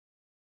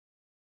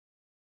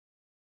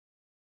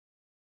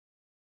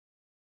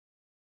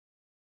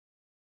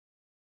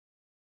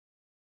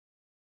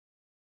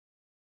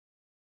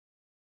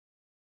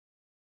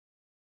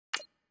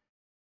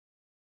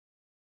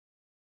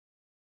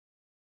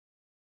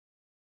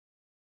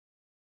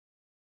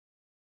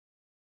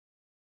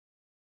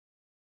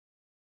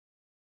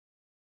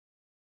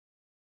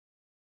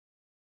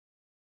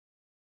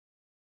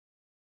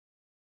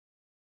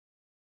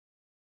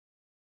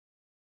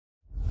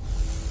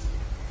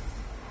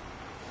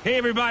Hey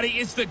everybody,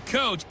 it's the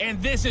coach,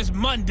 and this is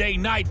Monday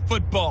Night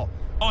Football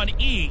on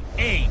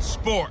EA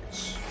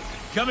Sports.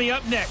 Coming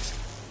up next,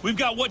 we've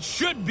got what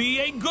should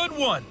be a good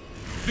one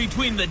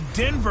between the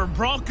Denver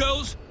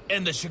Broncos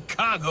and the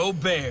Chicago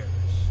Bears.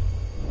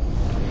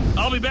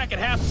 I'll be back at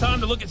halftime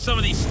to look at some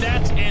of these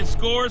stats and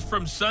scores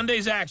from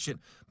Sunday's action.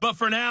 But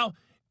for now,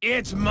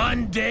 it's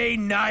Monday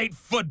Night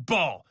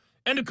Football.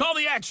 And to call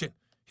the action,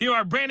 here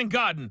are Brandon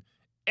Godden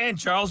and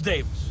Charles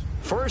Davis.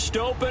 First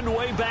opened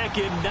way back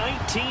in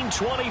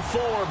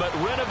 1924, but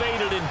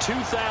renovated in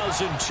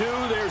 2002.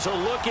 There's a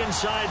look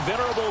inside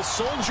venerable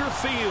Soldier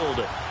Field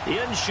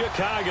in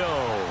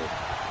Chicago.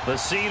 The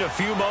scene a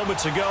few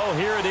moments ago,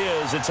 here it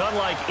is. It's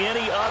unlike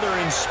any other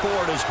in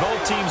sport as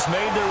both teams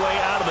made their way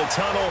out of the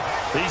tunnel.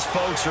 These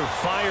folks are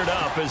fired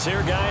up as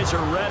their guys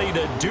are ready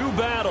to do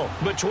battle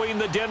between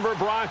the Denver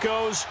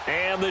Broncos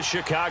and the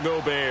Chicago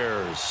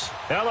Bears.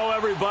 Hello,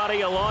 everybody.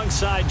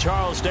 Alongside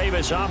Charles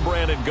Davis, I'm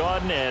Brandon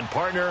Godden, and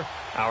partner,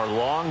 our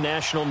long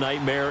national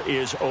nightmare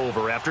is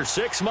over. After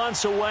 6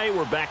 months away,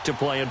 we're back to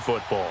playing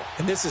football.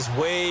 And this is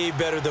way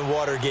better than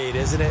Watergate,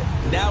 isn't it?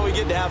 Now we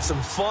get to have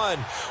some fun.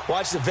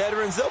 Watch the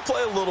veterans. They'll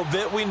play a little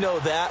bit. We know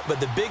that. But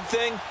the big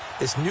thing,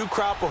 this new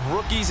crop of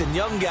rookies and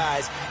young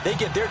guys, they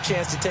get their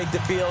chance to take the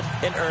field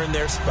and earn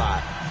their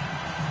spot.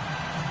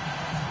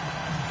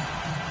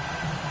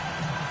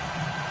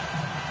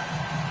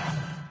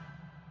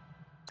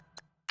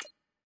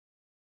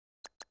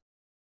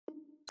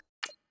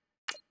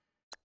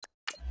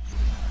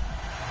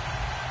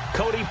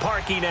 Cody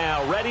Parkey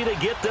now ready to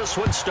get this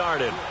one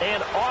started.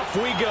 And off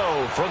we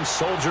go from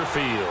Soldier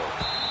Field.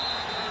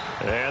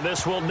 And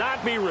this will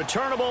not be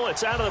returnable.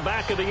 It's out of the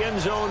back of the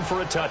end zone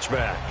for a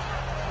touchback.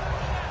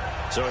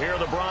 So here are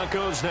the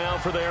Broncos now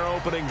for their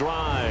opening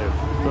drive.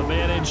 The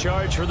man in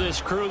charge for this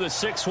crew, the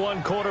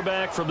 6'1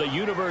 quarterback from the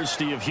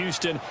University of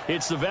Houston.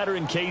 It's the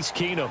veteran Case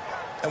Keenum.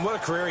 And what a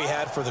career he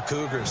had for the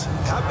Cougars.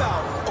 How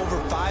about over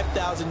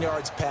 5,000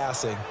 yards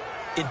passing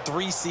in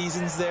 3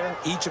 seasons there,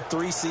 each of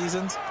 3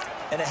 seasons?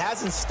 And it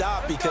hasn't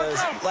stopped because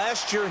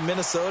last year in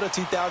Minnesota,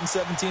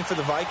 2017 for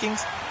the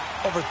Vikings,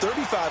 over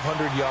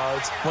 3,500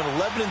 yards, went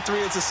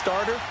 11-3 as a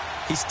starter.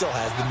 He still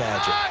has the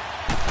magic.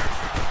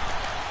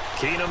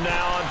 Keenum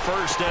now on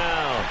first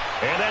down.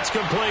 And that's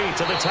complete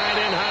to the tight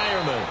end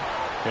Hireman.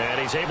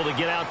 And he's able to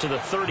get out to the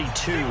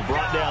 32,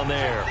 brought down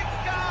there.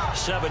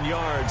 7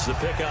 yards, the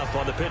pickup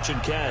on the pitch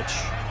and catch.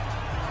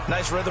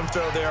 Nice rhythm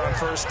throw there on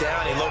first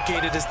down. He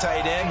located his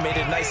tight end, made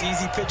it a nice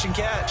easy pitch and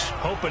catch.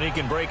 Hoping he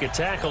can break a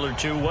tackle or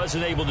two.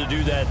 Wasn't able to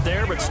do that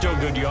there, but still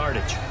good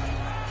yardage.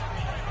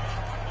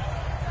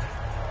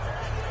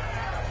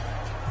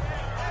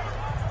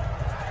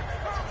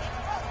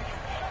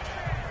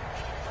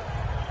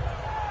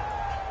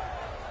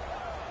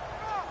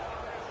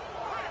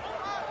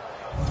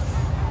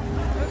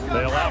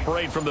 They'll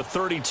operate from the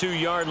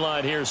 32-yard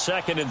line here,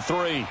 2nd and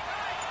 3.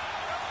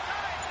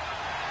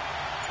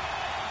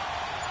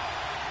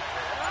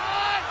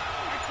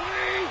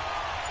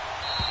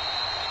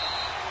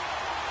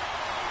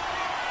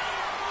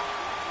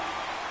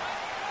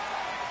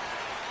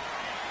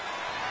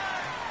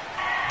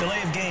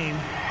 Delay of game,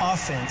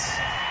 offense.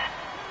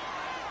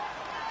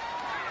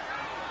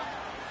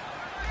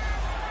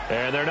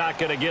 And they're not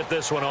going to get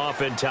this one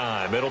off in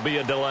time. It'll be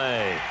a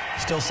delay.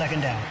 Still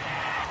 2nd down.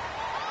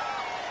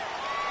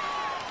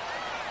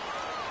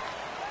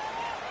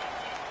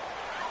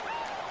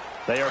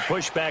 They are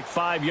pushed back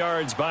 5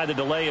 yards by the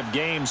delay of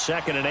game,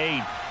 2nd and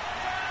 8.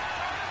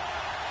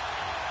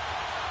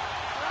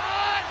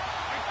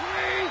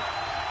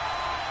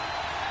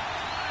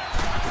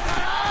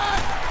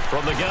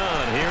 From the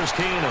gun, here's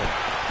Keenum.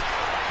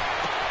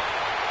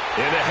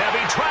 Into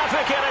heavy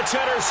traffic, and it's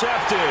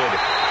intercepted.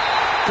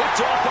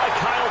 Picked off by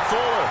Kyle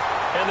Fuller.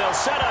 And they'll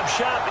set up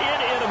shop in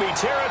enemy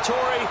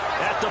territory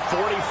at the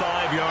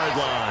 45-yard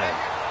line.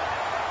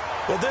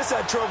 Well, this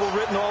had trouble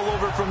written all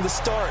over from the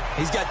start.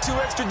 He's got 2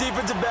 extra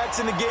defensive backs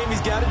in the game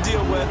he's got to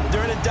deal with.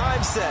 They're in a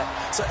dime set.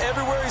 So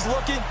everywhere he's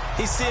looking,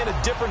 he's seeing a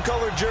different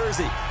colored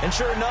jersey. And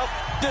sure enough,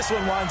 this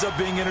one winds up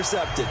being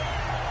intercepted.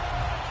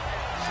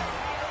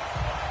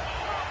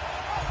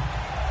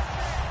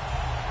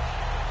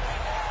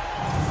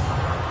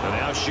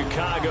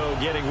 Chicago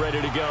getting ready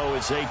to go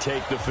as they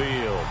take the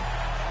field.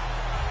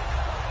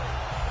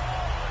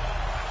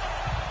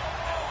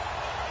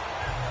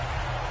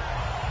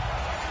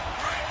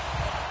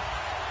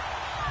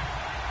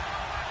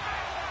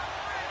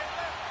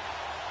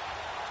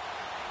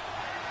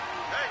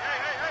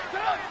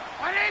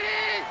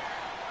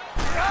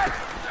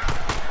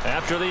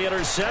 After the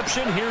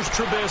interception, here's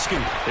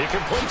Trubisky. He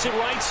completes it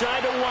right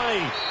side to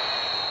White.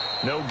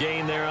 No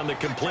gain there on the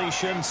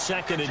completion,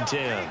 2nd and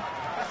 10.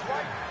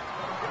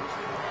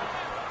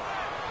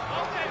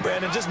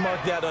 Brandon, just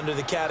mark that under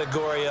the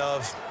category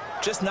of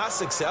just not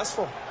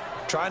successful.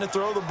 Trying to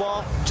throw the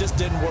ball, just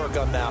didn't work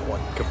on that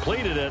one.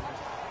 Completed it.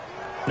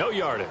 No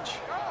yardage.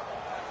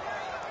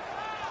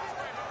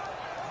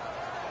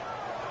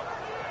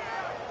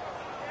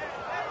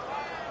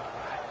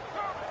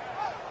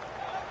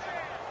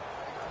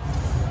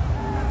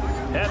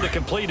 Had the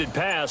completed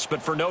pass,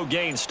 but for no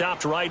gain,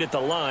 stopped right at the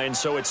line,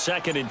 so it's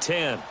 2nd and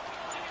 10.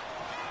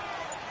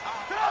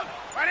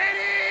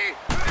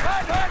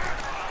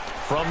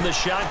 From the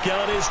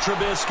shotgun is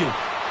Trubisky.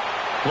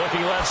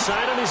 Looking left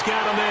side, and he's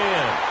got a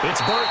man.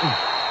 It's Burton.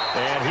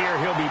 And here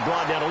he'll be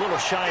brought down a little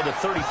shy of the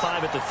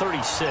 35 at the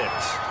 36.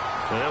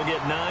 They'll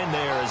get 9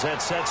 there as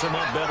that sets him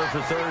up better for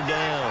 3rd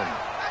down.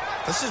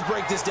 Let's just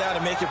break this down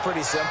and make it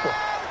pretty simple.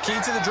 Key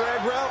to the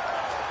drag route,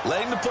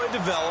 letting the play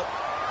develop,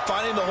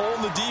 finding the hole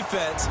in the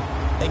defense,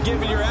 and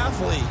giving your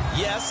athlete,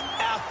 yes,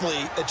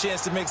 athlete, a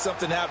chance to make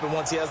something happen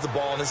once he has the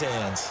ball in his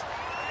hands.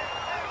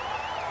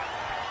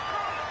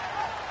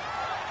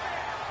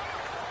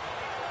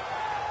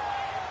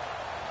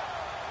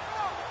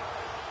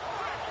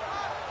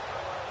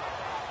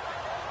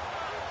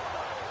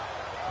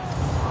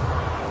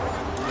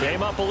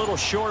 Came up a little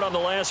short on the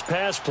last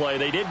pass play.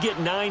 They did get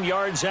 9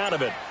 yards out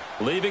of it,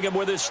 leaving him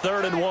with his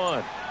 3rd and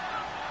 1.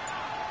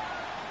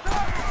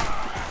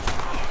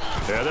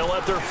 And they'll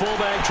let their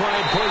fullback try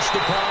and push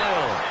the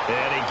pile.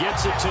 And he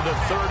gets it to the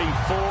 34.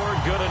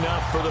 Good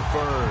enough for the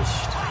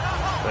first.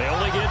 They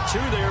only get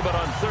 2 there, but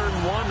on 3rd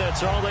and 1,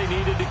 that's all they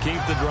needed to keep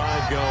the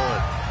drive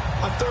going.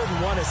 On 3rd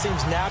and 1, it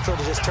seems natural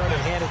to just turn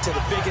and hand it to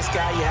the biggest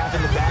guy you have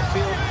in the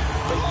backfield.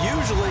 But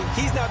usually,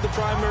 he's not the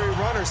primary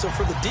runner. So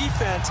for the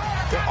defense,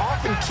 they're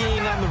often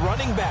keying on the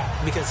running back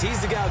because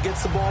he's the guy who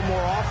gets the ball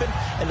more often,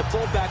 and the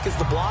fullback is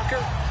the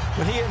blocker.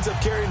 When he ends up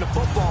carrying the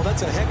football,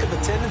 that's a heck of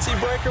a tendency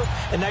breaker,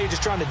 and now you're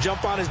just trying to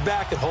jump on his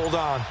back and hold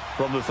on.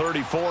 From the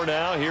 34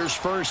 now, here's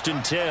 1st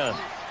and 10.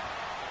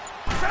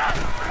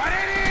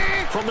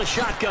 From the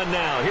shotgun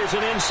now, here's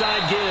an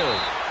inside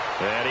give.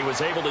 And he was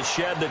able to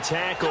shed the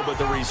tackle, but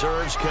the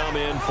reserves come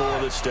in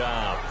for the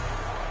stop.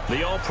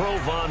 The All-Pro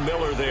Von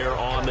Miller there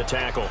on the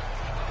tackle.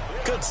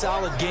 Good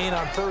solid gain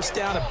on 1st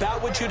down,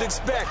 about what you'd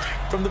expect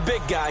from the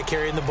big guy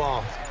carrying the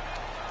ball.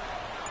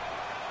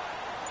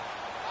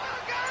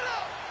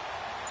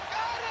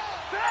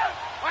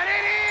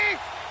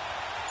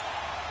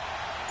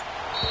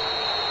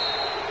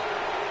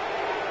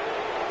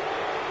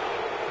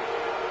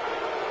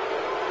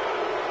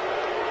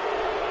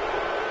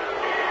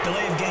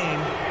 Delay of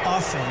game,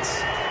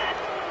 offense.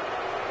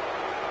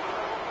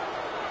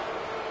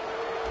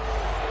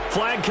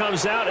 Flag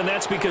comes out, and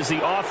that's because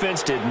the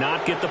offense did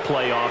not get the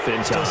playoff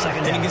in time.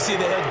 And you can see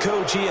the head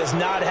coach, he is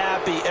not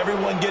happy.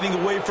 Everyone getting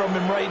away from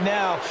him right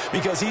now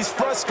because he's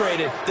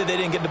frustrated that they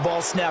didn't get the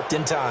ball snapped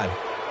in time.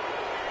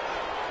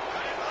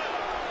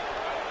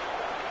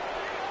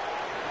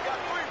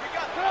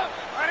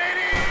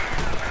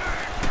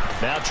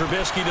 Now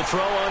Trubisky to throw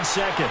on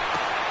 2nd.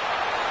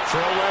 Throw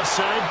left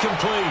side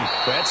complete.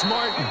 That's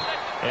Martin.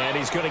 And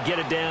he's going to get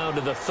it down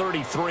to the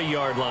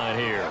 33-yard line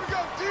here.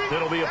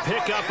 It'll be a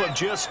pickup of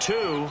just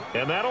 2,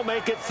 and that'll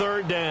make it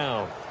 3rd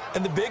down.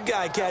 And the big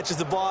guy catches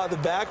the ball out of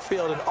the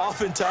backfield, and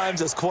oftentimes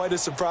that's quite a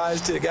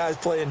surprise to the guys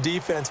playing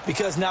defense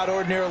because not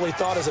ordinarily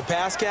thought as a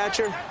pass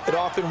catcher, it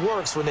often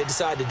works when they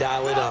decide to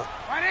dial it up.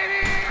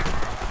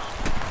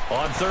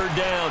 On 3rd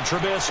down,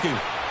 Trubisky.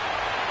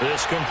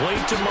 This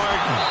complete to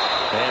Martin.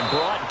 And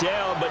brought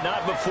down, but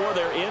not before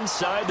they're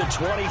inside the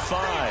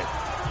 25.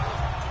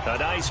 A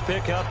nice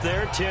pickup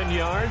there, 10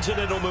 yards, and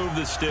it'll move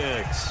the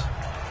sticks.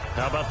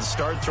 How about the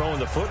start throwing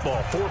the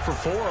football? 4 for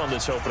 4 on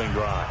this opening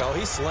drive. Oh,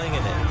 he's slinging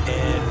it.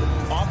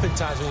 And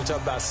oftentimes when you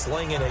talk about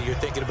slinging it, you're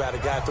thinking about a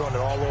guy throwing it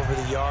all over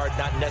the yard,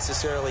 not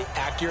necessarily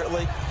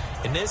accurately.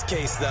 In this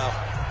case, though,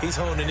 he's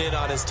honing in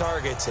on his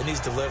targets, and he's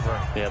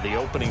delivering. Yeah, the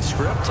opening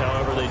script,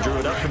 however, they drew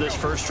it up for this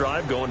first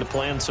drive, going to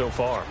plan so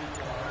far.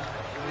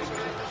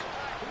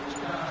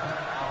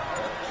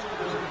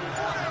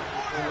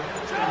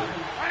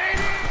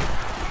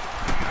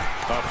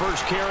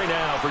 First carry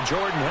now for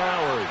Jordan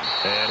Howard.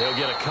 And he'll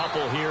get a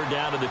couple here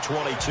down to the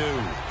 22.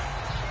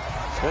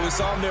 Well, we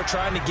saw him there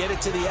trying to get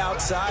it to the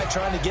outside,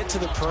 trying to get to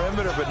the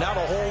perimeter, but not a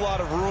whole lot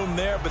of room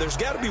there. But there's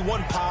got to be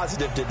one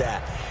positive to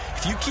that.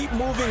 If you keep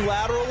moving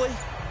laterally,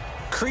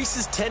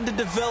 creases tend to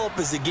develop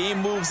as the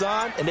game moves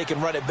on, and they can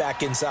run it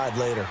back inside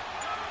later.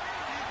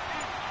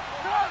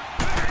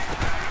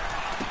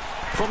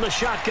 From the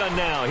shotgun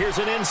now, here's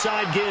an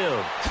inside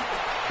give.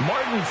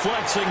 Martin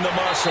flexing the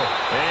muscle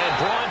and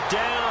brought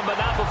down, but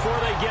not before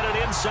they get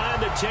it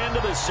inside the 10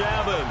 to the 7.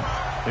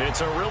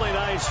 It's a really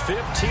nice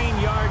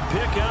 15-yard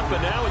pickup,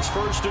 and now it's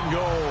 1st and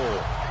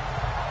goal.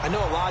 I know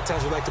a lot of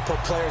times we like to put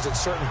players in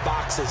certain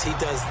boxes. He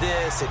does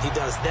this and he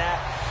does that.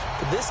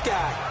 But this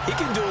guy, he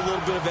can do a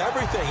little bit of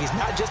everything. He's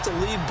not just a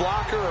lead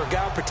blocker or a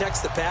guy who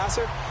protects the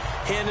passer.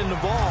 Handing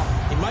the ball,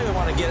 he might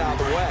want to get out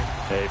of the way.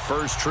 A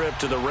first trip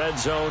to the red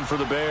zone for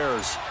the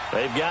Bears.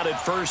 They've got it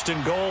 1st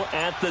and goal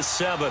at the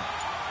 7.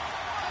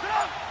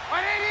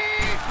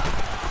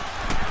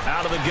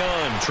 Out of the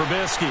gun,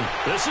 Trubisky.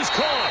 This is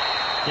caught.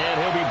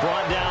 And he'll be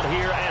brought down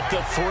here at the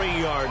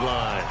 3-yard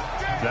line.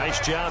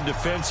 Nice job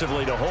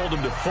defensively to hold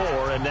him to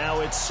 4, and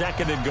now it's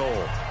 2nd and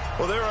goal.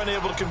 Well, they're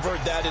unable to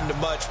convert that into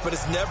much, but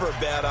it's never a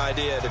bad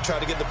idea to try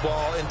to get the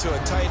ball into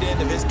a tight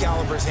end of his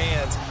caliber's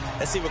hands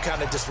and see what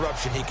kind of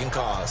disruption he can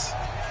cause.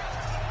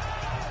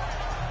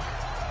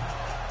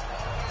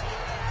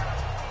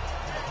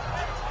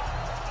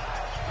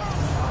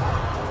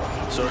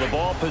 So the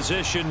ball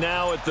position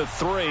now at the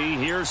 3.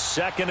 Here's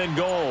 2nd and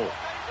goal.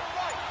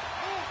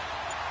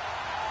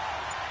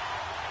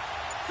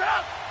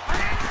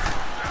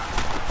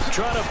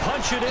 Trying to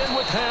punch it in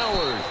with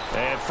Howard.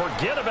 And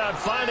forget about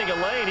finding a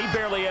lane. He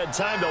barely had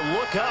time to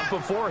look up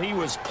before he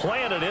was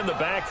planted in the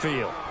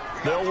backfield.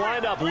 They'll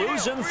wind up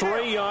losing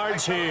 3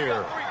 yards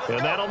here. And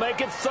that'll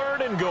make it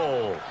 3rd and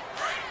goal.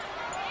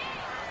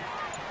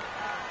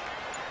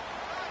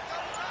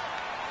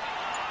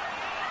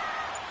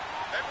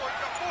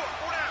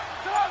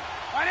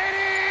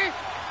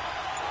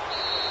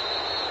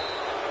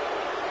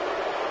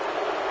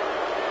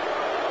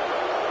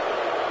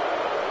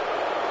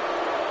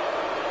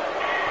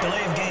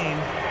 Delay of game,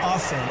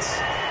 offense.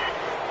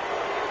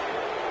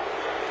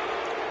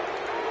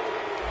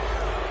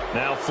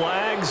 Now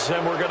flags,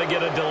 and we're going to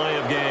get a delay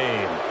of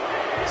game.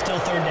 Still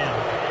 3rd down.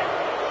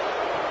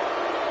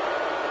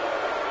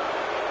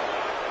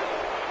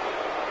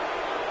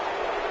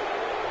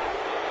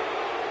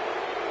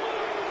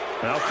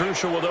 How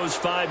crucial will those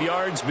 5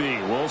 yards be?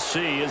 We'll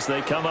see as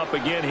they come up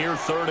again here,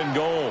 3rd and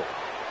goal.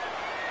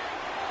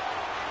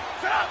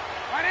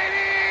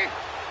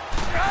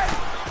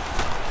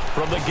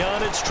 From the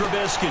gun, it's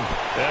Trubisky.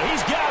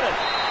 He's got it.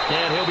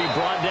 And he'll be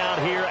brought down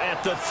here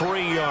at the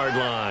 3-yard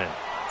line.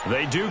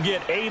 They do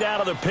get 8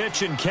 out of the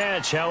pitch and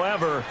catch.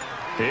 However,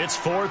 it's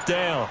 4th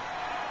down.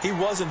 He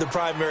wasn't the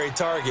primary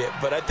target,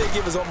 but I think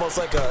it was almost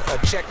like a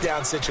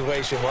check-down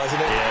situation,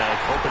 wasn't it? Yeah,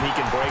 hoping he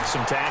can break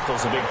some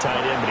tackles, a big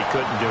tight end, but he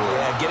couldn't do it.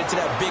 Yeah, get it to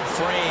that big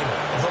frame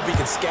and hope he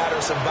can scatter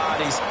some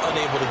bodies,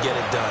 unable to get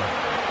it done.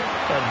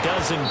 A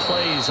dozen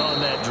plays on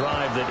that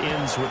drive that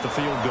ends with the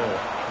field goal.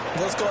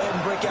 Let's go ahead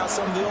and break out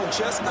some of the old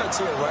chestnuts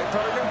here, right,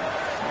 partner?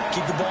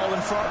 Keep the ball in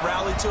front,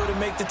 rally to it, and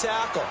make the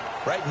tackle,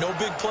 right? No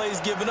big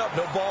plays given up,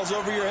 no balls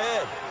over your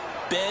head.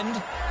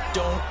 Bend,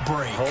 don't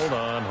break. Hold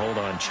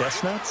on.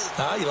 Chestnuts?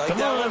 You like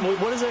Come that on,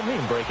 one? what does that mean,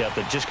 break out?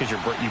 That just because you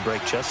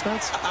break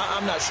chestnuts?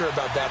 I'm not sure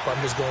about that, but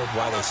I'm just going with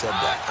why they said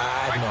that.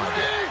 I have no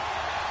idea.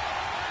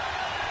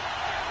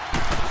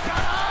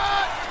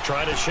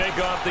 Trying to shake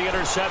off the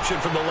interception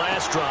from the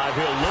last drive.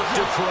 He'll look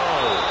to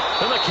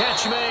throw. And the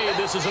catch made.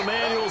 This is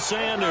Emmanuel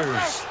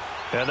Sanders.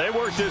 And they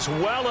work this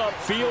well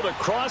upfield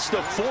across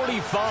the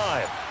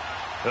 45.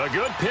 A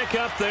good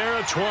pickup there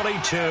at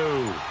 22.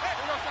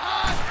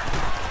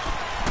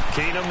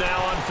 Keenum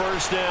now on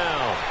 1st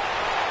down.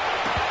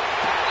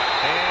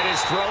 And his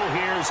throw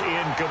here is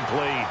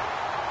incomplete.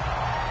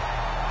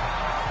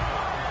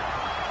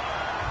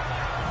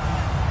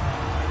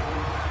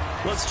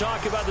 Let's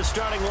talk about the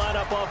starting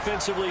lineup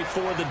offensively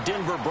for the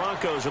Denver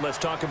Broncos, and let's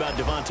talk about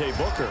Devontae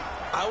Booker.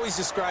 I always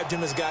described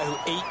him as a guy who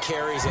 8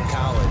 carries in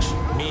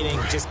college, meaning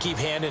just keep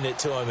handing it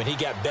to him, and he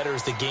got better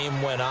as the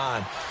game went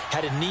on.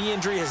 Had a knee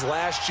injury his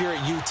last year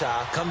at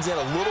Utah, comes in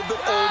a little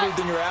bit older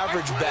than your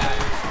average back,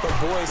 but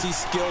boy, is he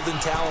skilled and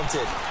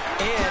talented.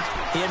 And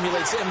he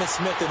emulates Emmitt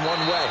Smith in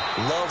one way.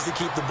 Loves to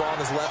keep the ball in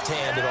his left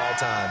hand at all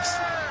times.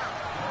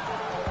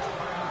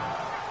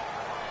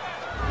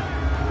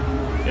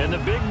 And the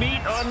big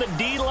meat on the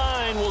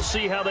D-line, we'll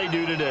see how they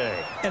do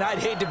today. And I'd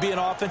hate to be an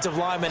offensive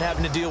lineman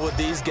having to deal with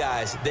these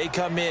guys. They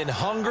come in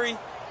hungry,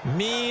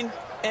 mean,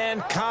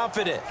 and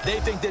confident.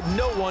 They think that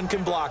no one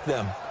can block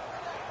them.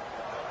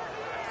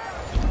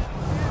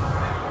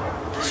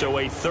 So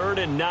a 3rd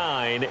and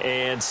 9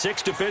 and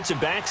 6 defensive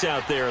backs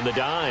out there in the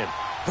dime.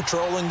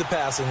 Patrolling the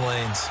passing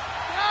lanes.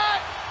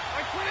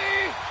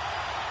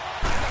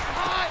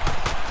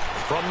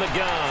 From the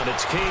gun,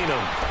 it's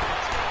Keenum.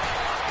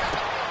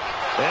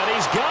 And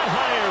he's got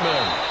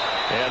Hireman.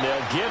 And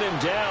they'll get him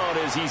down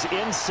as he's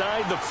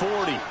inside the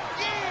 40.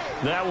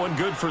 That one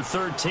good for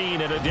 13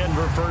 and a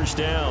Denver 1st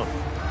down.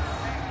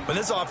 When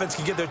this offense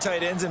can get their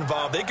tight ends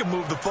involved, they can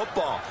move the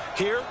football.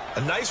 Here,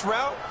 a nice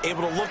route,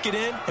 able to look it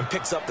in, and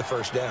picks up the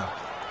 1st down.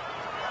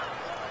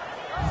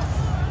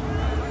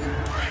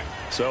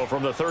 So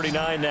from the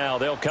 39 now,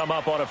 they'll come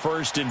up on a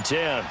 1st and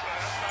 10.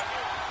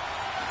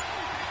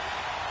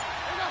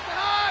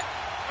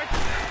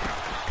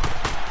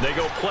 They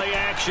go play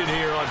action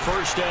here on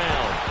 1st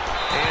down.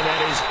 And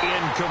that is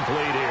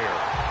incomplete here.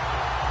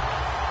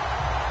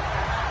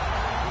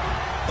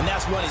 And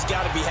that's one he's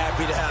got to be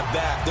happy to have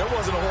back. There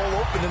wasn't a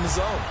hole open in the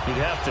zone. You'd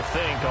have to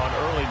think on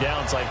early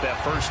downs like that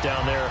 1st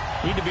down there,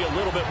 need to be a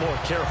little bit more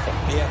careful.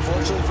 Yeah,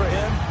 fortunately for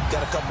him,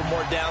 got a couple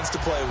more downs to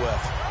play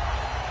with.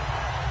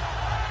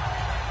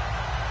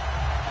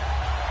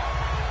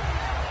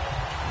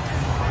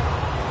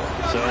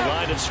 So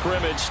line of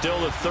scrimmage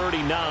still the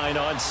 39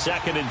 on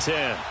 2nd and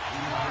 10.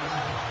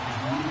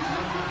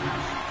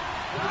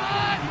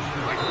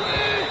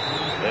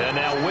 And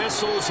now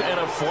whistles and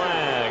a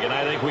flag, and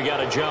I think we got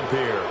a jump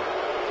here.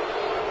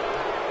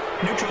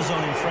 Neutral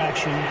zone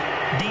infraction,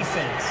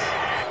 defense.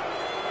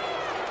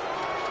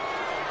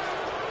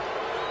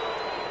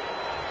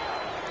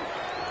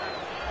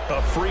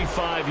 A free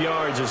 5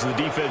 yards as the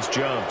defense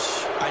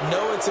jumps. I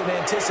know it's an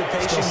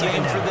anticipation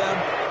game for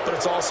them, but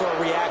it's also a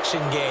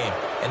reaction game,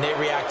 and they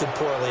reacted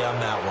poorly on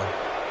that one.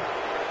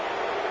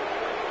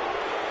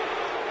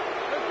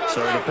 So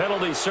the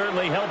penalty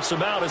certainly helps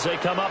them out as they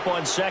come up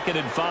on 2nd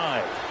and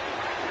 5.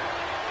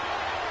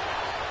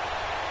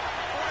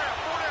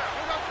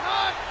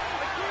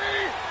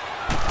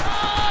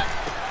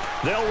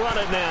 They'll run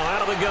it now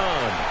out of the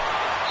gun.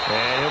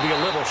 And he'll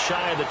be a little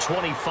shy of the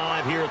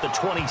 25 here at the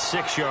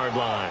 26-yard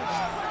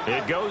line.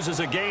 It goes as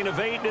a gain of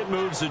 8, and it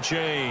moves the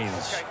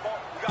chains.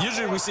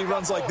 Usually we see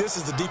runs like this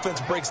as the defense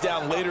breaks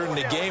down later in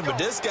the game, but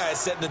this guy is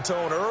setting the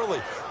tone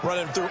early,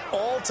 running through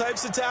all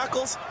types of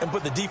tackles and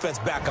put the defense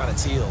back on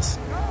its heels.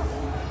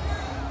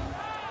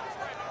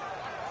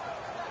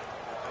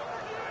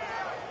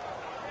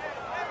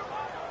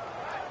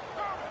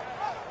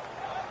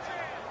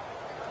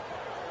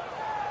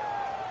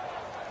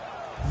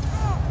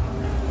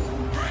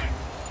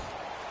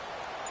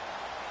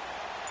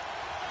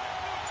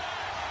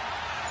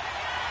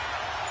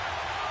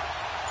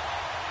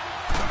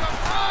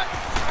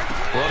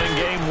 Running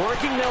game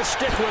working. They'll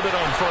stick with it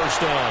on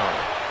 1st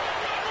down.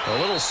 A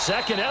little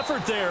second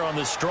effort there on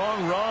the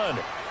strong run.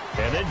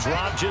 And then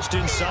drop just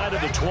inside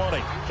of the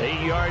 20.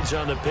 8 yards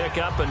on the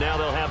pickup, and now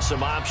they'll have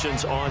some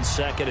options on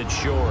 2nd and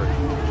short.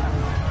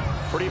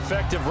 Pretty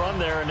effective run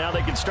there, and now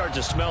they can start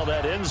to smell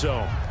that end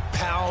zone.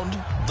 Pound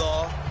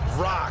the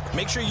rock.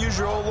 Make sure you use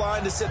your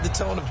O-line to set the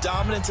tone of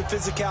dominance and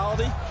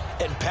physicality,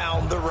 and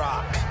pound the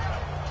rock.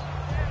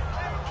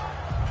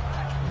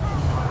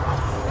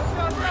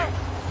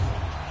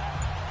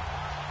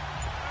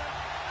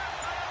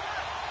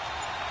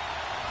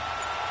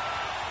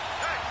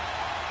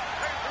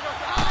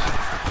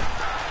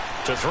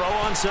 To throw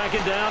on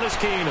 2nd down is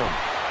Keenum.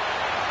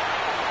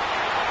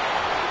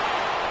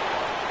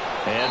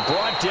 And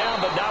brought down,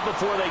 but not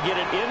before they get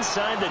it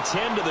inside the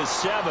 10 to the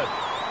 7.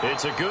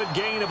 It's a good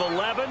gain of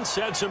 11,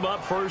 sets him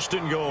up 1st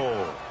and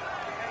goal.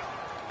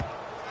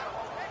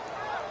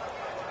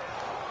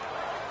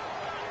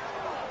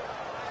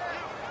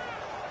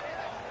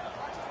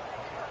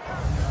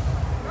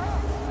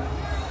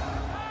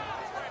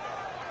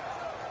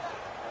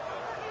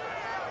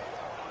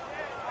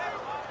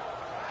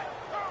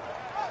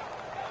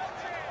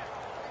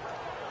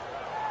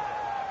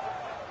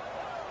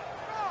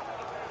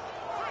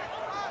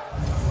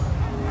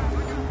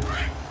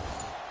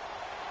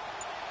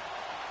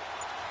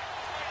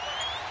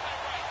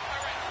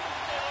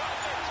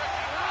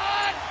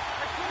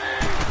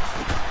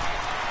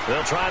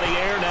 They'll try the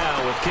air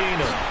now with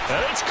Keenum.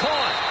 And it's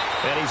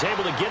caught. And he's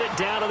able to get it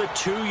down to the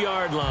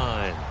 2-yard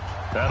line.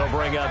 That'll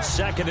bring up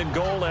 2nd and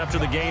goal after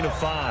the gain of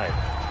 5.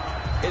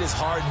 It is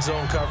hard in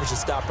zone coverage to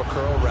stop a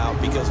curl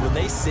route because when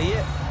they see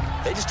it,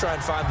 they just try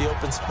and find the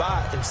open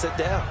spot and sit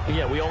down.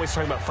 Yeah, we always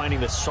talk about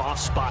finding the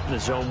soft spot in the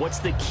zone. What's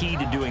the key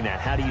to doing that?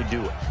 How do you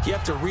do it? You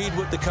have to read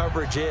what the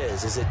coverage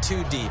is. Is it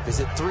 2 deep?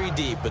 Is it 3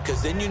 deep?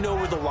 Because then you know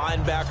where the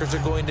linebackers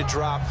are going to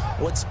drop,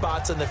 what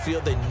spots on the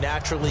field they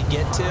naturally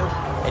get to,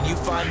 and you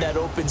find that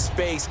open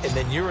space, and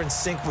then you're in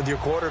sync with your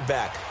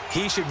quarterback.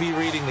 He should be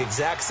reading the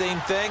exact same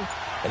thing,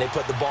 and they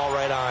put the ball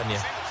right on you.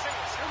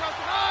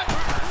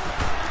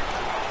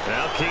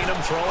 Now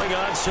Keenum throwing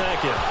on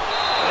 2nd.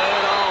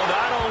 And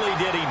not only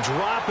did he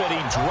drop it,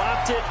 he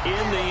dropped it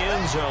in the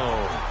end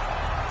zone.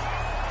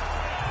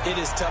 It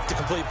is tough to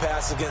complete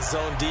passes against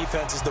zone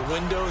defenses. The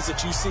windows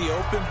that you see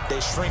open,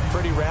 they shrink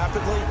pretty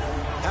rapidly.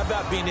 How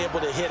about being able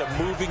to hit a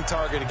moving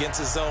target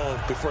against a zone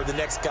before the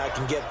next guy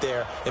can get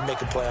there and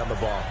make a play on the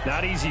ball?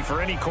 Not easy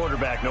for any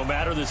quarterback, no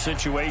matter the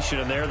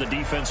situation, and there the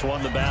defense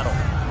won the battle.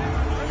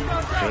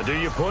 But do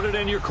you put it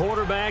in your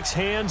quarterback's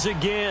hands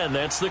again?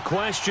 That's the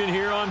question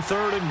here on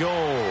 3rd and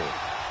goal.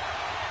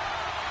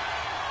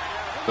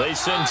 They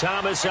send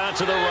Thomas out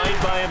to the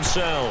right by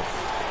himself.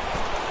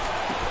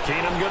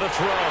 Keenum going to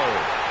throw.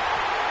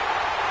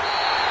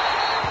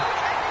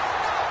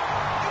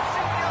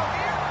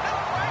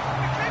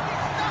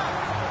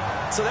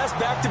 So that's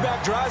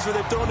back-to-back drives where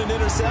they've thrown an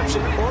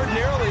interception.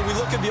 Ordinarily, we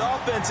look at the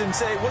offense and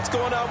say, what's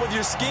going on with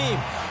your scheme?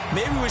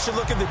 Maybe we should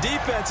look at the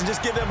defense and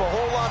just give them a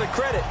whole lot of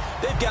credit.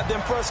 They've got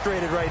them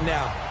frustrated right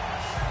now.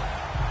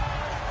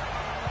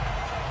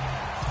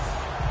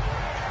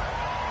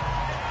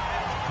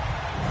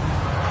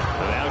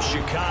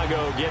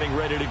 Chicago getting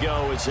ready to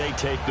go as they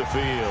take the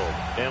field.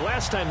 And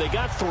last time they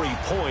got 3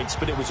 points,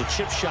 but it was a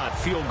chip shot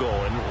field goal.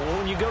 And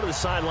when you go to the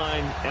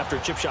sideline after a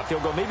chip shot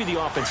field goal, maybe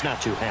the offense not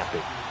too happy.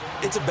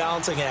 It's a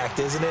balancing act,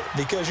 isn't it?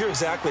 Because you're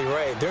exactly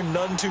right. They're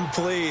none too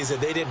pleased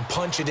that they didn't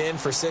punch it in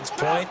for 6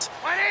 points.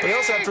 But they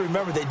also have to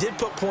remember they did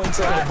put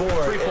points on the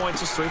board. 3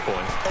 points is 3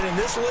 points. And in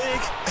this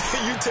league,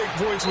 you take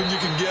points when you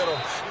can get them.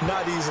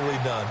 Not easily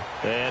done.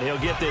 And he'll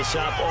get this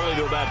up only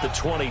to about the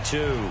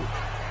 22.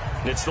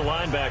 It's the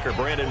linebacker,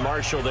 Brandon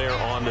Marshall, there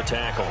on the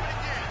tackle.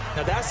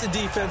 Now, that's the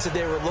defense that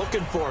they were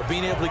looking for,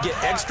 being able to get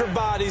extra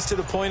bodies to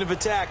the point of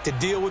attack to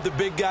deal with the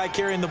big guy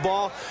carrying the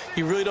ball.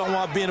 You really don't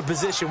want to be in a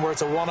position where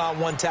it's a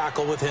one-on-one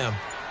tackle with him.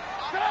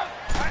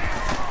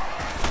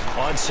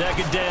 On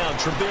 2nd down,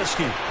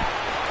 Trubisky.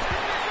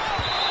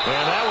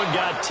 And that one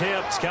got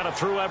tipped, kind of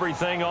threw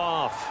everything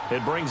off.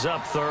 It brings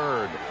up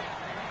 3rd.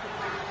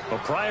 Well,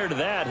 prior to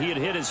that, he had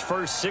hit his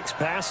first 6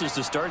 passes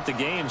to start the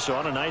game, so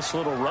on a nice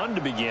little run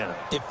to begin.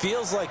 It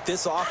feels like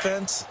this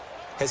offense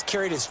has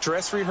carried its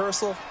dress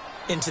rehearsal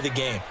into the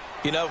game.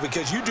 You know,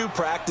 because you do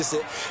practice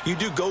it, you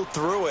do go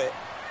through it,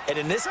 and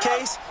in this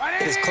case,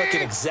 it is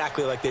clicking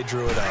exactly like they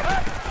drew it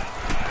up.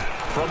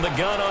 From the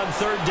gun on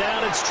third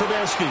down, it's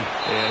Trubisky.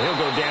 And he'll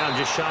go down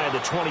just shy of the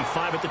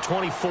 25 at the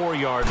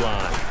 24-yard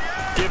line.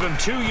 Give him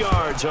 2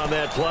 yards on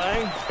that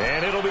play,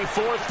 and it'll be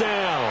fourth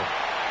down.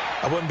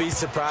 I wouldn't be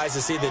surprised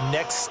to see the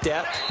next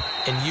step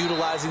in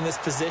utilizing this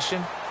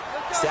position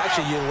is to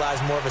actually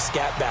utilize more of a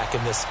scat back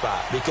in this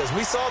spot. Because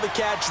we saw the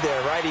catch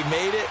there, right? He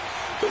made it.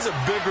 He was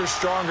a bigger,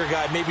 stronger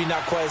guy, maybe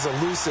not quite as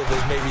elusive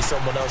as maybe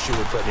someone else you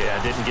would put there.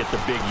 Yeah, didn't get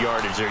the big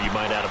yardage there you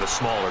might out of a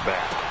smaller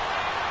back.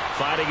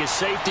 Finding his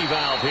safety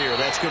valve here.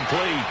 That's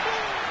complete.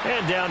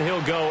 And down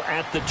he'll go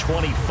at the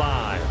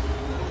 25.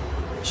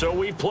 So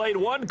we've played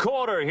 1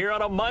 quarter here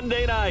on a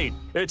Monday night.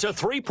 It's a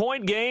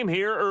 3-point game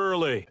here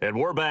early. And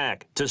we're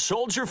back to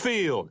Soldier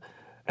Field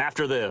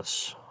after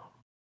this.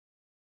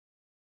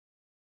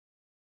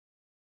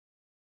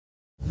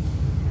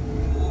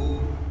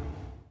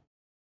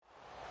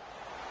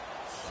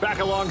 Back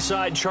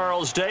alongside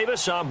Charles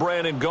Davis, I'm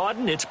Brandon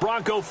Gaudin. It's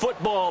Bronco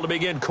football to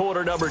begin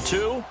quarter number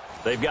 2.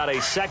 They've got a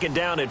second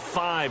down at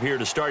 5 here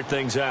to start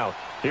things out.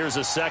 Here's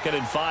a 2nd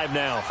and 5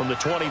 now from the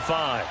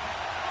 25.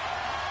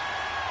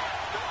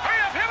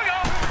 Hurry up, here we go.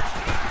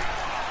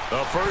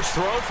 The first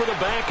throw for the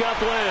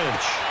backup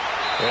Lynch.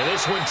 And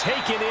this one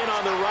taken in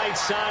on the right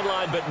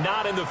sideline, but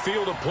not in the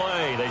field of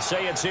play. They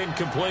say it's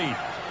incomplete.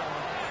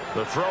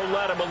 The throw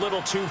led him a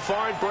little too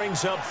far. It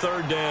brings up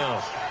third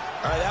down.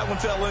 All right, that one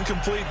fell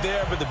incomplete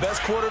there, but the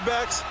best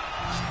quarterbacks,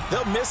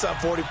 they'll miss on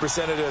 40%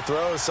 of their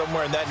throws,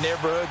 somewhere in that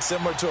neighborhood,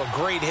 similar to a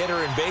great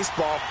hitter in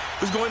baseball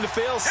who's going to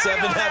fail 7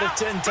 out of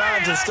 10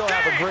 times and still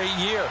have a great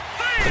year.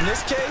 In this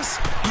case,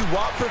 you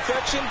want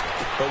perfection,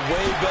 but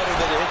way better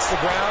that it hits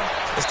the ground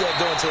instead of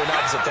going to an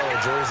opposite color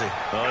jersey.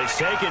 Well, he's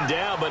taken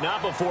down, but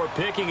not before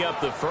picking up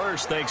the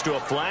first thanks to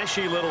a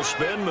flashy little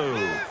spin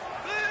move.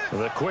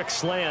 The quick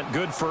slant,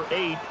 good for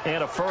 8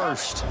 and a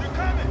first.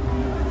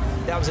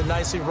 That was a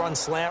nicely run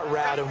slant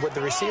route, and what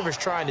the receiver's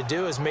trying to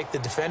do is make the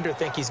defender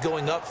think he's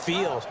going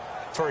upfield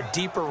for a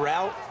deeper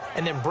route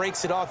and then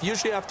breaks it off,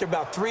 usually after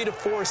about 3 to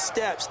 4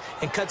 steps,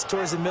 and cuts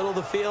towards the middle of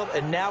the field.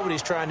 And now what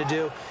he's trying to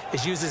do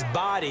is use his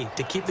body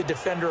to keep the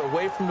defender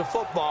away from the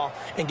football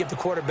and give the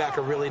quarterback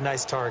a really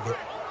nice target.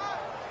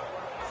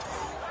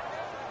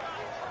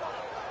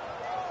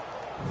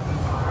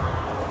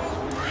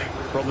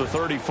 From the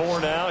 34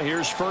 now,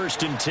 here's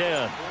 1st and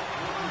 10.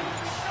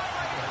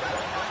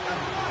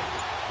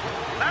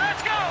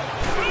 Let's go.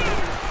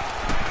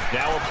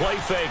 Now a play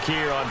fake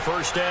here on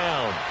 1st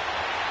down.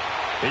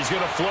 He's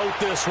going to float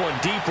this one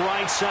deep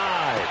right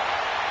side.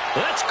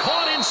 That's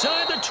caught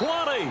inside the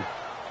 20.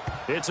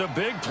 It's a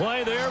big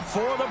play there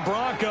for the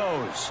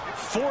Broncos.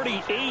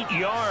 48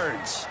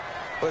 yards.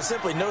 Well, there's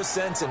simply no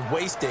sense in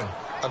wasting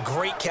a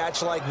great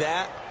catch like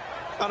that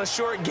on a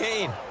short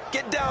gain.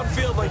 Get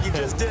downfield like you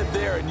just did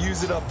there and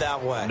use it up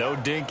that way. No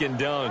dink and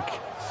dunk.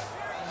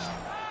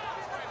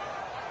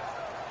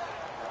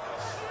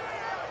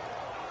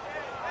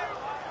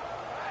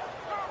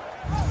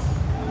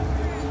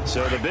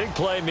 So the big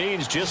play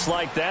means just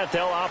like that,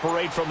 they'll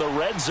operate from the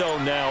red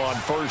zone now on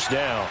 1st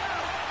down.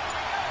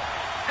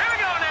 Here we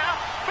go now.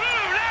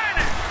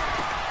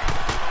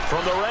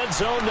 From the red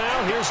zone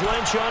now, here's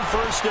Lynch on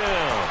 1st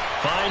down.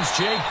 Finds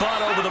Jake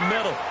Butt over the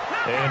middle.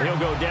 And he'll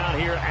go down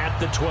here at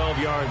the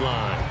 12-yard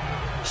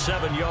line.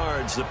 7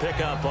 yards, the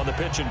pickup on the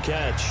pitch and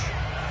catch.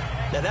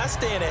 Now that's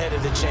staying ahead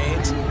of the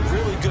chains.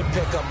 Really good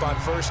pickup on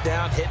 1st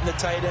down, hitting the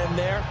tight end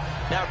there.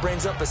 Now it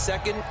brings up a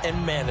 2nd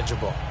and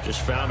manageable.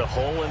 Just found a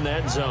hole in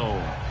that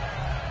zone.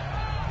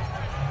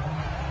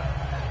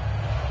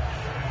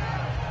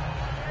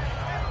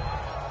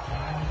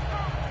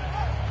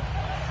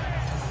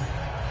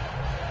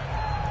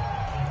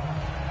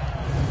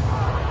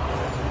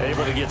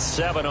 Able to get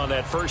 7 on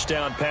that 1st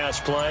down pass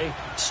play.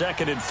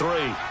 2nd and 3.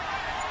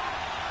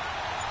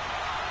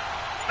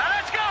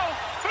 Let's go.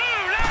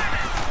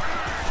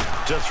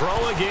 To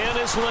throw again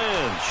is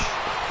Lynch.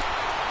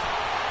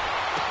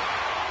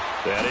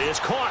 That is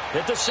caught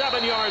at the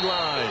 7-yard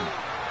line.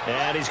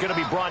 And he's going to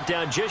be brought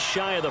down just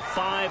shy of the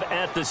 5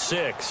 at the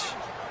 6.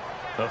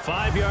 A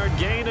 5-yard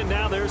gain, and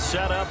now they're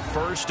set up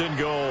 1st and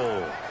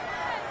goal.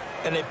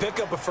 And they pick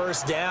up a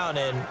 1st down,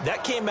 and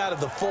that came out of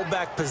the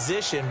fullback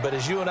position. But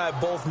as you and I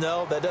both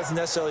know, that doesn't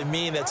necessarily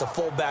mean it's a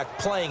fullback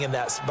playing in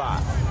that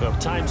spot. Well,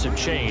 times have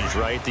changed,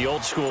 right? The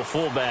old school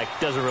fullback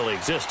doesn't really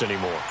exist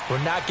anymore.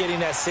 We're not getting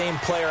that same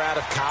player out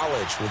of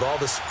college with all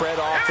the spread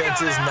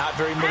offenses, not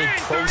very many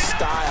pro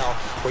style,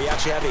 where you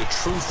actually have a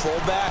true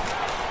fullback.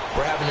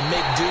 We're having to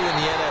make do in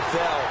the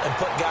NFL and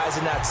put guys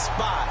in that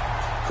spot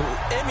who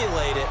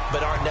emulate it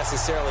but aren't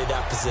necessarily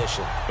that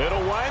position.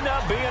 It'll wind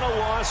up being a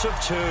loss of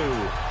 2,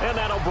 and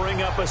that'll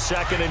bring up a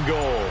 2nd and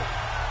goal.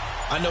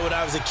 I know when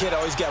I was a kid, I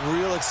always got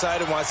real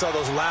excited when I saw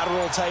those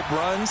lateral type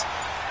runs,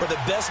 but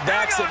the best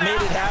backs that made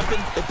it happen,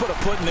 they put a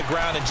foot in the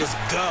ground and just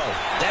go.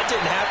 That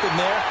didn't happen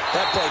there.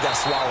 That play got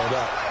swallowed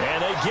up. And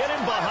they get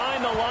him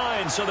behind the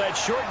line, so that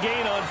short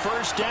gain on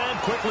 1st down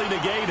quickly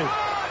negated.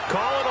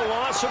 call it a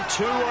loss of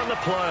 2 on the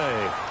play.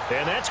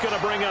 And that's going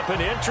to bring up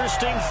an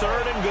interesting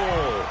 3rd and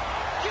goal.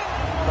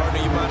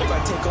 Partner, you mind if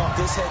I take off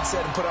this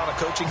headset and put on a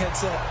coaching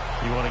headset?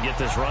 You want to get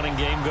this running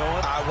game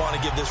going? I want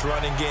to get this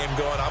running game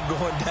going. I'm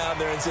going down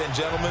there and saying,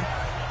 gentlemen,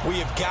 we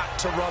have got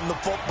to run the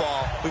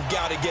football. We've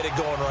got to get it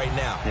going right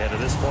now. Yeah, to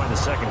this point in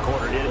the second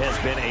quarter, it has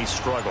been a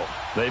struggle.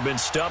 They've been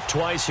stuffed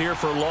twice here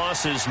for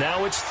losses.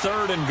 Now it's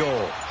 3rd and goal.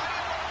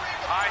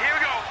 All right, here we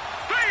go.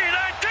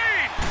 3-19.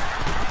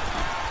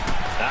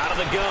 Out of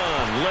the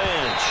gun,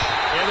 Lynch.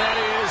 And that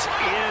is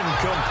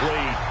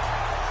incomplete.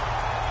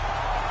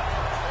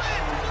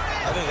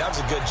 I think that was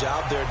a good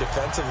job there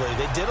defensively.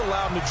 They did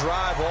allow them to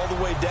drive all the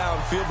way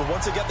downfield, but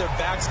once they got their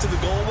backs to the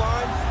goal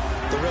line,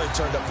 they really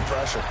turned up the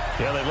pressure.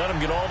 Yeah, they let them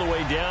get all the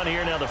way down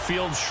here. Now the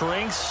field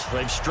shrinks.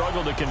 They've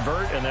struggled to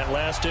convert, and that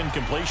last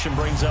incompletion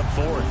brings up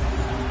 4th.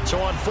 So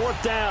on 4th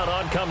down,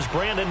 on comes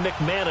Brandon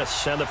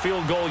McManus and the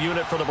field goal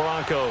unit for the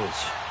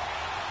Broncos.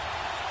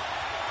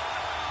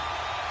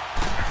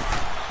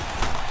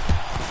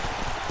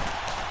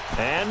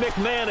 And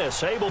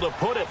McManus able to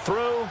put it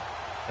through,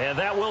 and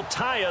that will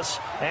tie us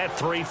at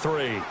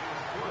 3-3.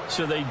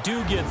 So they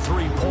do get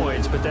 3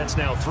 points, but that's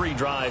now 3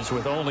 drives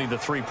with only the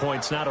 3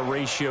 points, not a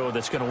ratio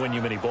that's going to win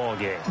you many ball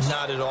games.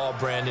 Not at all,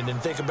 Brandon.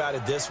 And think about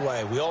it this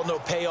way. We all know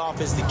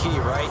payoff is the key,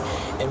 right?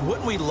 And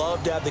wouldn't we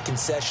love to have the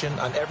concession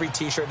on every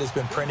T-shirt that's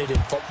been printed in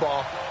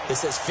football that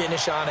says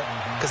finish on it?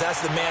 Because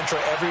that's the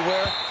mantra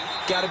everywhere.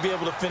 Got to be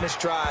able to finish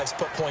drives,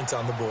 put points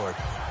on the board.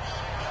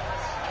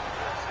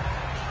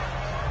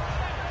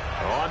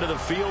 Onto the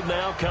field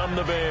now come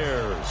the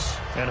Bears.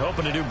 And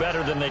hoping to do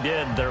better than they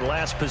did their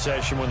last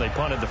possession when they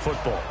punted the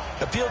football.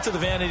 Appeal to the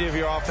vanity of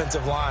your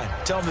offensive line.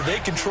 Tell them that they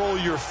control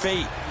your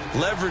fate.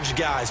 Leverage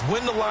guys.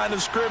 Win the line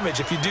of scrimmage.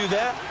 If you do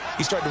that,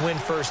 you start to win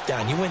 1st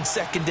down. You win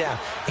 2nd down.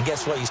 And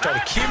guess what? You start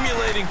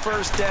accumulating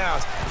 1st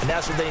downs. And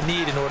that's what they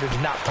need in order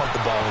to not punt the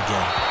ball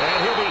again.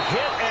 And he'll be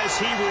hit as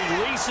he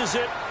releases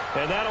it.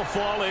 And that'll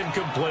fall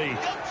incomplete.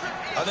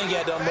 I think he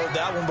had to unload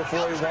that one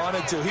before he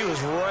wanted to. He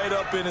was right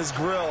up in his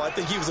grill. I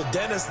think he was a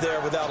dentist there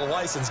without a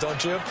license,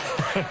 don't you?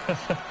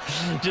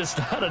 Just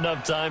not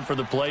enough time for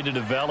the play to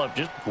develop.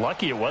 Just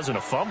lucky it wasn't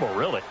a fumble,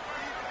 really.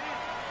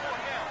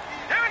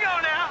 Here we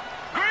go now.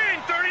 Green,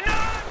 39.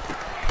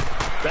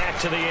 Back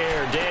to the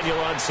air. Daniel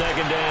on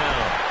 2nd down.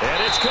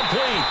 And it's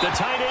complete. The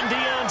tight end,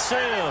 Deion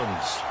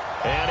Sims.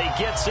 And he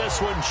gets this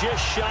one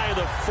just shy of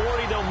the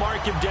 40. They'll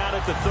mark him down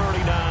at the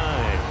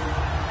 39.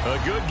 A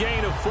good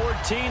gain of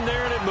 14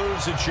 there, and it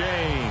moves the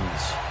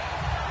chains.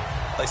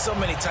 Like so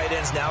many tight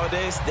ends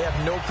nowadays, they have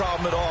no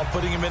problem at all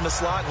putting him in the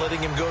slot and letting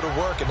him go to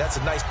work, and that's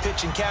a nice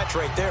pitch and catch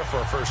right there for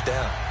a 1st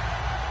down.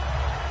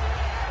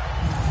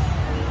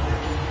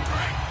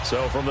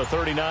 So from the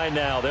 39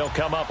 now, they'll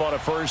come up on a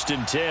 1st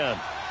and 10.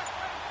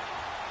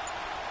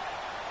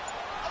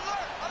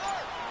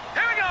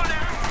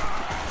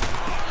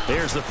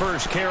 Here's the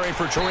first carry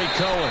for Tariq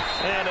Cohen.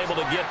 And able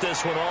to get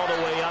this one all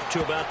the way up to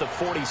about the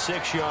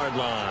 46-yard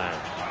line.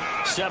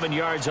 7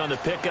 yards on the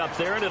pickup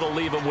there, and it'll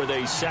leave him with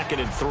a 2nd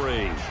and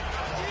 3.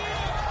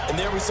 And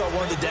there we saw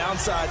one of the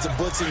downsides of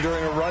blitzing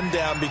during a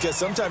rundown, because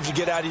sometimes you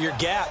get out of your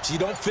gaps. You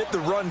don't fit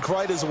the run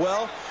quite as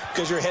well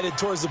because you're headed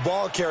towards the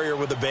ball carrier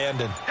with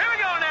abandon. Here we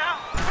go now.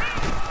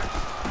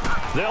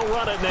 They'll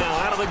run it now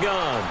out of the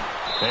gun.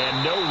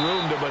 And no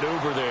room to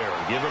maneuver there.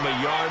 Give him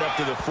a yard up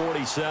to the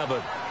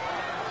 47.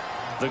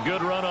 The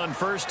good run on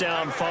 1st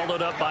down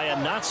followed up by a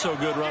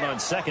not-so-good run on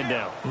 2nd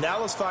down. Now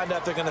let's find out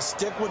if they're going to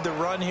stick with the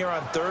run here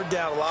on 3rd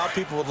down. A lot of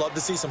people would love to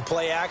see some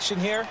play action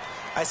here.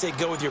 I say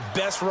go with your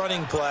best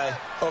running play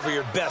over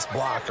your best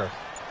blocker.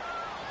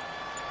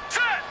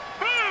 Set.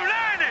 Blue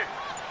 90.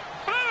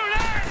 Blue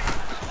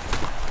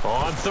 90.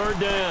 On 3rd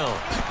down,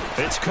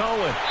 it's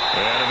Cohen.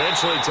 And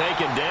eventually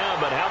taken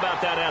down, but how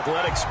about that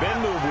athletic spin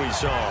move we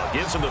saw?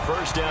 Gives him the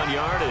 1st down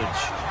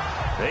yardage.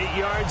 8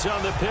 yards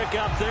on the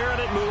pickup there,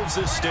 and it moves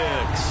the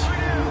sticks.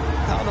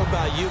 I don't know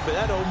about you, but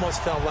that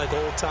almost felt like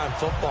old-time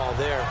football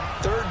there.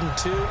 3rd and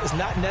 2 is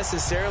not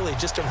necessarily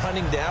just a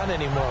running down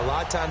anymore. A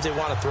lot of times they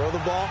want to throw the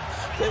ball.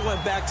 They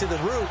went back to the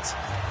roots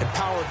and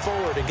powered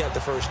forward and got the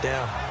 1st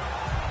down.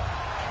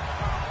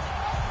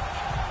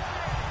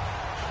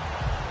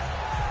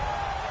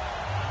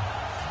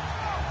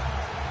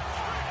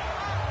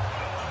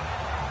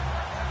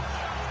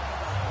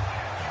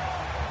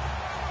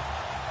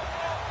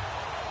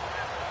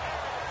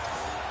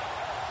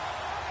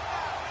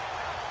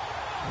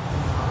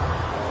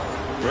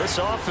 This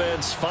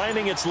offense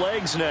finding its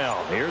legs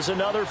now. Here's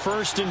another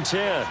 1st and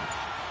 10.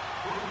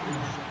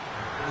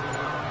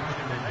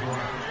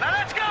 Now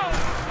let's go.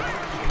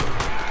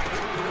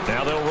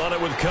 Now they'll run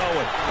it with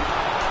Cohen.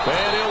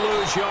 And he'll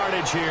lose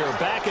yardage here.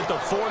 Back at the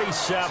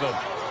 47.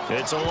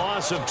 It's a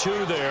loss of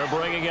 2 there,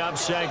 bringing up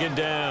 2nd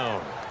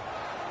down.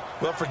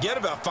 Well, forget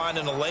about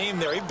finding a lane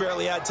there. He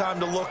barely had time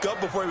to look up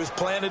before he was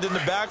planted in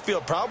the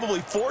backfield.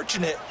 Probably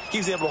fortunate he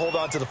was able to hold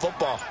on to the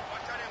football.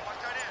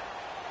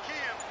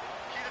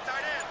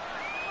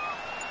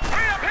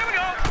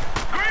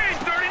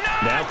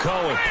 Now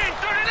Cohen.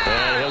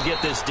 And he'll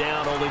get this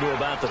down only to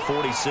about the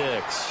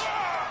 46.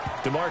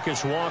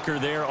 DeMarcus Walker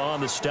there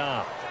on the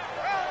stop.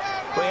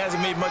 Well, he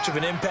hasn't made much of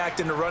an impact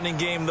in the running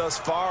game thus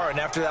far, and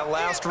after that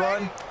last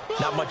run,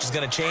 not much is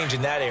going to change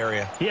in that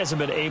area. He hasn't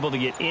been able to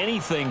get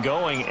anything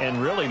going,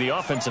 and really the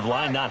offensive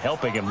line not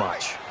helping him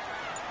much.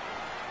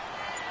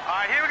 All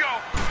right, here we go.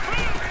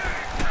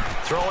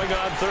 Throwing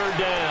on third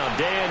down,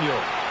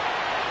 Daniel.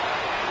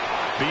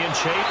 Being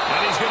chased,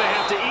 and he's going to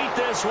have to eat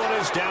this one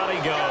as down he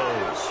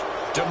goes.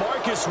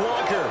 DeMarcus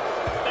Walker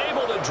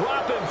able to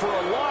drop him for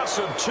a loss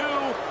of 2,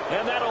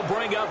 and that'll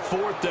bring up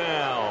fourth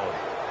down.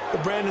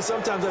 Well, Brandon,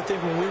 sometimes I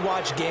think when we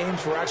watch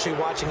games, we're actually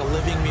watching a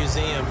living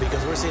museum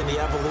because we're seeing the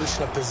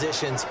evolution of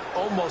positions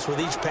almost with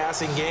each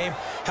passing game.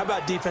 How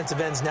about defensive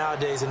ends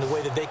nowadays and the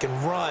way that they can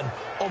run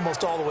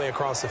almost all the way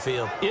across the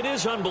field? It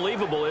is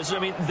unbelievable, isn't it?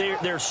 I mean,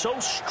 they're so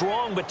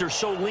strong, but they're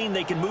so lean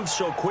they can move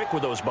so quick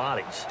with those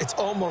bodies. It's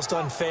almost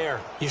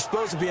unfair. You're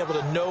supposed to be able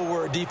to know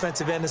where a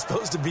defensive end is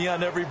supposed to be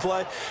on every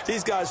play.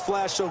 These guys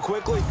flash so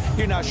quickly,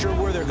 you're not sure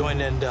where they're going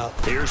to end up.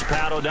 Here's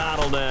Pat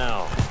O'Donnell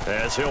now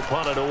as he'll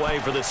punt it away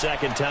for the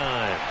second time.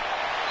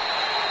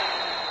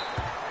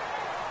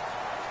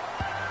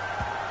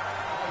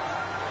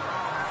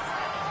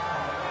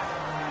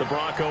 The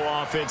Bronco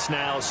offense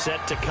now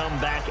set to come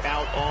back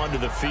out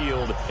onto the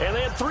field. And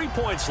they had 3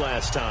 points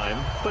last time,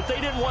 but they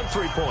didn't want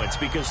 3 points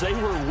because they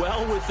were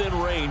well within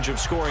range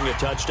of scoring a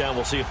touchdown.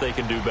 We'll see if they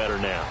can do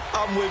better now.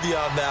 I'm with you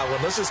on that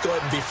one. Let's just go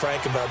ahead and be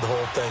frank about the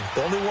whole thing.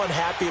 The only one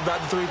happy about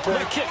the 3-point?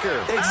 The kicker.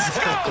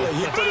 Exactly.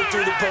 You put it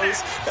through the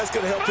post. That's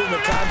going to help him with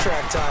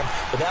contract time.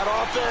 But that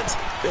offense,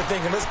 they're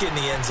thinking, let's get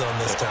in the end zone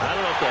this time. I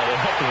don't know if that'll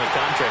help him with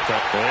contract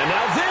time. And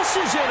now this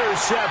is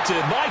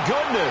intercepted. My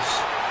goodness.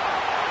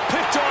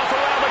 Picked off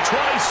around the 27.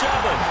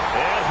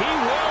 And he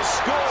will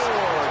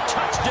score.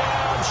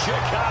 Touchdown,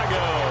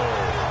 Chicago.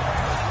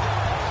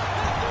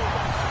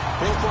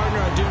 Well,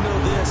 partner, I do know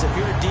this. If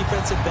you're a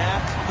defensive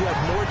back, you have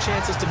more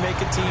chances to make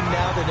a team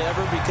now than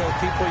ever because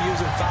people are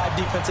using 5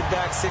 defensive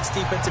backs, 6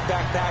 defensive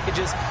back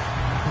packages.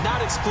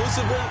 Not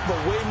exclusively, but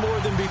way more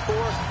than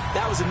before.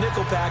 That was a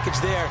nickel package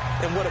there,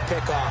 and what a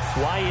pickoff.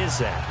 Why is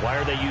that? Why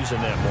are they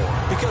using that more?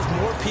 Because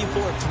more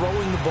people are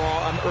throwing the ball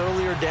on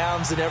earlier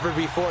downs than ever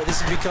before. This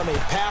has become a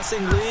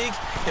passing league,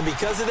 and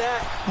because of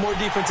that, more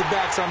defensive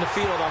backs on the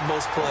field on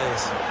most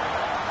plays.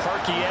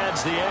 Parkey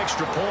adds the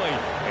extra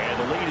point, and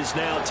the lead is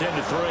now 10-3.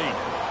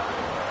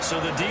 So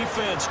the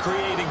defense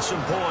creating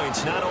some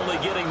points, not only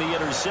getting the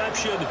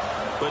interception,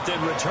 but then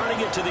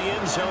returning it to the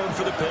end zone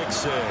for the pick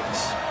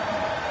six.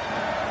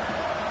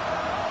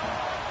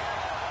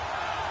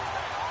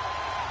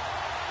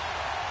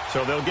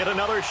 So they'll get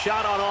another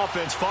shot on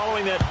offense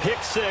following that pick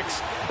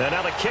six. And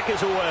now the kick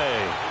is away.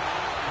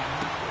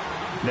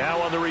 Now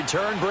on the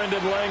return,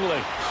 Brendan Langley.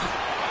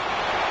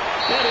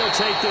 And he'll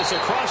take this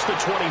across the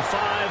 25.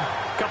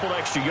 A couple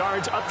extra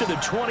yards up to the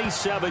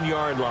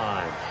 27-yard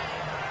line.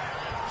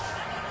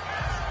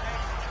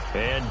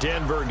 And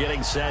Denver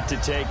getting set to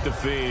take the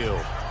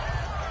field.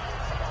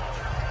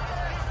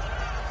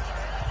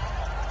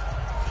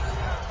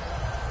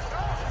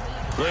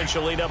 Lynch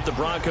will lead up the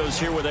Broncos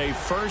here with a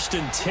 1st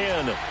and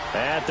 10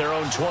 at their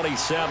own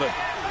 27. Here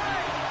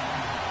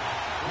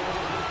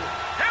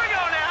we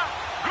go now.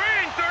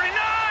 Green, 39.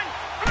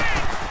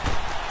 Green.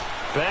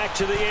 Back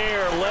to the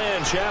air.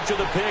 Lynch after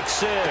the pick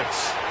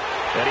six.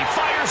 And he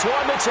fires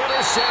one that's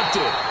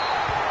intercepted.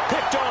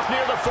 Picked off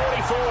near the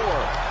 44.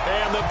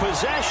 And the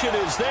possession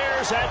is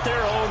theirs at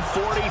their own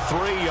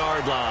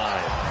 43-yard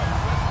line.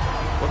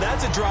 Well,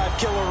 that's a drive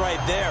killer right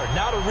there.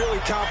 Not a really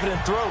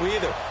confident throw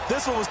either.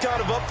 This one was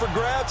kind of up for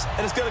grabs,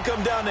 and it's going to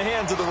come down the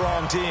hands of the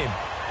wrong team.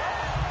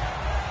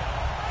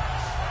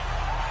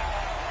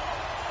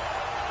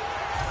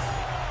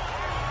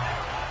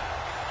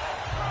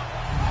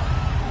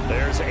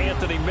 There's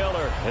Anthony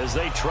Miller as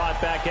they trot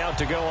back out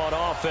to go on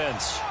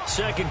offense.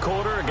 Second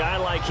quarter, a guy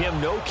like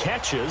him, no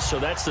catches, so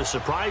that's the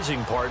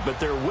surprising part. But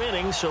they're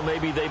winning, so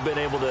maybe they've been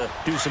able to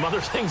do some other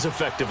things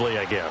effectively,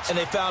 I guess. And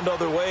they found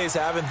other ways,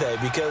 haven't they?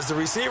 Because the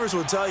receivers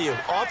will tell you,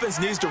 offense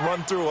needs to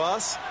run through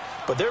us,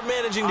 but they're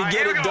managing to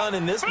get it done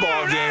in this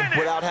ball game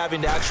without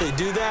having to actually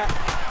do that.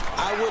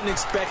 I wouldn't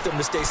expect them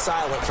to stay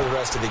silent for the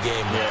rest of the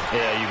game.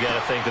 Yeah, you got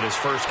to think that his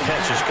first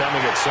catch is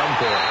coming at some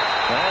point.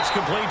 That's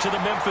complete to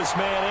the Memphis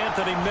man,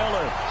 Anthony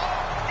Miller.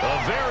 A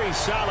very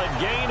solid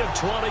gain of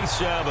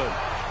 27.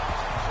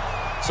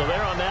 So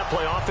there on that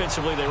play,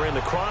 offensively, they ran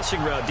the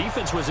crossing route.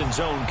 Defense was in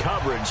zone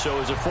coverage,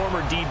 so as a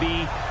former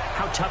DB,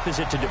 how tough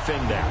is it to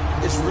defend that?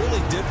 It's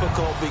really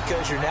difficult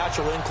because your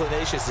natural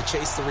inclination is to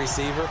chase the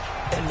receiver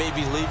and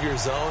maybe leave your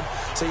zone.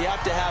 So you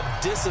have to have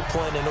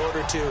discipline in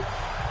order to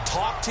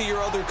talk to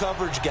your other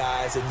coverage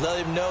guys and let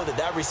him know that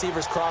that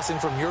receiver's crossing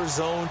from your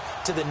zone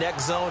to the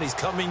next zone. He's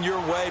coming your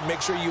way.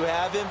 Make sure you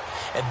have him.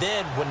 And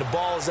then when the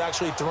ball is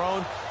actually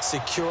thrown,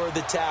 secure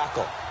the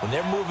tackle. When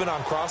they're moving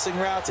on crossing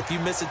routes, if you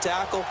miss a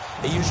tackle,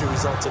 it usually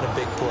results in a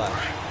big play.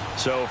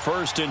 So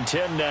 1st and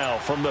 10 now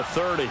from the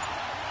 30.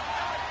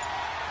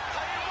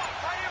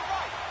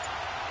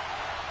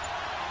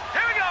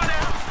 Here we go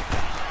now.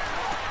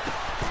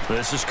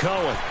 This is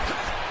Cohen.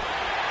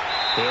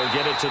 They'll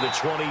get it to the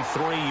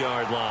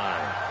 23-yard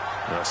line.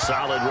 A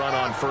solid run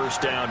on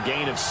first down.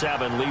 Gain of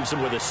 7 leaves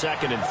him with a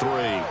 2nd and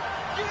 3.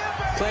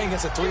 Playing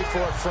against a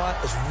 3-4 front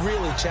is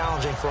really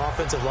challenging for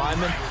offensive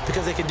linemen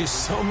because they can do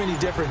so many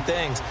different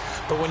things.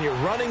 But when you're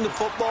running the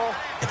football,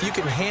 if you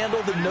can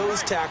handle the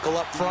nose tackle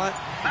up front,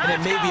 and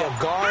then maybe a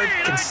guard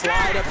can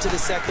slide up to the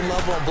 2nd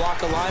level and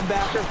block a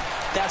linebacker,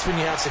 that's when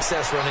you have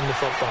success running the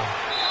football.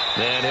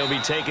 And he'll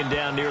be taken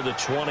down near the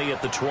 20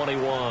 at the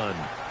 21.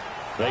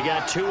 They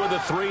got 2 of the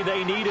 3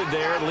 they needed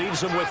there. It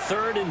leaves them with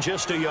 3rd and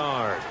just a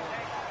yard.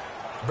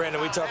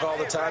 Brandon, we talk all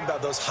the time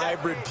about those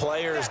hybrid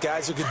players,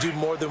 guys who can do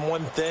more than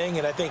one thing.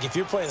 And I think if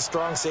you're playing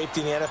strong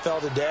safety in the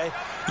NFL today,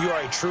 you are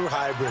a true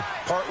hybrid.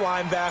 Part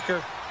linebacker,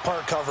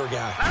 part cover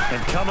guy.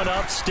 And coming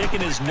up,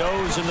 sticking his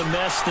nose in the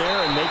mess there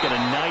and making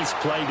a nice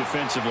play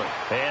defensively.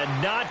 And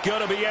not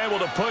going to be able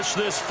to push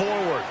this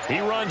forward.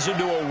 He runs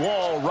into a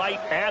wall right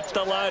at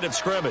the line of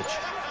scrimmage.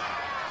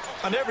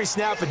 On every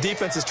snap, a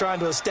defense is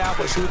trying to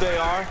establish who they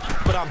are,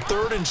 but on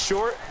 3rd and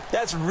short,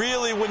 that's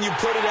really when you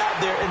put it out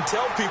there and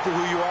tell people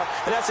who you are,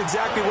 and that's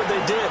exactly what they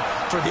did.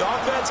 For the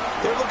offense,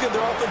 they're looking at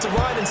their offensive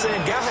line and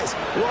saying, guys,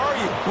 where are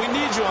you? We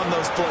need you on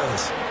those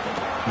plays.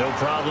 No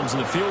problems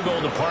in the field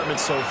goal department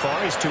so far.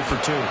 He's 2 for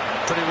 2.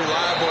 Pretty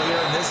reliable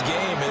here in this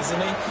game,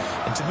 isn't he?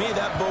 And to me,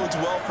 that bodes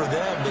well for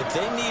them. If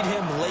they need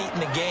him late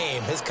in the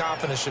game, his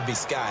confidence should be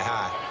sky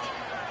high.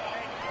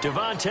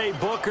 Devontae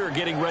Booker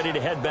getting ready to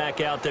head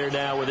back out there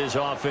now with his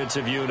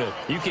offensive unit.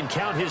 You can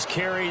count his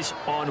carries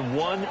on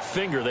one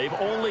finger. They've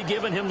only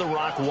given him the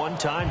rock one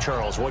time,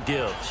 Charles. What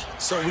gives?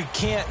 So we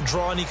can't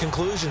draw any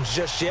conclusions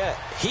just yet.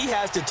 He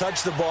has to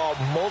touch the ball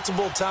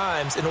multiple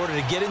times in order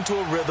to get into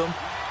a rhythm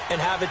and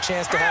have a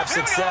chance to have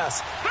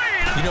success.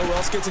 You know who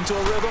else gets into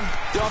a rhythm?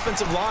 The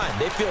offensive line.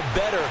 They feel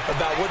better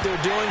about what they're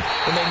doing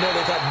when they know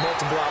they've had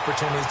multiple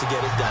opportunities to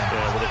get it done.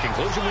 Yeah, well, the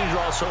conclusion we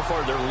draw so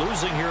far, they're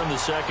losing here in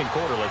the 2nd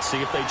quarter. Let's see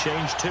if they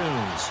change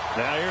tunes.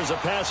 Now here's a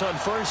pass on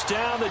first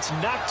down that's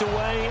knocked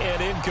away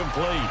and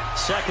incomplete.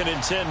 2nd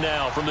and 10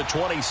 now from the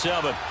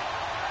 27.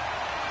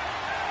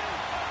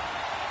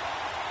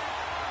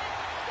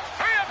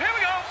 Hurry up, here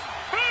we go.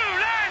 Blue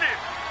 90.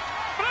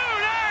 Blue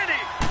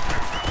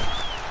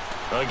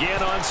 90.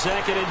 Again on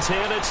 2nd and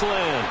 10, it's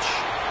Lynch.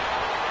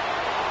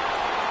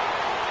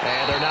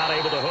 And they're not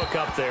able to hook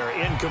up there.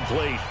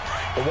 Incomplete.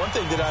 But one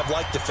thing that I've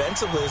liked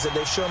defensively is that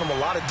they've shown them a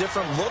lot of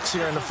different looks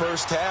here in the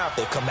first half.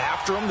 They've come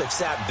after them. They've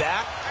sat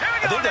back.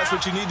 I think that's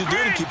what you need to do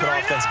to keep an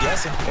offense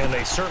guessing. And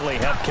they certainly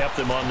have kept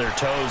them on their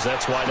toes.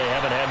 That's why they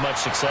haven't had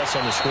much success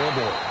on the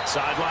scoreboard.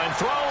 Sideline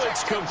throw,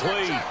 it's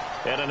complete.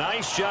 And a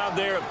nice job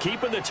there of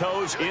keeping the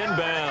toes in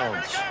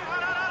bounds.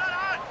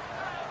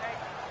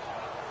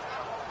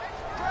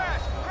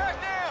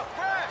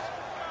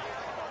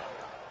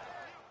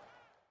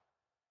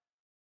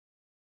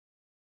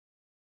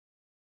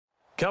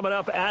 Coming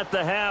up at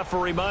the half, a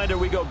reminder,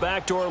 we go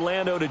back to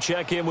Orlando to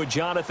check in with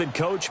Jonathan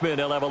Coachman.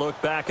 He'll have a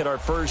look back at our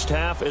first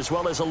half as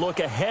well as a look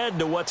ahead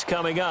to what's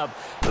coming up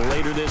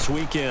later this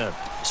weekend.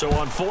 So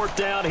on 4th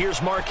down,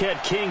 here's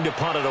Marquette King to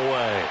punt it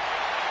away.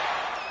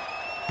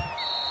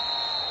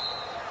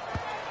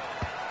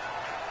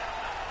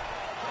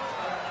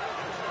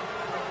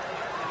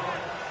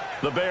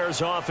 The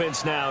Bears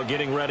offense now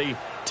getting ready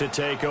to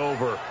take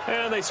over.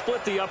 And they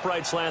split the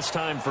uprights last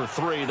time for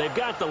 3. They've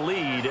got the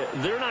lead.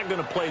 They're not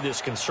going to play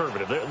this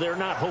conservative. They're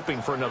not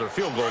hoping for another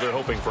field goal. They're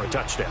hoping for a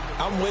touchdown.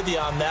 I'm with you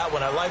on that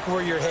one. I like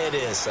where your head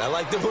is. I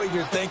like the way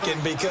you're thinking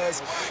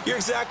because you're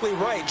exactly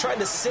right. Trying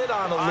to sit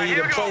on a lead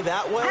and play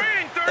that way,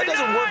 that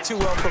doesn't work too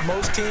well for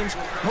most teams.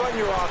 Run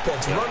your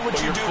offense. Run what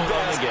you do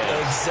best.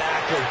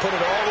 Exactly. Put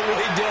it all the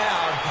way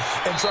down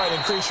and try to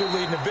increase your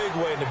lead in a big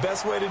way. And the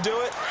best way to do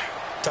it,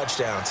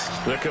 touchdowns.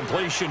 The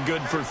completion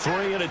good for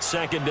 3, and it's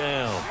 2nd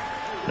down.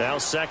 Now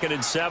 2nd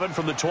and 7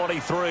 from the 23.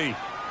 All right,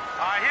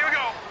 here we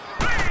go.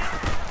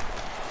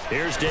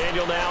 Here's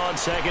Daniel now on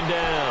 2nd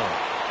down.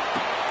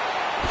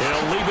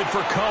 He'll leave it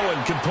for Cohen,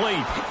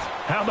 complete.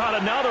 How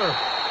about another?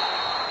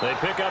 They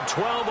pick up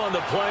 12 on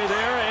the play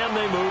there, and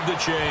they move the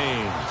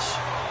chains.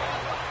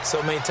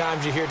 So many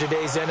times you hear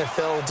today's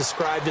NFL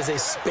described as a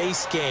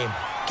space game.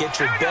 Get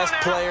your best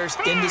players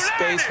into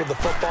space with the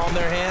football in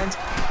their hands.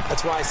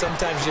 That's why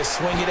sometimes you just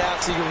swing it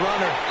out to your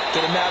runner,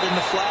 get him out in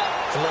the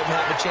flat, and let him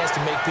have a chance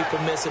to make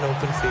people miss an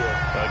open field.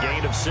 A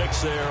gain of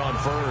 6 there on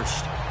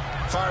first.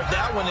 Fired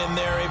that one in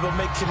there, able to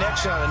make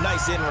connection on a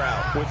nice in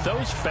route. With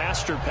those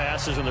faster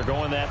passes and they're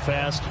going that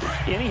fast,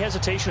 any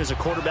hesitation as a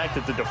quarterback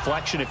that the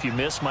deflection, if you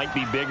miss, might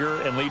be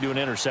bigger and lead to an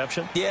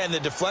interception? Yeah, and the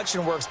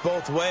deflection works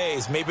both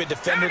ways. Maybe a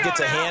defender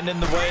gets a hand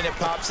in the way and it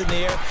pops in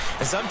the air.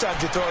 And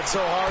sometimes you throw it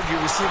so hard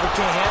your receiver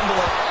can't handle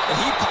it, and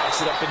he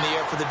pops it up in the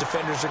air for the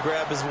defenders to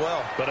grab as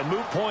well. But a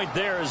moot point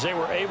there as they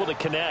were able to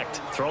connect.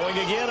 Throwing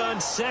again on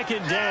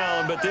 2nd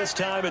down, but this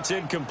time it's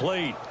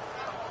incomplete.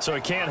 So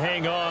he can't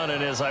hang on,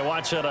 and as I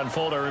watch that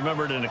unfold, I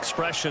remembered an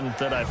expression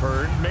that I've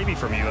heard, maybe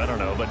from you, I don't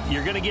know, but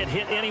you're going to get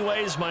hit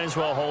anyways, might as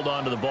well hold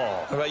on to the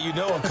ball. Well, you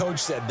know a coach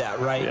said that,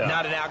 right? Yeah.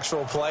 Not an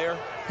actual player.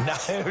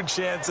 Not a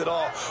chance at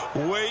all.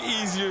 Way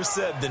easier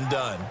said than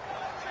done.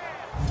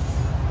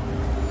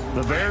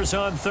 The Bears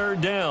on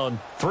third down,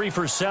 3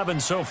 for 7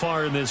 so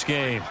far in this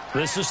game.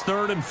 This is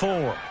 3rd and 4.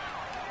 Now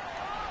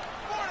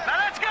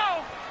let's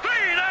go.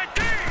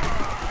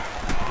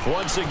 3-19.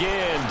 Once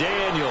again,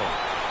 Daniel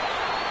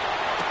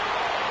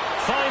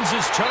finds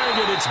his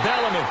target. It's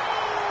Bellamy.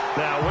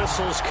 Now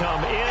whistles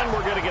come in.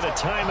 We're going to get a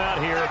timeout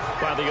here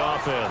by the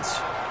offense,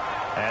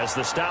 as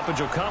the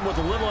stoppage will come with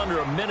a little under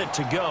a minute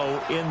to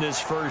go in this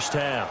first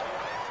half.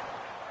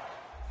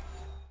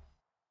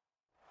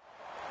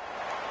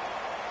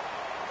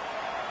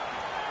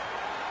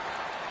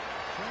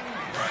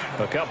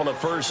 A couple of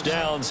first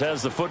downs,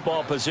 has the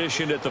football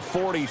position at the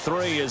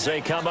 43 as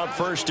they come up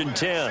 1st and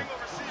 10.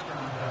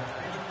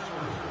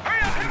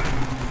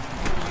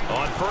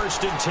 On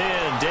 1st and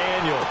 10,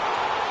 Daniel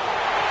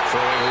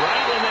throwing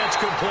right, and that's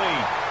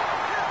complete.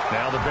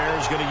 Now the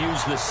Bears going to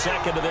use the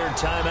second of their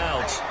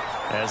timeouts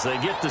as they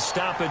get the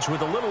stoppage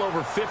with a little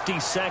over 50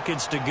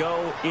 seconds to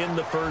go in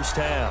the first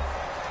half.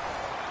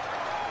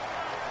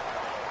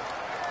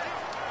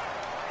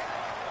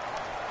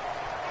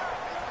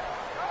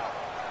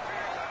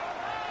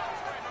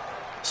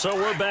 So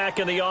we're back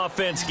in the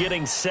offense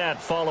getting set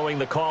following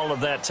the call of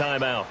that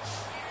timeout.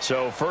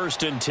 So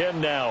 1st and 10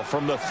 now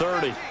from the 30. All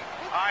right,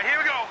 here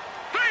we go.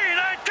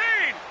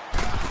 3-19.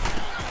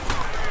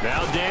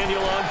 Now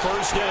Daniel on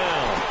 1st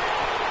down.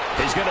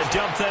 He's going to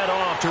dump that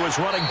off to his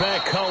running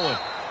back, Cohen.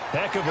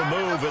 Heck of a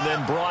move, and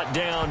then brought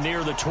down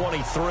near the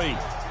 23.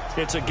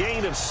 It's a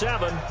gain of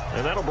 7,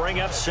 and that'll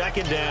bring up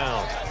 2nd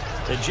down.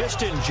 And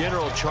just in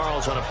general,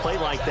 Charles, on a play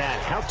like that,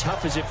 how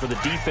tough is it for the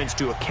defense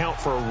to account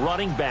for a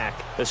running back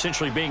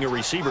essentially being a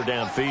receiver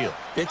downfield?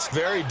 It's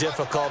very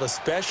difficult,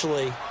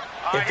 especially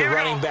if the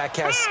running back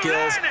has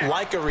skills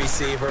like a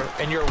receiver,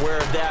 and you're aware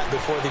of that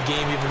before the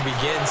game even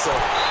begins. So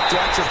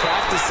throughout your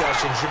practice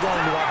sessions, you're going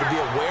to want to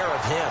be aware of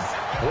him.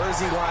 Where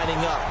is he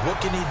lining up? What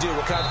can he do?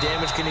 What kind of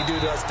damage can he do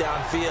to us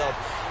downfield?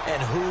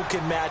 And who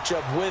can match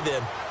up with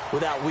him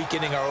without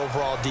weakening our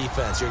overall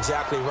defense? You're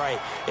exactly right.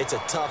 It's a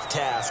tough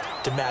task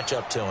to match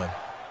up to him.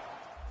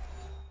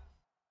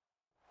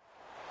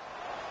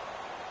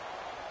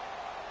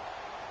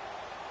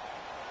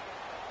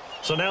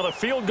 So now the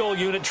field goal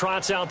unit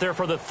trots out there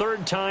for the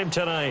 3rd time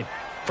tonight.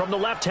 From the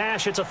left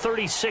hash, it's a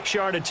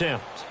 36-yard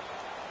attempt.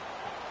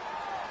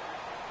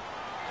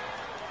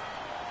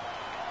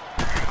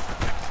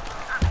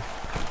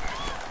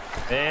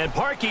 And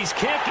Parkey's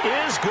kick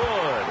is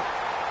good.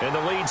 And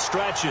the lead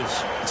stretches.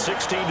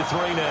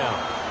 16-3 now.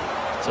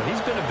 So he's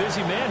been a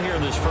busy man here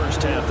in this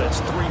first half. That's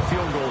 3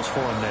 field goals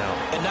for him now.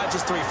 And not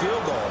just 3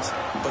 field goals,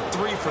 but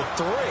 3 for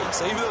 3.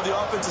 So even though the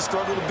offense has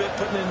struggled a bit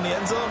putting it in the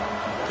end zone,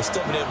 they've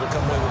still been able to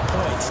come away with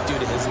points due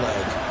to his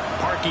leg.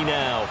 Parkey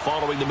now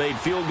following the made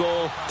field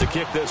goal to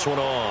kick this one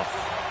off.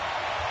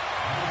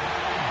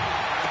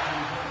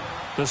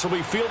 This will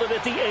be fielded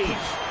at the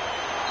 8th.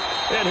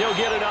 And he'll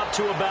get it up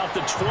to about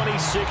the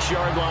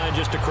 26-yard line,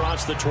 just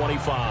across the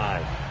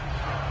 25.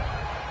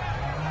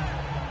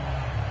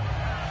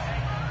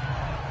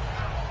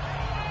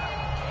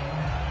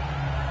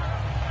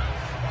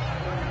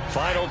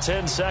 Final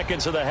 10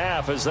 seconds of the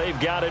half as they've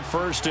got it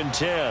 1st and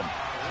 10. All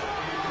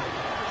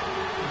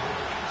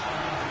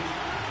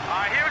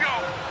right, here we go.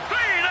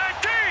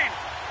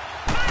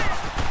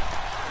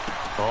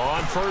 3-19.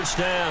 On 1st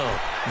down,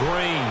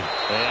 Green.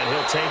 And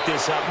he'll take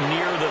this up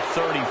near the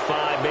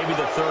 35, maybe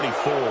the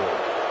 34.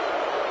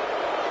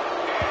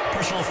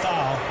 Personal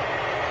foul.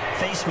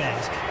 Face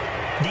mask.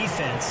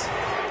 Defense.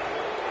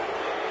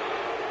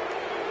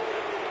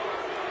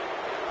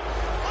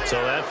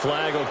 So that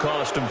flag will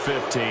cost him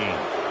 15.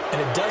 And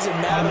it doesn't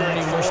matter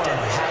anymore first down.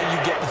 how you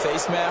get the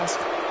face mask.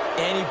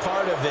 Any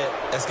part of it,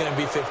 that's going to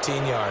be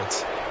 15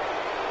 yards.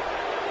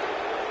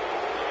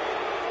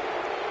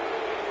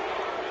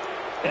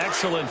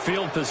 Excellent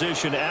field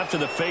position after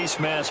the face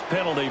mask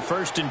penalty.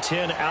 1st and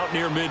 10 out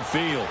near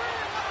midfield.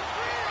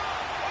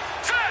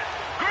 Set.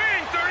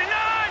 Green 39.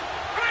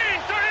 Green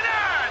 39.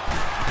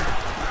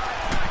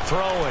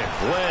 Throwing.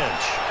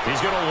 Lynch. He's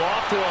going to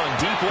loft one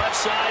deep left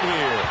side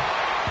here.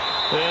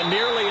 And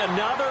nearly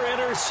another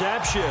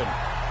interception.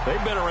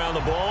 They've been around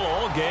the ball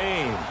all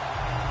game.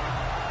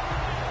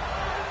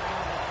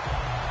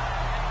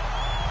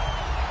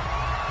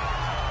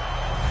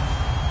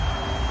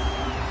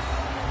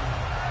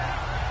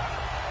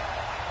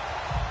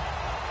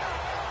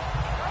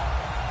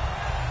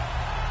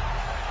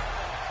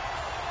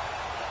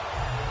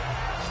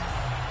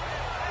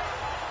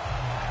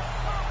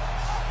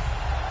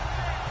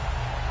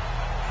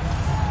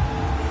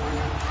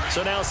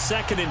 So now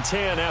 2nd and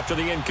 10 after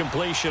the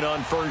incompletion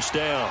on 1st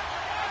down.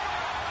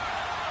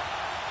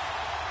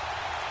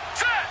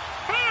 Set.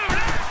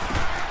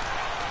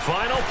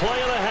 Final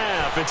play of the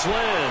half. It's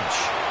Lynch.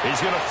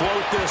 He's going to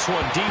float this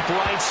one deep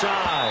right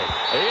side.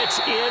 It's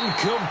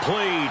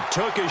incomplete.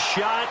 Took a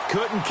shot,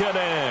 couldn't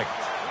connect.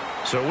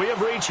 So we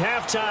have reached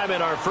halftime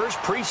in our first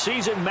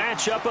preseason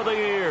matchup of the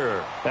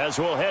year. As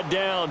we'll head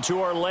down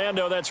to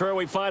Orlando, that's where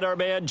we find our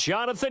man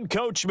Jonathan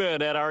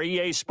Coachman at our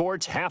EA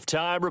Sports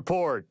Halftime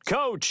Report.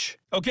 Coach.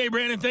 Okay,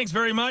 Brandon, thanks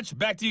very much.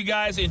 Back to you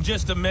guys in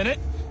just a minute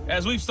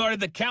as we've started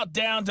the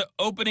countdown to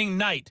opening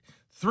night.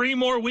 3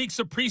 more weeks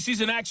of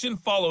preseason action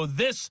follow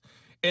this,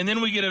 and then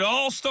we get it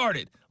all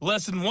started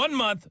less than 1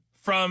 month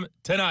from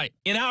tonight.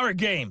 In our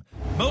game,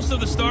 most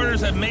of the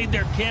starters have made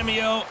their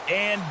cameo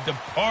and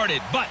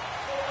departed, but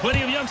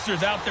plenty of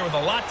youngsters out there with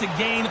a lot to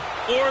gain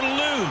or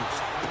lose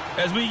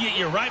as we get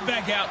you right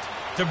back out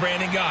to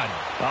Brandon Gaudin.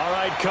 All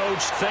right,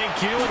 Coach,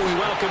 thank you, and we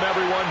welcome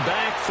everyone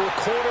back for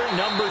quarter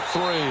number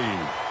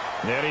 3.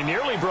 And he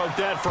nearly broke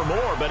that for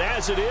more, but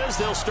as it is,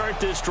 they'll start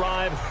this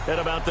drive at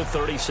about the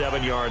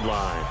 37-yard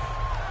line.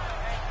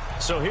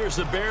 So here's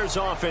the Bears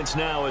offense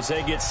now as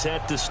they get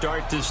set to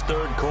start this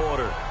third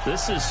quarter.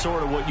 This is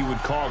sort of what you would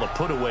call a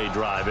put-away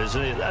drive,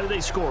 isn't it? They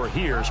score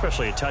here,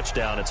 especially a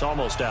touchdown. It's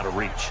almost out of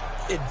reach.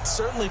 It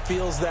certainly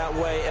feels that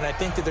way, and I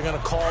think that they're going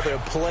to call their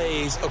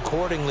plays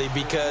accordingly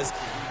because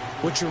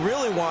what you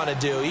really want to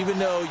do, even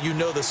though you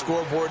know the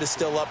scoreboard is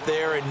still up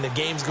there and the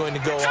game's going to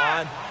go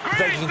on, I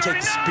think you can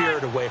take the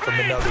spirit away from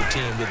another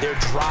team, that their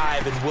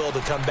drive and will to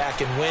come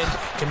back and win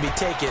can be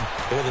taken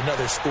with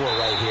another score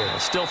right here.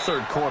 Still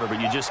third quarter,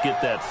 but you just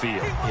get that feel.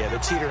 Yeah, they're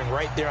teetering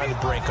right there on the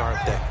brink,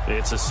 aren't they?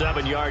 It's a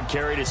 7-yard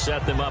carry to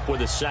set them up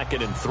with a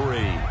 2nd and 3.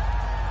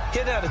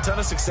 Hitting out a ton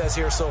of success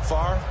here so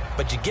far,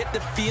 but you get the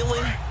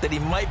feeling that he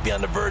might be on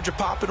the verge of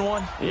popping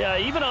one. Yeah,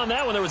 even on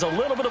that one, there was a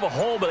little bit of a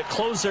hole, but it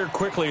closed there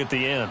quickly at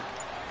the end.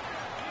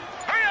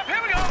 Hurry up, here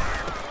we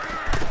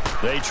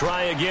go. They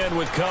try again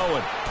with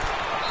Cohen.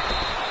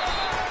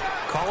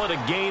 Call it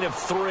a gain of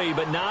 3,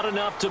 but not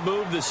enough to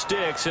move the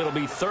sticks. It'll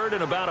be 3rd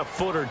and about a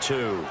foot or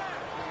 2.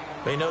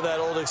 You know that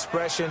old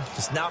expression,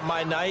 it's not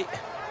my night?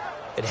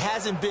 It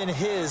hasn't been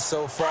his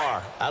so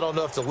far. I don't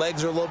know if the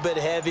legs are a little bit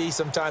heavy.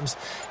 Sometimes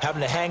having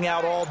to hang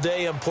out all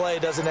day and play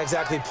doesn't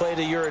exactly play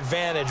to your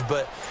advantage,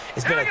 but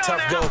it's been a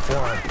tough go for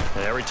him.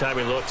 And every time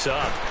he looks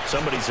up,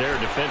 somebody's there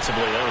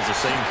defensively. That was the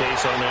same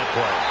case on that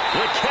play.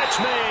 The catch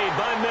made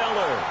by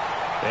Miller.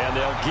 And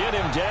they'll get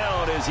him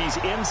down as he's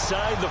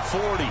inside the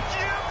 40.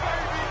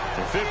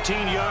 And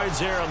 15 yards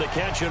there on the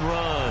catch and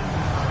run.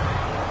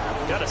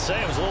 Gotta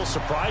say, I was a little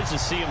surprised to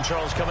see him,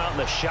 Charles, come out in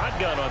the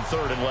shotgun on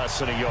 3rd and less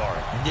than a yard.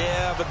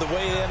 Yeah, but the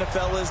way the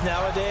NFL is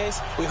nowadays,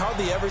 we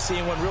hardly ever see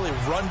anyone really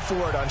run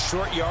for it on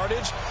short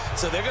yardage.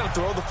 So they're going to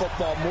throw the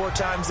football more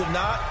times than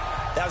not.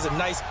 That was a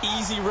nice,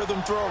 easy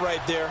rhythm throw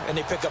right there, and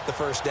they pick up the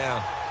first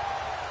down.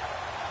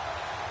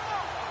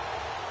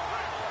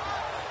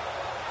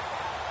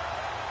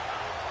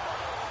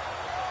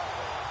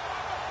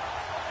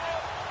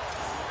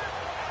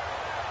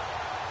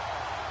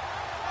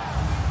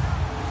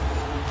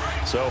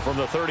 So from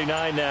the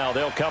 39 now,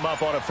 they'll come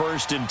up on a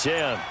 1st and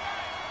 10.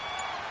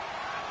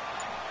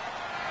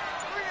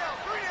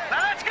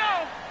 Now let's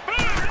go.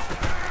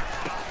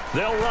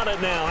 They'll run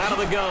it now out of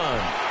the gun.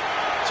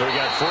 So he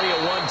got free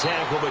of 1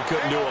 tackle but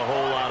couldn't do a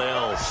whole lot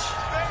else.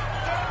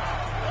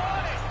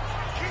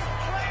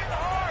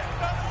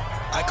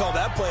 I call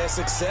that play a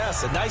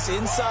success. A nice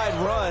inside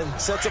run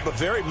sets up a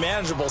very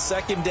manageable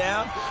 2nd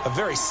down, a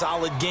very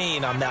solid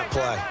gain on that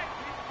play.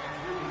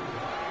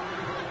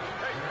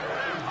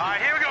 All right,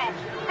 here we go.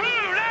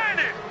 Blue, land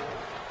it.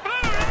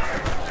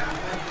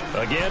 Blue.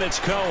 Again, it's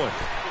Cohen.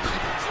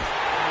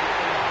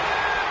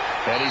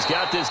 And he's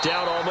got this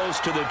down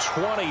almost to the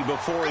 20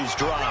 before he's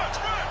dropped.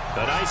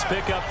 A nice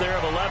pickup there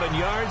of 11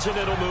 yards, and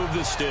it'll move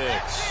the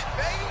sticks.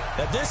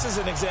 Now, this is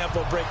an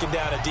example of breaking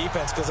down a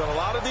defense because on a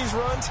lot of these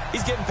runs,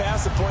 he's getting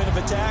past the point of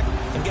attack,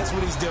 and guess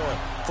what he's doing?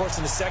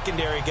 Forcing the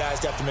secondary guys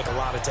to have to make a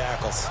lot of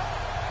tackles.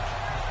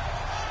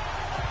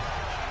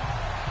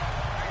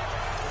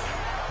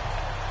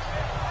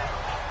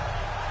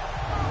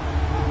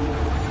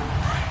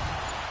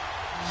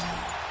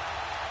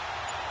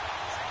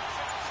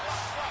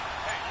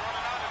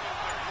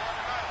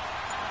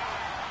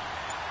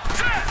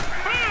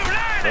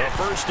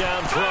 First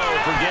down throw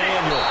for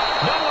Daniel.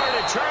 Nowhere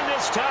to turn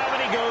this time,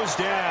 and he goes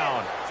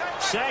down.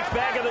 Sack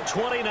back at the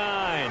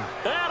 29.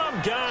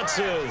 Adam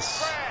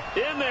Gotsis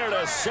in there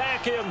to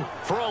sack him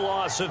for a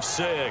loss of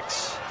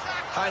 6.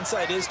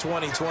 Hindsight is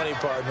 20/20,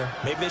 partner.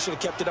 Maybe they should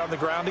have kept it on the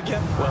ground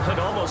again. Well, it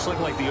almost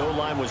looked like the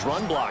O-line was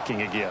run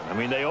blocking again. I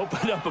mean, they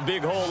opened up a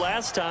big hole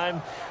last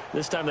time.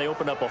 This time they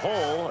opened up a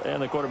hole,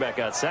 and the quarterback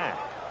got sacked.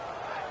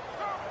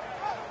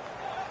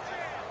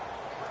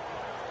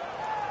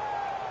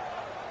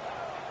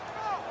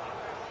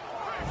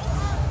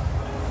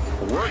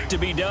 Work to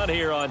be done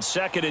here on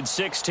 2nd and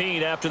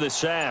 16 after the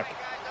sack.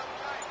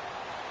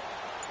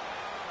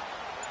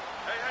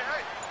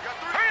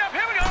 Hurry up,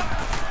 here we go.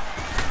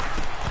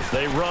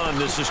 They run.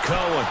 This is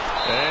Cohen.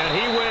 And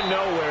he went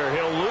nowhere.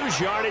 He'll lose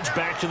yardage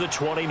back to the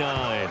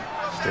 29.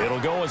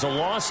 It'll go as a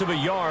loss of a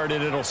yard,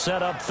 and it'll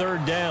set up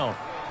 3rd down.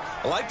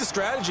 I like the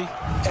strategy.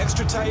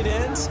 Extra tight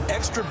ends,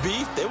 extra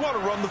beef. They want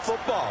to run the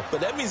football,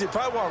 but that means they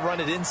probably want to run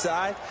it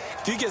inside.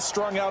 If you get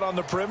strung out on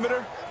the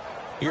perimeter,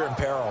 you're in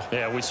peril.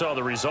 Yeah, we saw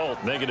the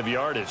result, negative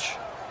yardage.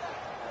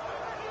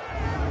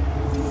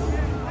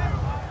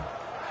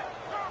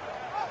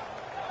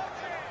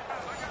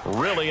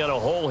 Really in a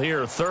hole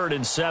here, 3rd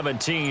and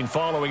 17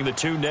 following the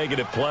 2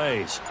 negative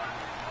plays.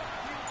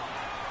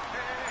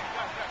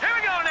 Here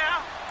we go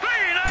now. 3,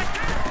 19.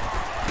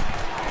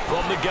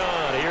 From the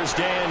gun, here's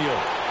Daniel.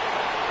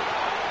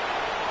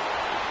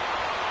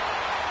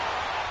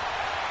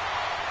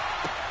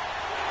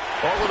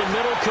 Over the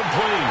middle,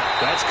 complete.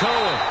 That's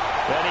Cohen.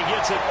 And he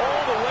gets it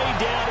all the way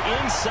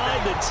down inside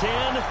the 10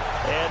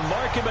 and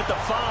mark him at the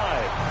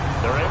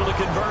 5. They're able to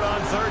convert on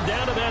third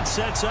down, and that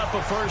sets up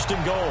a 1st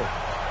and goal.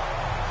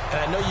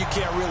 And I know you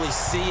can't really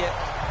see it,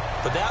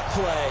 but that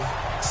play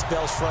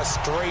spells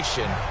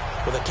frustration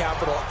with a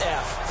capital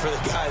F for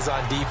the guys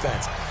on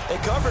defense. They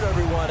covered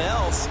everyone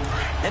else,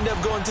 end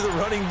up going to the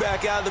running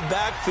back out of the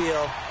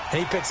backfield, and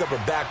he picks up a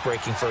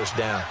back-breaking 1st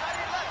down.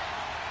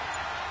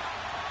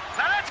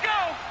 Now let's go.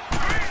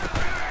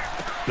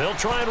 They'll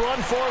try and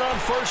run for it on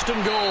 1st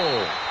and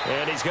goal.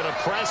 And he's going to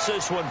press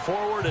this one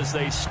forward as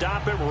they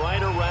stop him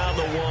right around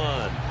the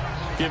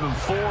 1. Give him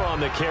 4 on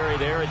the carry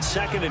there at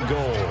 2nd and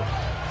goal.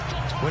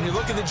 When you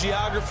look at the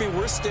geography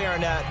we're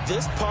staring at,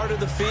 this part of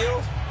the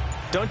field,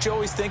 don't you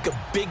always think of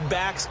big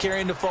backs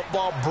carrying the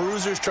football,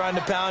 bruisers trying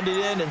to pound it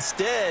in?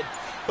 Instead,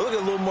 we're looking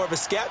at a little more of a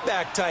scat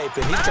back type,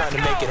 and he's trying to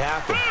make it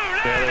happen.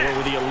 Yeah, they went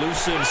with the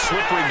elusive,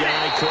 slippery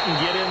guy. Couldn't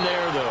get in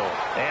there, though.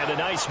 And a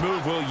nice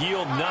move will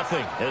yield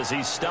nothing as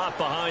he's stopped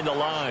behind the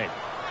line.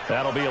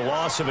 That'll be a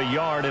loss of a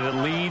yard, and it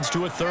leads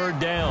to a 3rd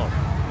down.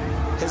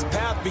 His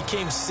path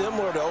became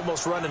similar to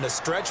almost running a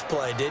stretch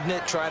play, didn't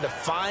it? Trying to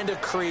find a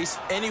crease,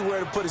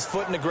 anywhere to put his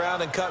foot in the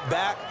ground and cut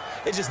back.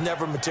 It just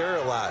never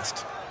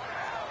materialized.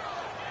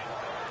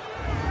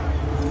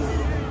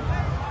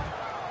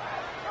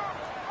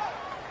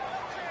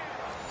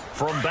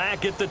 From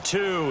back at the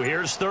 2,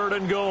 here's 3rd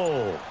and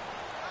goal.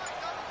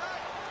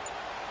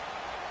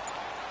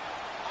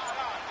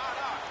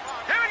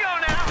 Here we go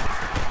now.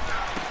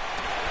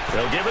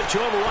 They'll give it to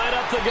him right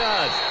up the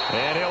gut.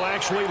 And he'll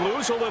actually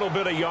lose a little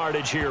bit of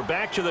yardage here.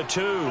 Back to the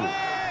 2.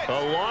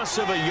 A loss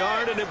of a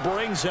yard, and it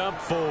brings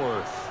up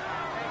 4th.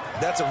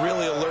 That's a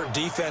really alert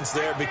defense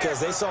there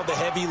because they saw the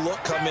heavy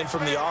look come in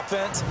from the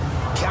offense,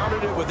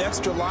 countered it with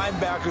extra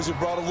linebackers who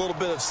brought a little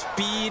bit of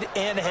speed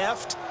and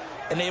heft,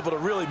 and able to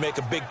really make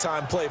a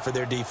big-time play for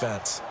their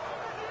defense.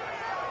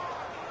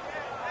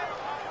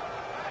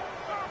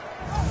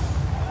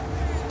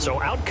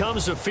 So out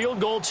comes the field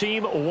goal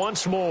team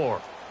once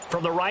more.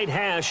 From the right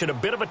hash at a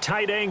bit of a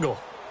tight angle.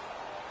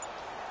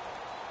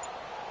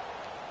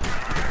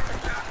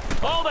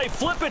 Oh, they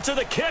flip it to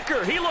the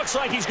kicker. He looks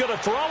like he's going to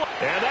throw it.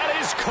 And that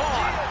is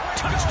caught.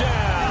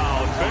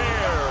 Touchdown,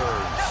 Bears.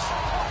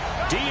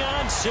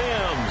 Deion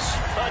Sims,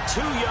 a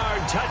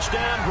 2-yard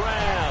touchdown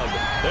grab.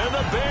 And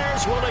the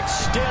Bears will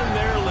extend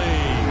their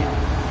lead.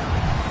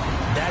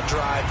 That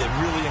drive that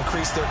really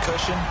increased their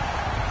cushion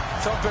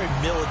felt very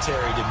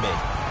military to me.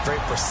 Very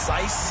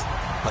precise,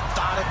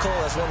 methodical,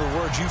 that's one of the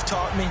words you've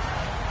taught me.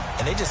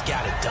 And they just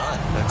got it done.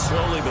 And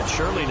slowly but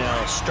surely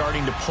now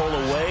starting to pull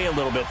away a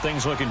little bit.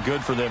 Things looking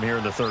good for them here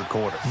in the 3rd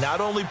quarter. Not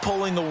only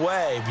pulling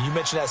away, but you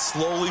mentioned that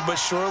slowly but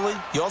surely.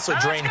 You also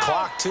drain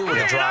clock, too, with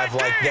a drive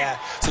like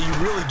that. So you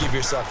really give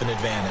yourself an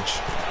advantage.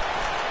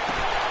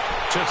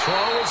 To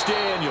throw is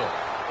Daniel.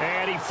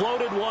 And he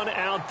floated one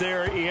out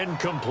there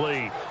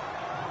incomplete.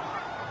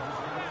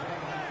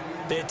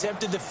 They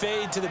attempted to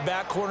fade to the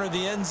back corner of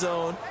the end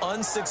zone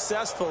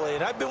unsuccessfully.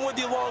 And I've been with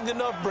you long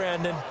enough,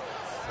 Brandon.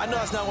 I know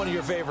it's not one of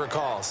your favorite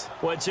calls.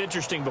 Well, it's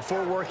interesting.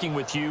 Before working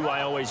with you,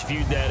 I always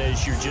viewed that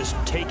as you're just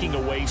taking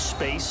away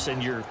space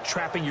and you're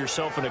trapping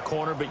yourself in a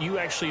corner. But you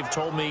actually have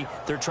told me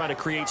they're trying to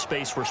create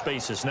space where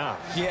space is not.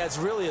 Yeah, it's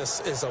really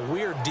it's a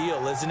weird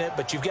deal, isn't it?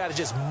 But you've got to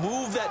just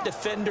move that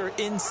defender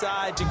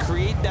inside to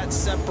create that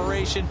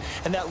separation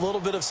and that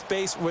little bit of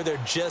space where there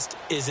just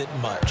isn't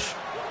much.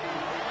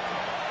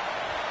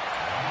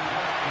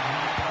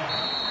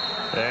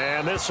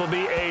 And this will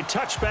be a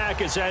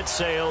touchback as that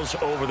sails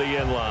over the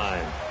end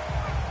line.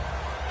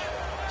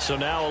 So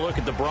now a look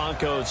at the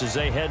Broncos as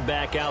they head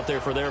back out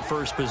there for their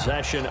first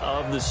possession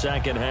of the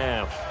 2nd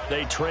half.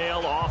 They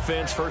trail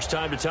offense, first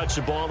time to touch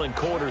the ball in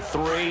quarter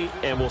 3,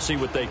 and we'll see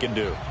what they can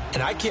do.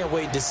 And I can't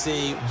wait to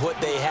see what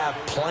they have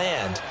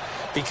planned,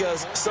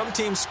 because some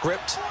teams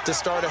script to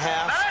start a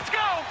half. Let's go.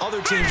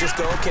 Other teams just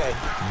go, okay,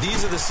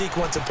 these are the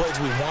sequence of plays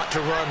we want to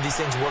run. These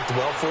things worked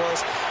well for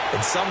us.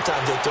 And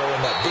sometimes they throw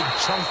in that big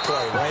chunk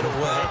play right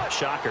away.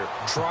 Shocker.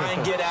 Try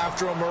and get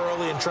after them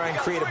early and try and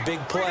create a big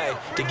play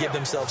to give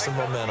themselves some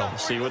momentum.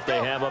 See what they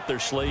have up their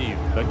sleeve.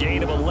 A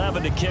gain of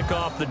 11 to kick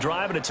off the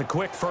drive, and it's a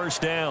quick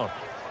first down.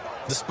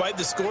 Despite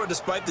the score,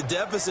 despite the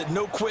deficit,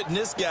 no quitting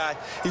this guy.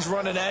 He's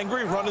running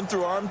angry, running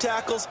through arm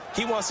tackles.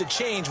 He wants to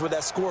change what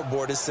that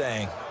scoreboard is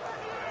saying.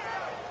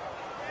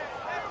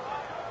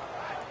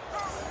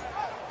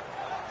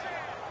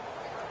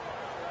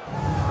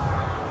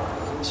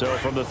 So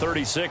from the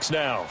 36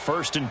 now,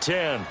 1st and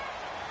 10.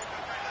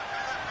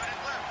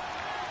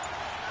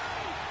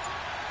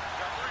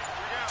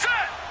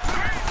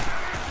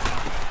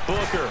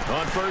 Booker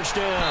on first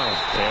down.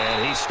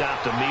 And he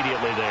stopped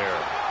immediately there.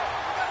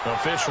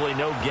 Officially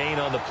no gain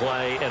on the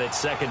play, and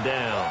it's 2nd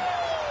down.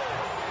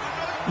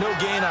 No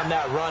gain on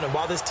that run, and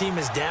while this team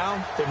is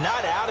down, they're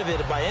not out of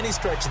it by any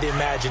stretch of the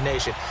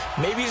imagination.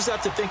 Maybe you just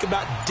have to think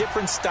about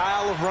different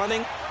style of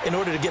running in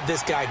order to get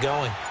this guy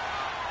going.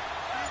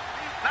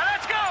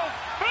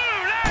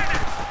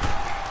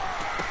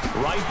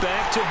 Right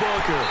back to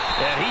Booker.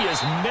 And he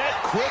is met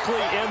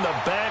quickly in the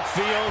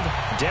backfield.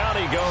 Down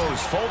he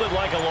goes, folded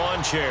like a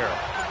lawn chair.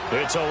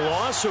 It's a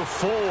loss of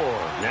 4.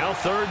 Now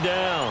 3rd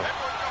down.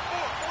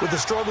 With the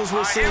struggles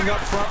we're seeing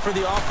up front for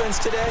the offense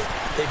today,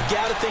 they've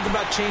got to think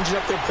about changing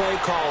up their play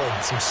calling.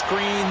 Some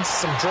screens,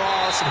 some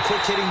draws, some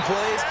quick-hitting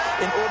plays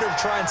in order to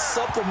try and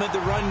supplement the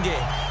run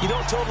game. You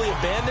don't totally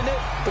abandon it,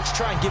 but you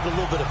try and give it a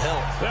little bit of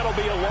help. That'll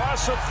be a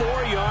loss of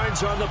 4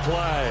 yards on the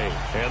play.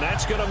 And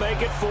that's going to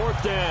make it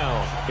 4th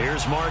down.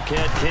 Here's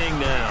Marquette King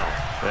now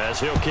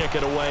as he'll kick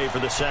it away for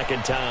the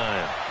 2nd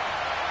time.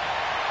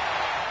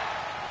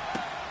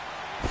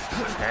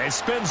 And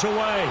spins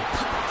away.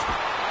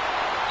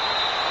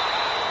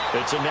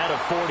 It's a net of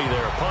 40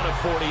 there, a punt of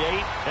 48,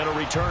 and a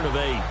return of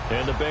 8.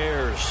 And the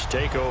Bears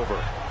take over.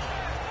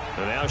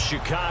 And now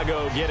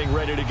Chicago getting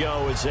ready to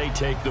go as they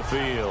take the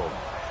field.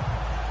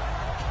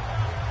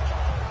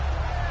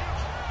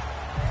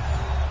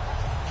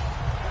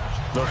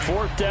 The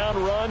 4th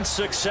down run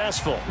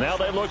successful. Now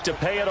they look to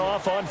pay it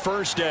off on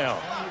 1st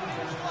down.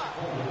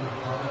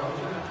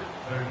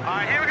 All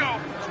right, here we go.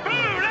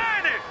 Boom,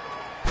 line it.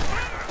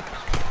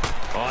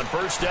 On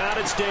 1st down,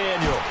 it's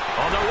Daniel.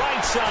 On the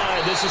right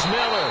side, this is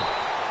Miller.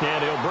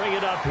 And he'll bring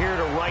it up here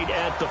to right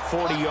at the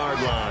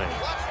 40-yard line.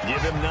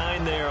 Give him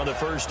 9 there on the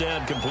 1st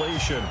down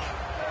completion.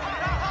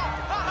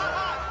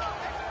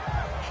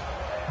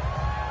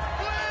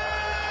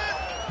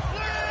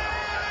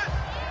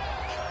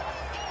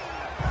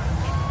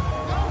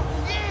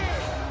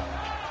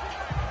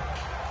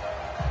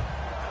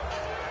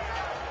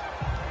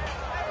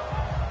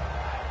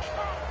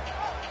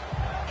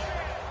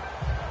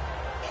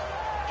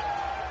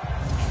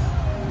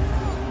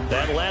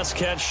 That last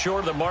catch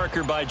short of the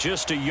marker by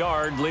just a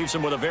yard leaves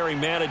him with a very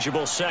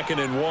manageable 2nd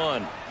and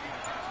 1.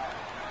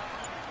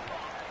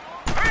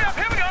 Hurry up,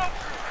 here we go.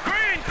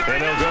 Green, 39.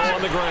 And they'll go on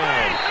the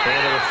ground.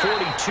 And at a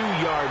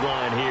 42-yard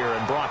line here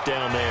and brought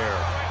down there.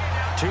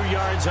 2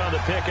 yards on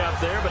the pickup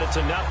there, but it's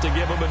enough to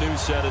give him a new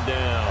set of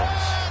downs.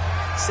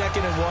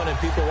 2nd and 1 and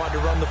people want to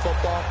run the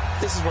football.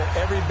 This is where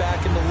every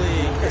back in the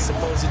league is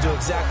supposed to do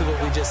exactly what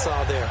we just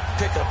saw there.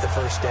 Pick up the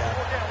 1st down.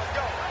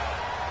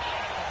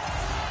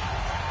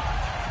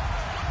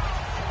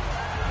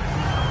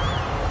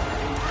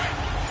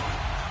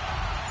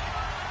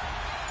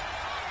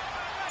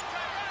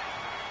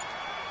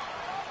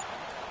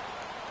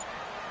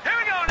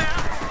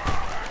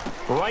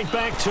 Right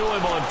back to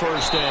him on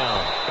 1st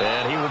down.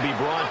 And he will be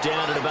brought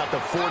down at about the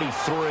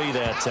 43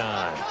 that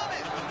time.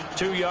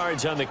 2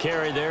 yards on the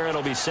carry there, and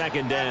it'll be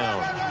 2nd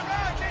down.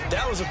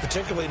 That was a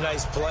particularly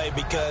nice play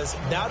because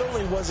not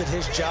only was it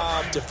his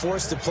job to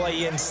force the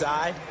play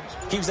inside,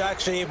 he was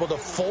actually able to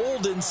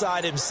fold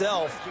inside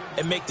himself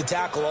and make the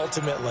tackle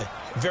ultimately.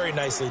 Very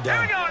nicely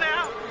done. Here we go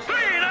now.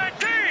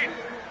 3-19.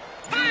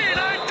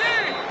 3-19.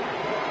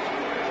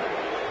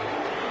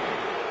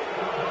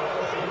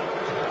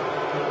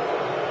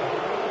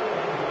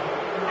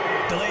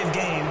 Delay of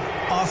game,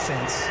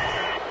 offense.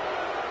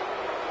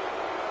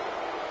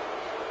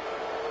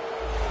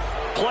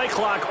 Play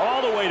clock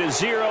all the way to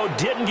 0.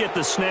 Didn't get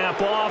the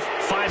snap off.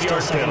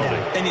 5-yard penalty.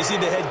 And you see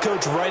the head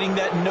coach writing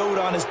that note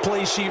on his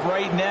play sheet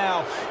right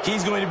now.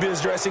 He's going to be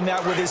addressing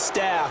that with his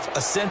staff.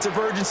 A sense of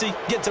urgency,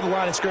 get to the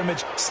line of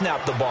scrimmage,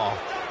 snap the ball.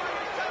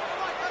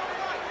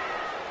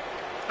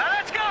 Now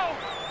let's go.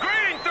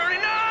 Green,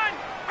 39.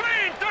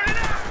 Green,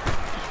 39.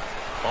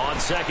 On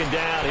 2nd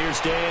down,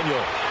 here's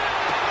Daniel.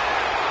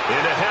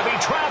 Into heavy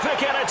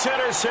traffic, and it's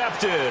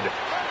intercepted.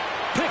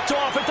 Picked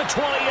off at the 28,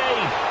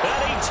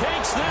 and he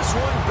takes this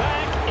one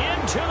back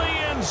into the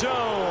end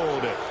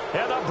zone.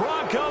 And the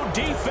Bronco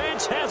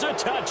defense has a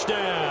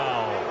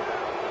touchdown.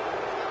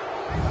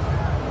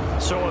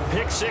 So a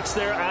pick 6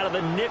 there out of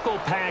the nickel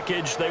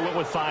package. They went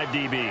with 5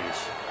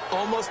 DBs.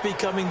 Almost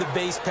becoming the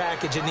base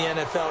package in the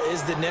NFL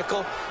is the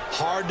nickel.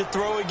 Hard to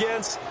throw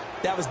against.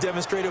 That was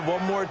demonstrated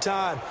one more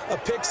time. A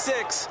pick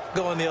 6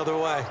 going the other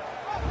way.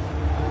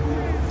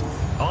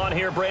 On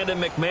here, Brandon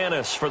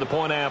McManus for the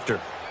point after.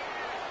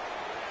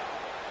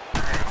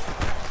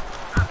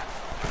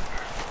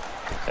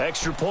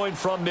 Extra point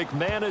from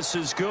McManus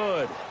is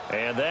good,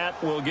 and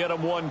that will get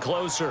him one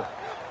closer.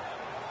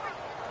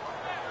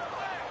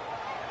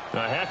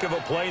 A heck of a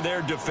play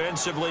there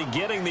defensively,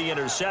 getting the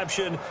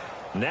interception,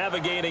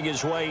 navigating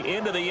his way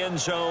into the end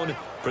zone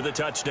for the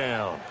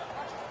touchdown.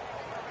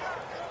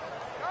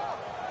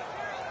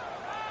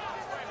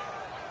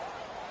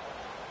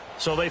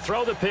 So they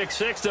throw the pick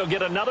 6. They'll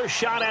get another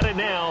shot at it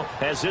now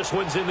as this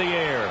one's in the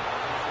air.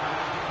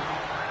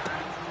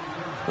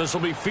 This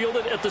will be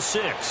fielded at the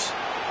 6.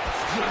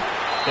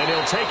 And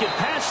he'll take it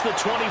past the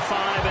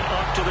 25 and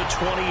up to the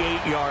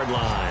 28-yard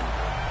line.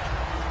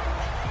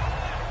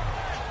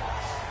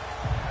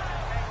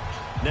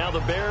 Now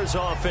the Bears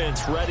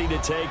offense ready to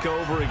take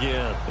over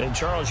again. And,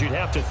 Charles, you'd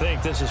have to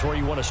think this is where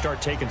you want to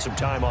start taking some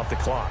time off the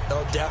clock.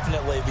 Oh,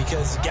 definitely,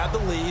 because you got the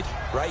lead,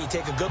 right? You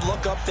take a good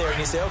look up there and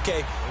you say,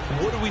 okay,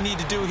 what do we need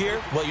to do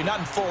here? Well, you're not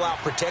in full-out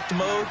protect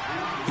mode.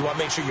 You want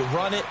to make sure you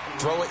run it,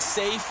 throw it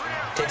safe,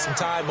 take some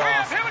time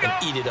off,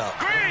 and eat it up.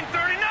 Green,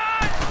 39.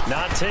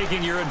 Not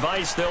taking your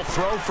advice, they'll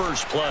throw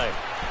first play.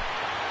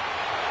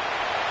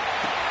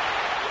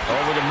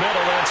 Over the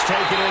middle, that's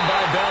taken in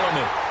by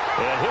Bellamy.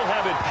 And he'll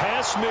have it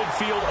past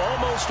midfield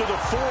almost to the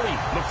 40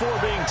 before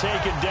being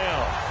taken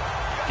down.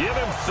 Give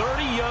him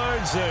 30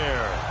 yards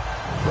there.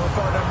 Well,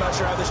 partner, I'm not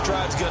sure how this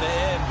drive's going to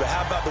end, but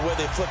how about the way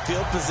they flip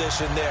field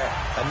position there?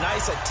 A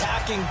nice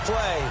attacking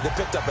play that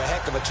picked up a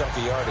heck of a chunk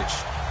of yardage.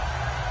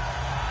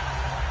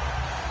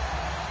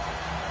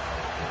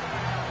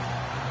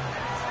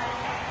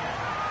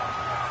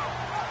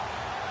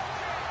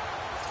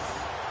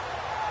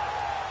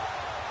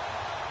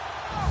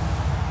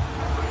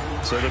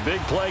 So the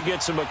big play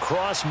gets him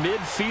across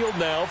midfield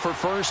now for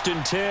 1st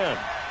and 10.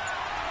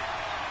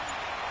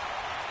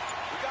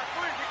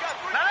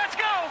 Now let's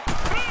go.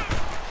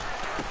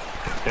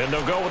 And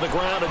they'll go with the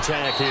ground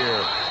attack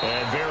here.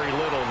 And very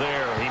little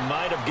there. He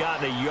might have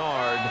gotten a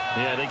yard.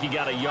 Yeah, I think he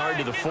got a yard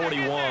to the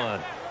 41.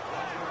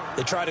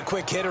 They tried a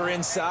quick hitter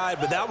inside,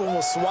 but that one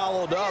was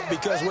swallowed up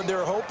because what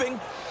they're hoping,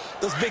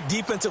 those big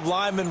defensive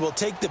linemen will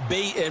take the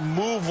bait and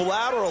move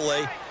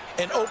laterally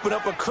and open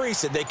up a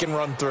crease that they can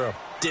run through.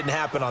 Didn't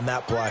happen on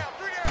that play.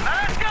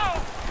 Let's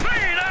go.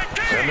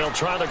 And they'll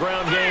try the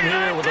ground game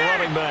here with the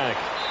running back.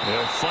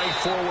 They'll fight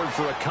forward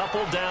for a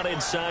couple down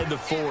inside the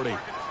 40.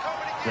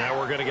 Now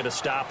we're going to get a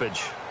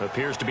stoppage.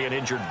 Appears to be an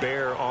injured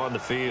Bear on the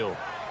field.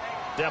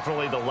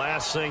 Definitely the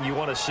last thing you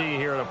want to see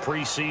here in a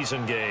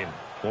preseason game.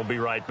 We'll be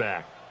right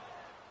back.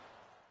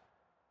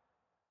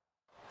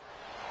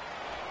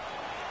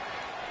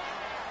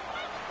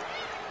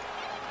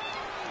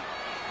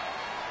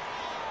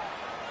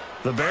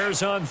 The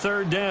Bears on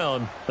 3rd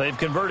down. They've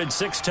converted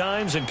 6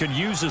 times and could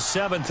use a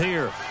 7th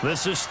here.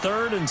 This is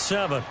 3rd and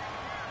 7.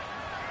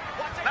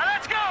 Now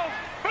let's go.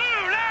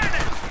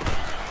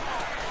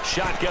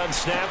 Shotgun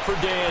snap for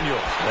Daniel.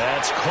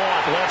 That's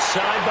caught left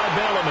side by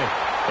Bellamy.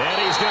 And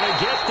he's going to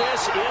get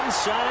this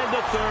inside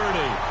the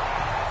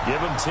 30.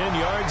 Give him 10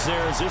 yards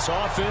there as this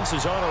offense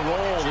is on a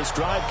roll. This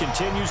drive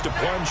continues to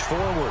plunge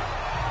forward.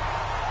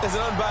 As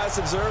an unbiased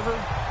observer,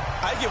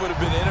 I think it would have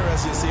been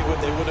interesting to see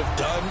what they would have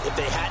done if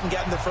they hadn't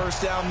gotten the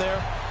first down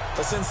there.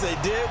 But since they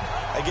did,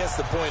 I guess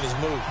the point is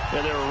moot.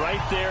 Yeah, they were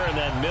right there in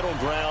that middle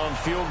ground,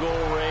 field goal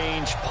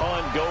range,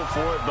 punt, go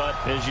for it. But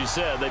as you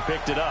said, they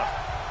picked it up.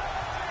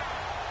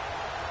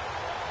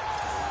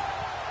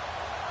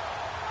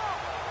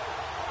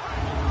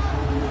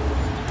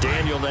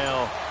 Daniel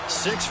now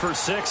 6 for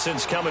 6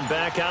 since coming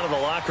back out of the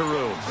locker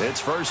room.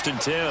 It's 1st and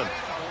 10.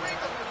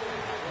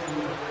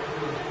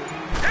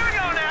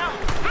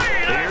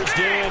 Here's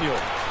Daniel.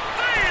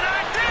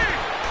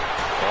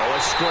 Oh,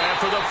 a scrap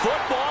for the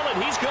football,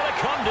 and he's going to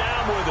come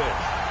down with it.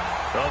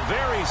 A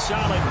very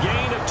solid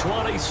gain of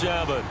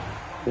 27.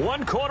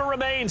 1 quarter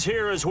remains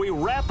here as we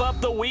wrap up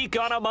the week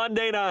on a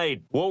Monday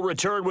night. We'll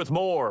return with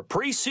more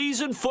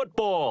preseason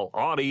football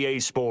on EA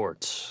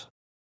Sports.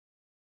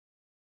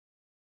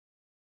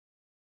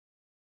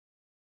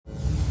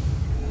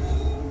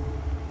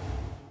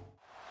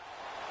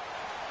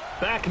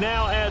 Back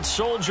now at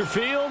Soldier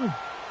Field.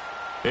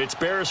 It's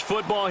Bears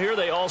football here.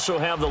 They also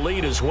have the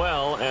lead as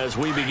well as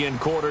we begin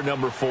quarter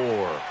number 4.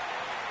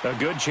 A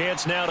good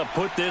chance now to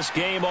put this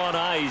game on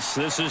ice.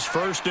 This is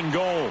 1st and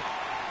goal.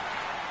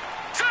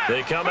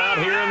 They come out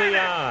here in the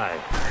eye.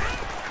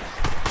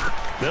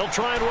 They'll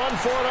try and run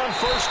for it on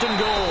 1st and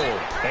goal.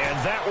 And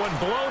that one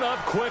blown up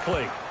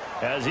quickly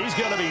as he's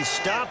going to be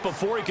stopped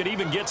before he could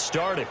even get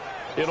started.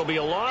 It'll be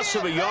a loss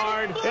of a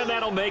yard, and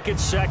that'll make it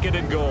 2nd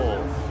and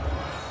goal.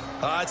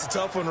 It's a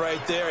tough one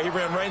right there. He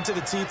ran right into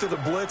the teeth of the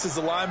blitz as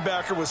the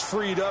linebacker was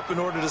freed up in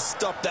order to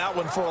stuff that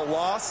one for a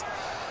loss.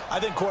 I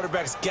think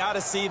quarterbacks got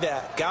to see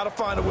that. Got to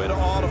find a way to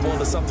audible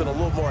into something a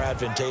little more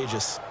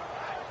advantageous.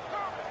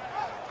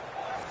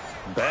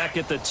 Back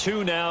at the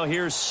 2 now.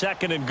 Here's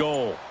 2nd and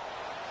goal.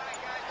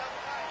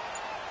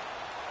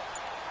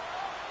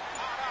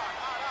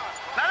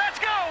 Now let's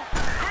go.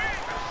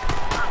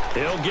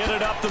 He'll get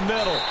it up the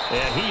middle.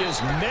 And he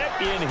is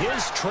met in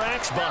his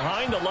tracks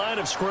behind the line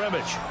of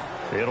scrimmage.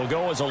 It'll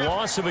go as a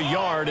loss of a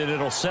yard, and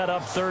it'll set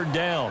up 3rd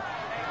down.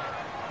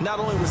 Not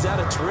only was that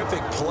a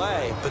terrific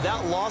play, but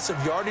that loss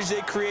of yardage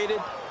they created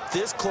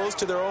this close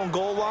to their own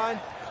goal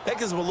line, that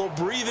gives them a little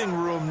breathing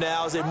room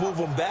now as they move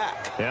them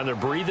back. And they're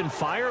breathing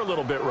fire a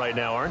little bit right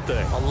now, aren't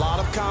they? A lot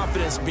of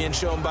confidence being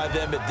shown by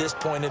them at this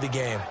point of the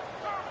game.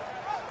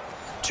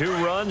 2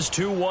 runs,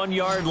 2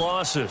 one-yard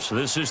losses.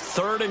 This is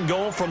 3rd and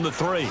goal from the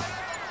 3.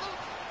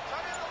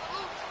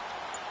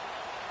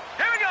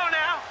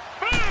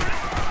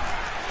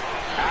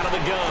 Out of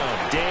the gun,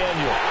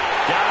 Daniel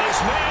got his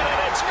man,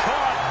 and it's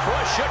caught for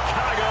a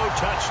Chicago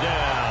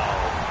touchdown.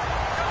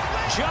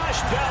 Josh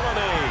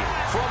Bellamy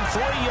from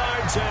 3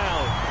 yards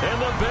out, and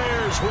the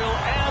Bears will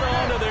add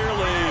on to their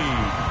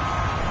lead.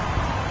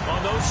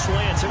 On those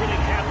slants,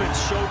 everything happens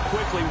so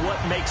quickly.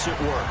 What makes it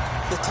work?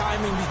 The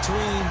timing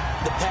between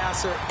the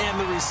passer and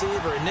the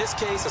receiver. In this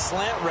case, a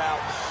slant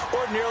route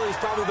ordinarily is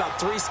probably about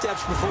 3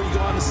 steps before you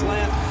go on the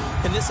slant.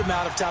 In this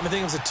amount of time, I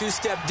think it was a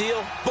two-step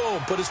deal. Boom,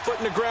 put his foot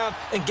in the ground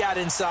and got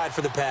inside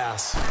for the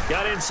pass.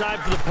 Got inside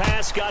for the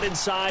pass, got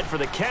inside for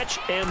the catch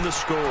and the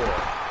score.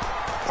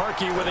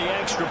 Parkey with the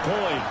extra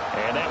point,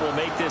 and that will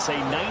make this a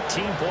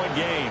 19-point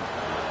game.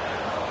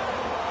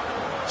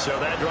 So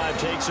that drive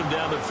takes him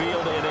down the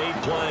field in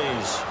 8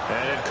 plays,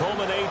 and it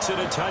culminates in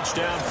a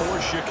touchdown for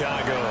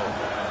Chicago.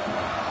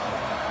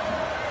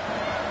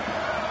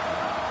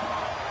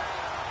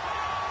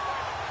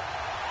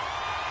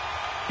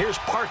 Here's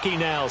Parkey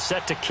now,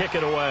 set to kick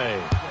it away.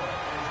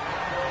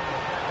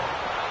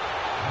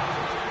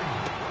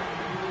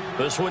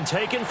 This one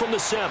taken from the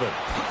 7.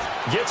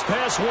 Gets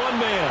past one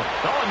man.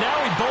 Oh, and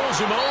now he bowls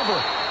him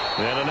over.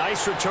 And a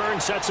nice return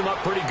sets him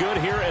up pretty good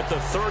here at the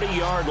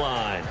 30-yard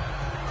line.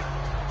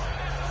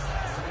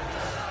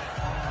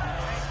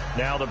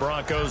 Now the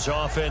Broncos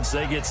offense,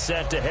 they get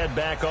set to head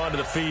back onto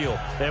the field.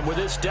 And with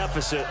this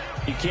deficit,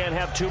 you can't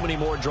have too many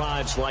more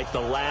drives like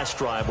the last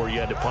drive where you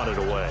had to punt it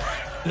away.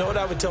 You know what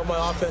I would tell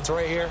my offense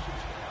right here?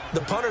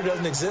 The punter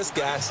doesn't exist,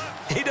 guys.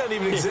 He doesn't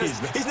even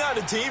exist. He's not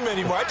a team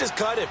anymore. I just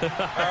cut him. All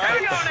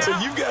right? So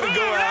you've got to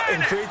go out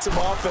and create some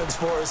offense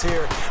for us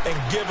here and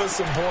give us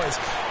some points.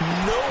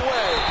 No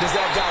way does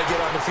that guy get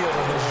on the field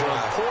on this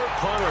drive. Poor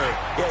punter.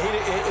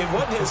 Yeah, it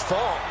wasn't his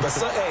fault. But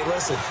hey,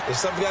 listen,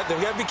 there's got to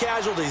be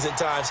casualties at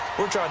times.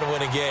 We're trying to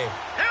win a game.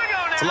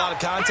 It's a lot of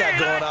contact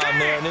going on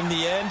there, and in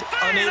the end,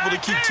 unable to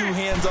keep 2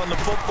 hands on the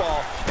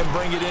football and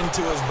bring it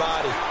into his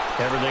body.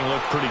 Everything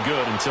looked pretty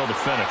good until the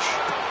finish.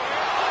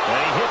 And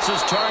he hits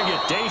his target,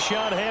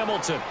 Deshaun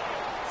Hamilton.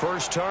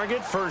 First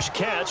target, first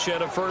catch,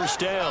 and a first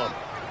down.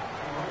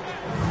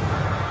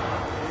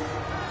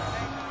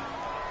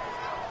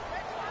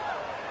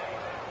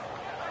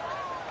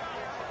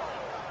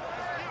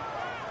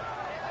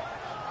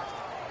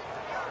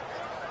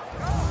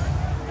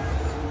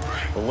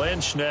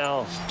 Lynch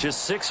now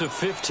just 6 of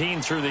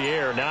 15 through the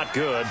air. Not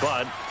good,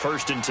 but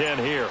 1st and 10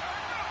 here.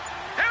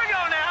 Here we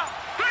go now.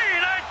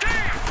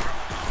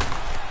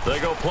 3-19. They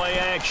go play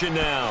action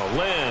now.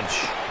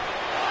 Lynch.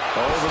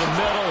 Over the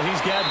middle,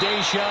 he's got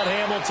Deshaun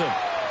Hamilton.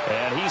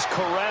 And he's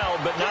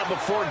corralled, but not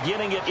before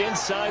getting it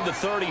inside the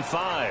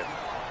 35.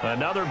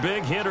 Another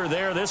big hitter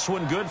there. This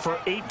one good for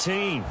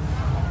 18.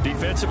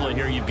 Defensively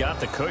here, you've got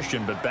the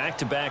cushion, but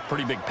back-to-back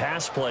pretty big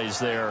pass plays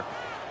there.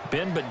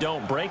 Bend but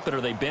don't break, but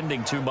are they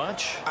bending too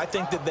much? I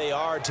think that they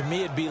are. To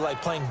me, it'd be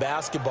like playing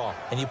basketball,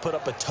 and you put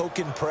up a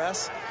token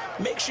press.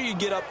 Make sure you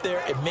get up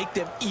there and make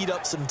them eat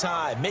up some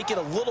time. Make it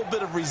a little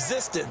bit of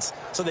resistance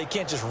so they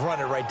can't just run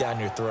it right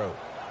down your throat.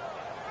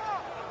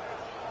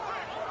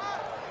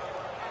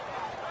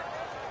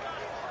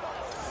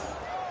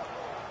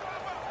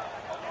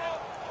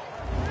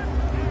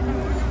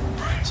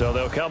 So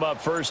they'll come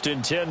up 1st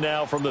and 10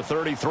 now from the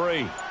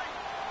 33.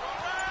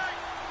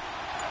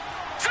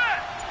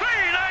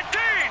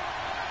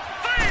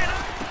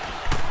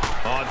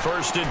 On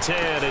 1st and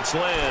 10, it's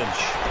Lynch.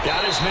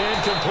 Got his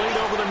man complete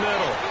over the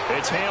middle.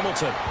 It's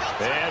Hamilton.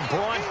 And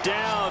brought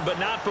down, but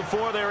not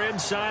before they're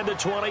inside the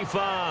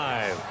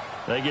 25.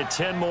 They get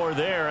 10 more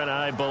there, and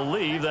I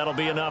believe that'll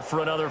be enough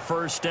for another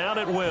first down.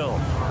 It will.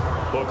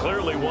 Well,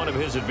 clearly one of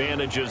his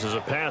advantages as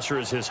a passer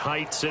is his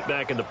height. Sit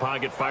back in the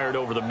pocket, fired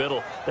over the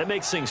middle. That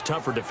makes things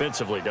tougher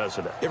defensively,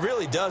 doesn't it? It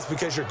really does,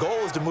 because your goal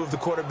is to move the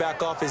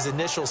quarterback off his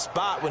initial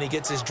spot when he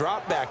gets his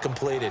drop back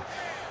completed.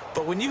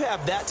 But when you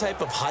have that type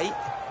of height,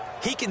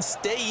 he can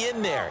stay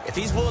in there if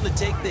he's willing to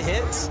take the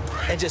hits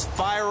and just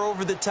fire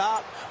over the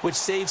top, which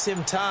saves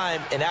him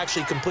time and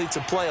actually completes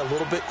a play a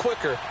little bit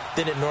quicker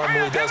than it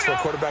normally does for a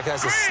quarterback who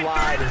has to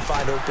slide and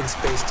find open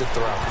space to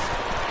throw.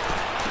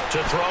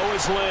 To throw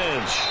is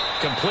Lynch.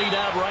 Complete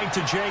outright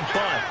to Jake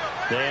Butt.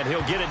 And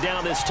he'll get it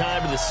down this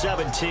time to the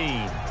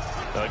 17.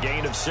 A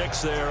gain of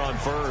 6 there on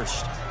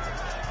 1st.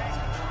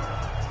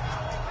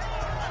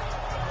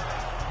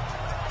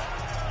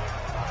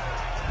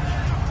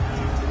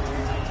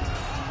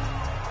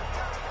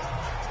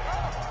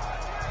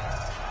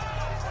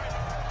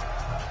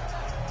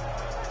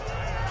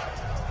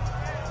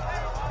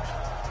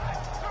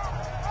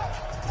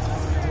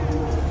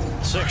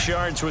 Six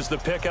yards was the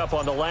pickup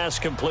on the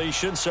last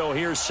completion, so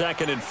here's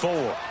 2nd and 4.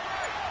 Now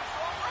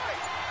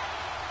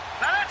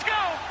let's go.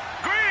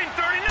 Green,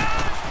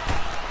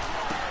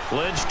 39.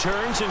 Lynch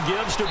turns and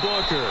gives to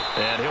Booker.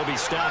 And he'll be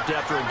stopped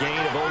after a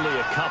gain of only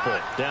a couple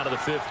down to the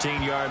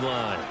 15-yard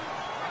line.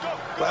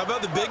 Well, how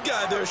about the big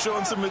guy there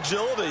showing some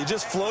agility? He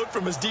just flowed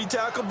from his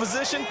D-tackle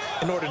position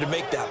in order to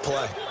make that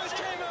play.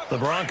 The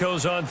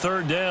Broncos on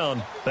 3rd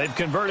down. They've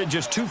converted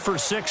just 2 for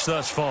 6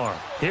 thus far.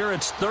 Here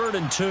it's 3rd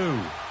and 2.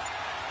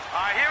 All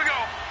right, here we go.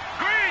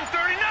 Green,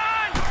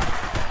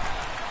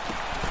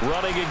 39.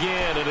 Running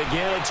again, and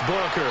again it's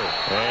Booker.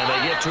 And they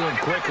get to him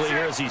quickly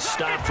here as he's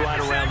stopped right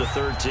around the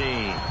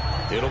 13.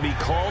 It'll be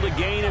called a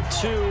gain of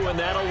 2, and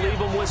that'll leave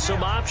them with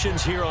some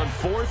options here on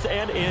 4th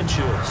and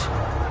inches.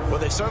 Well,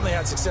 they certainly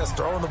had success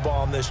throwing the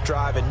ball in this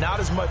drive and not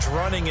as much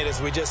running it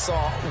as we just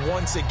saw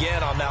once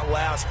again on that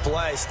last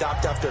play.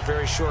 Stopped after a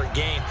very short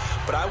gain.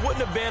 But I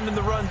wouldn't abandon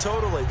the run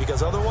totally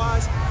because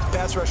otherwise,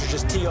 pass rushers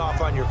just tee off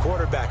on your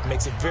quarterback.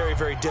 Makes it very,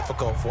 very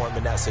difficult for him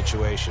in that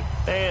situation.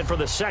 And for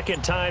the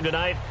second time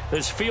tonight,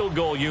 this field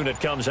goal unit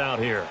comes out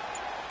here.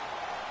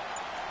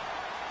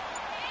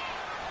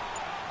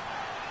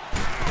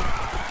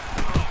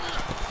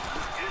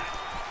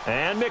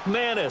 And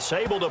McManus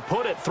able to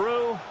put it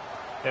through,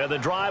 and the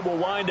drive will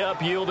wind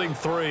up yielding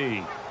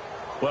 3.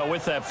 Well,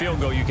 with that field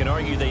goal, you can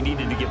argue they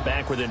needed to get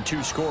back within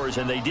 2 scores,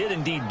 and they did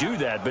indeed do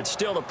that, but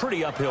still a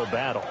pretty uphill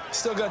battle.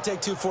 Still going to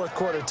take 2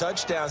 fourth-quarter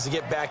touchdowns to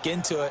get back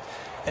into it.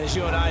 And as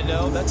you and I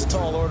know, that's a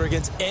tall order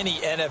against any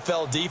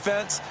NFL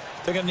defense.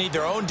 They're going to need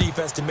their own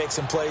defense to make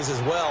some plays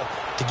as well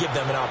to give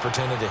them an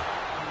opportunity.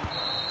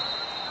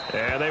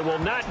 And they will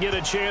not get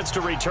a chance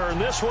to return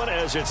this one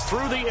as it's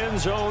through the end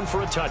zone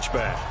for a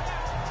touchback.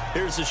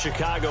 Here's the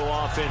Chicago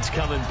offense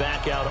coming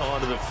back out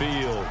onto the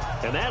field.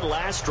 And that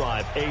last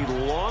drive, a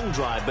long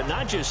drive, but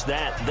not just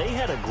that. They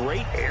had a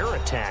great air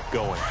attack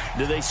going.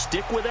 Do they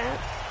stick with that?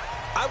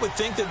 I would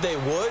think that they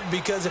would,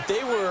 because if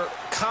they were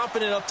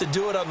confident enough to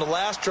do it on the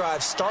last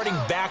drive, starting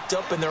backed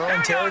up in their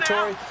own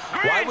territory,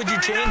 why would you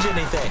change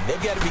anything?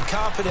 They've got to be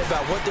confident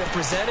about what they're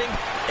presenting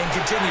and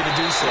continue to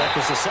do so. Yeah,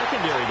 because the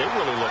secondary, they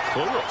really look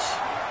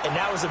clueless. And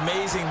that was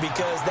amazing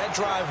because that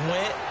drive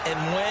went and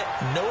went,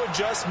 no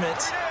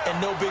adjustments,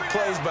 and no big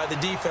plays by the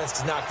defense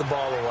to knock the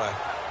ball away.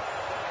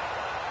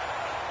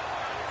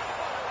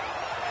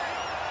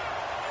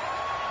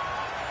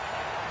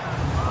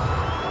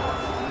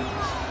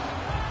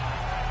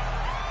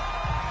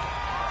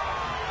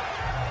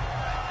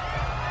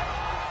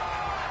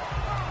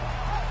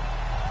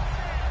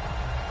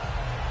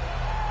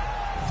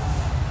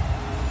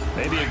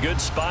 Maybe a good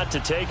spot to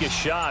take a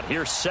shot.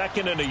 Here's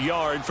 2nd and a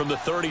yard from the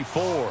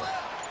 34.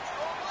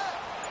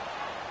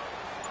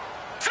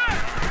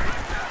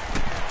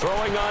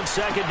 Throwing on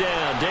 2nd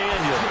down,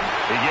 Daniel.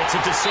 He gets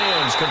it to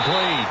Sims,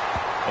 complete.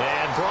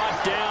 And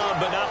brought down,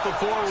 but not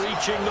before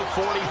reaching the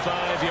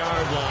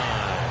 45-yard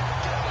line.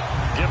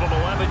 Give him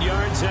 11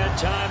 yards that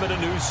time and a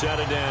new set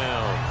of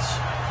downs.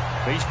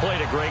 He's played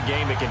a great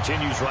game. It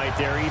continues right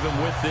there, even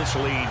with this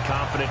lead,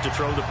 confident to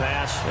throw the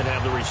pass and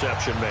have the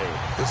reception made.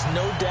 There's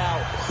no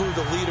doubt who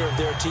the leader of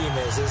their team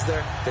is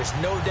there? There's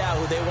no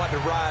doubt who they want to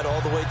ride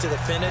all the way to the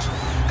finish,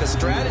 because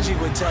strategy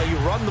would tell you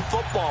run the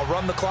football,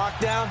 run the clock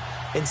down.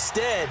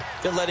 Instead,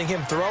 they're letting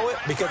him throw it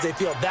because they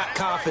feel that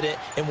confident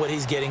in what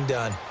he's getting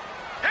done.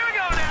 Here we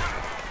go now.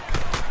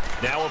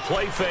 Now a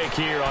play fake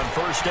here on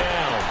 1st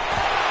down.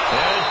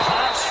 And it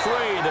pops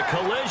free. The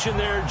collision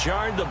there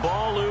jarred the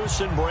ball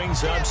loose and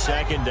brings up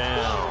 2nd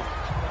down.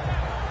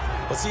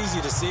 Well, it's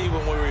easy to see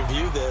when we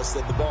review this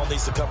that the ball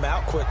needs to come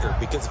out quicker,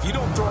 because if you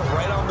don't throw it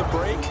right on the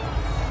break,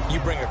 you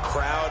bring a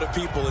crowd of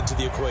people into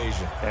the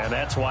equation. And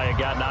that's why it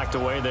got knocked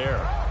away there.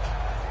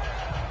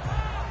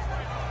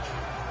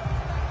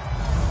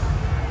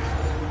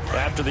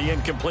 After the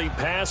incomplete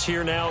pass,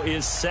 here now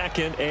is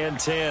 2nd and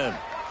 10.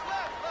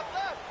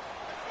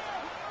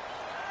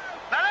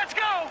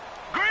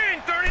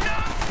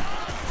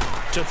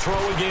 To throw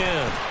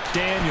again,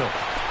 Daniel.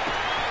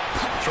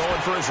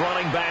 Throwing for his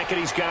running back, and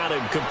he's got him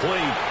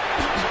complete.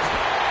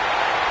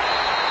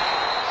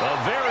 A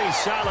very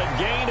solid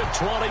gain of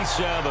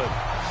 27.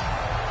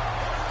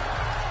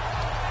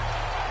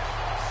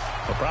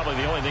 Well, probably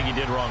the only thing he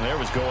did wrong there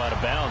was go out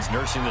of bounds,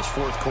 nursing this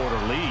 4th-quarter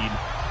lead.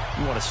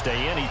 You want to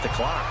stay in, eat the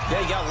clock.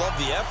 Yeah, you got to love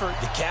the effort,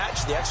 the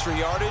catch, the extra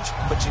yardage,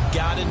 but you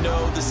got to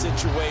know the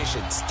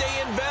situation. Stay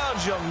in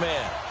bounds, young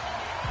man.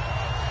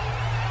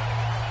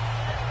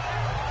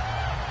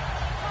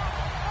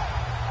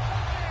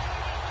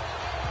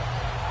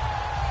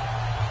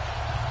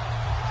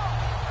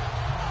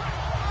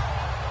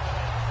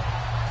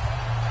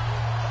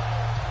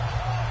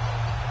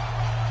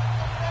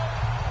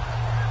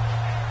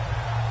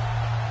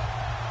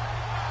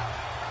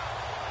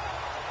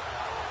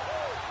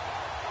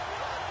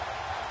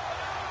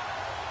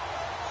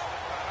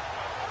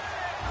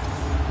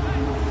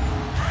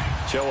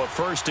 So a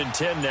 1st and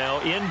 10 now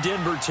in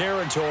Denver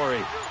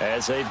territory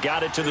as they've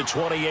got it to the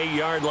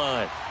 28-yard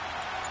line.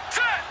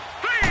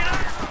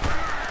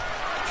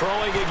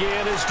 Throwing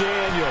again is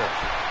Daniel.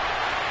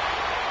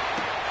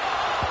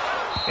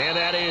 And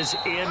that is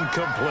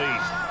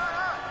incomplete.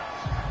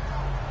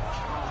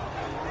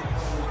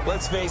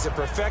 Let's face it,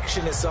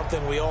 perfection is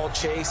something we all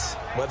chase,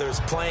 whether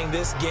it's playing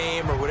this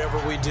game or whatever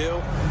we do.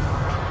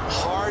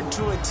 Hard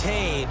to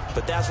attain,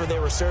 but that's what they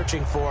were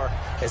searching for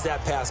as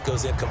that pass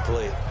goes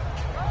incomplete.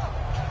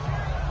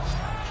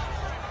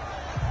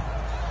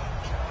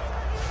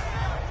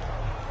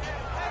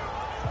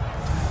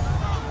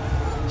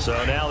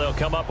 So now they'll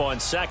come up on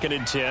 2nd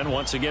and 10,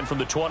 once again from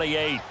the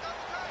 28.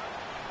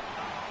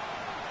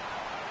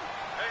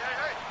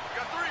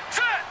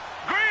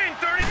 Green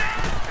 39.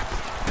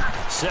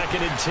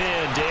 2nd and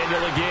 10,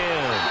 Daniel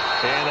again.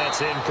 And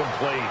that's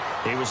incomplete.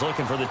 He was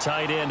looking for the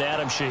tight end,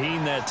 Adam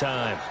Shaheen, that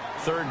time.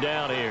 3rd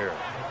down here.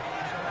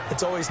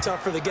 It's always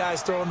tough for the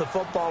guys throwing the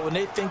football when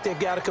they think they've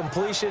got a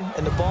completion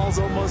and the ball's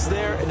almost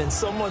there, and then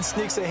someone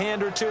sneaks a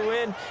hand or two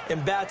in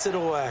and bats it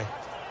away.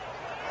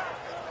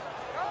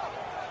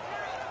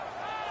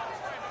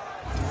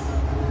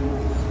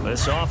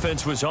 This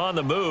offense was on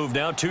the move.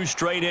 Now 2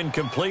 straight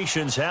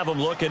incompletions have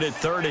them looking at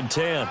 3rd and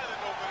 10. All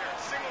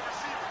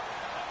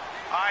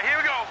right, here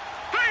we go.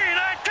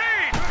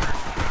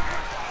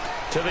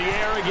 3-19. To the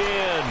air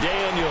again,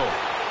 Daniel.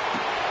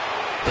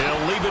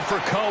 He'll leave it for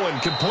Cohen,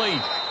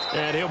 complete.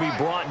 And he'll be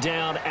brought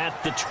down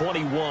at the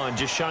 21,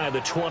 just shy of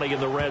the 20 in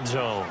the red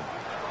zone.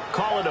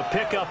 Call it a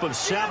pickup of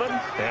 7,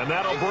 and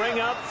that'll bring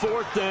up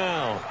 4th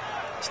down.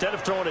 Instead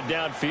of throwing it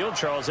downfield,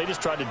 Charles, they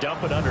just tried to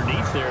dump it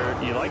underneath there.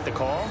 You like the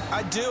call?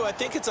 I do. I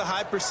think it's a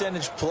high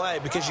percentage play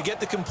because you get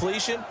the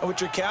completion, and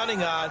what you're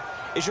counting on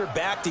is your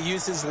back to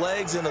use his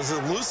legs and his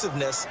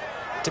elusiveness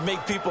to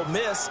make people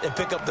miss and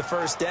pick up the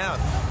 1st down.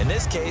 In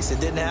this case, it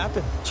didn't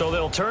happen. So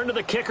they'll turn to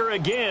the kicker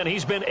again.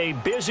 He's been a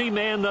busy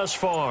man thus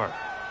far.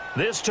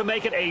 This to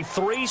make it a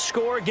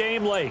 3-score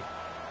game late.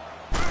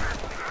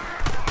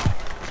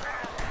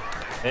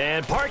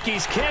 And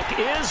Parkey's kick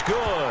is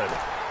good.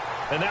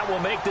 And that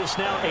will make this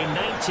now a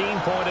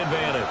 19-point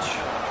advantage.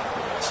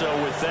 So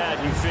with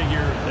that, you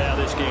figure now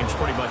this game's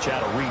pretty much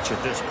out of reach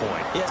at this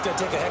point. Yeah, it's going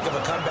to take a heck of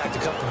a comeback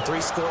to come from 3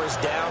 scores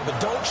down, but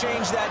don't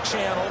change that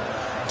channel.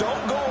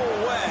 Don't go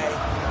away.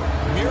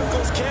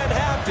 Miracles can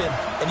happen,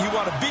 and you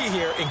want to be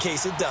here in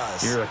case it does.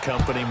 You're a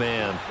company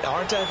man.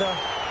 Aren't I, though?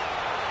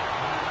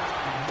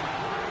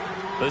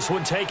 This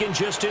one taken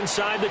just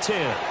inside the 10.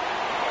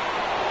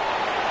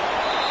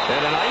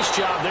 And a nice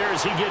job there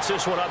as he gets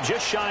this one up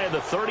just shy of the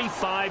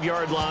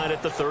 35-yard line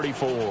at the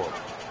 34.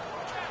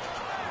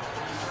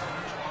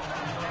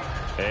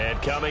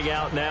 And coming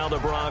out now, the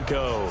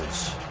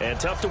Broncos. And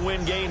tough to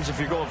win games if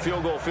you're going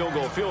field goal, field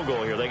goal, field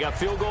goal here. They got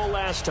field goal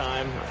last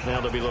time. Now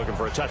they'll be looking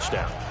for a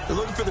touchdown. They're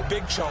looking for the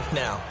big chunk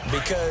now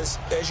because,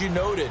 as you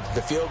noted,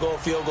 the field goal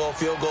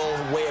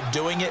way of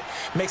doing it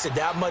makes it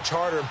that much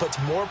harder and puts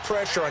more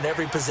pressure on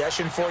every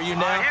possession for you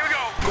now. Here we go.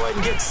 Go ahead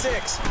and get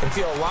 6 and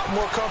feel a lot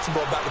more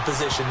comfortable about the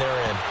position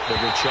they're in.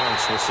 Bigger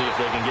chunks. We'll see if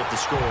they can get the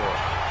score.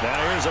 Now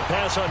here's a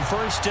pass on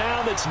 1st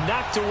down that's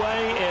knocked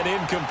away and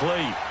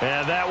incomplete.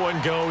 And that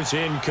one goes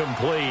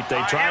incomplete.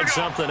 They tried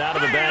something out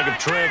of the bag of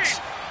tricks,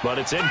 but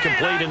it's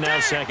incomplete and now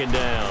 2nd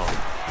down.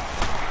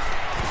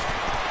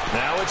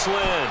 Now it's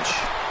Lynch.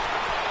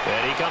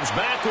 And he comes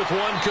back with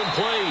one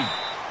complete.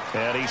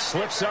 And he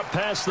slips up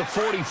past the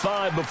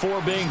 45 before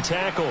being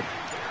tackled.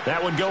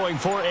 That one going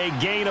for a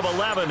gain of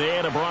 11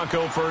 and a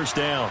Bronco 1st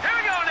down. Here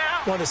we go now.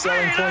 One of the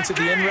selling points of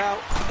the in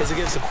route is it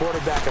gives the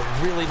quarterback a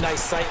really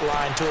nice sight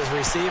line to his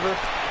receiver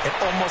and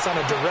almost on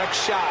a direct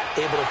shot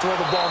able to throw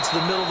the ball into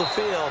the middle of the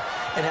field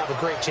and have a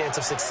great chance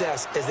of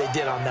success as they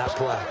did on that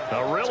play.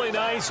 A really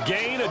nice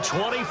gain of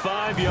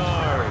 25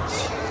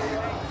 yards.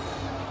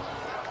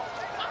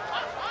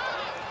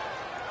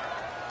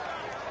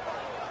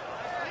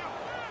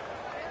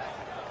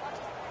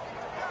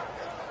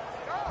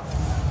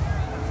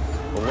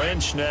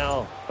 Lynch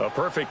now a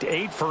perfect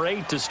 8 for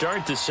 8 to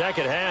start the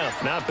 2nd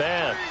half. Not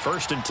bad.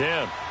 1st and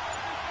 10.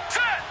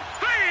 Set.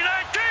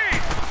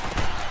 3-19.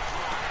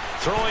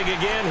 Throwing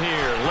again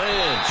here.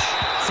 Lynch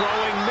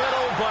throwing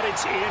middle, but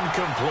it's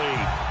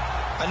incomplete.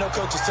 I know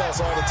coaches tell us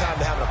all the time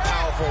that having a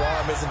powerful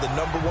arm isn't the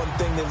 #1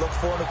 thing they look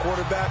for in a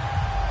quarterback.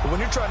 But when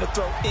you're trying to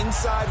throw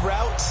inside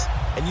routes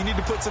and you need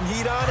to put some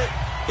heat on it,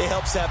 it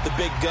helps have the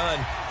big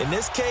gun. In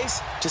this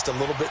case, just a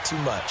little bit too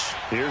much.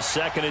 Here's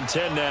 2nd and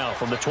 10 now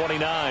from the 29.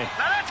 Now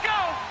let's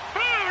go.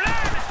 Blue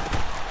line.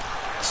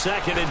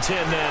 2nd and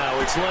 10 now.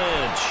 It's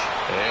Lynch.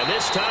 And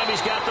this time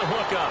he's got the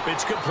hook up.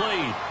 It's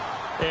complete.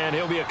 And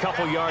he'll be a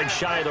couple yards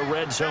shy of the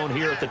red zone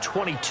here at the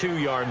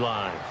 22-yard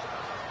line.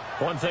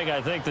 One thing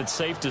I think that's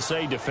safe to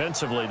say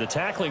defensively, the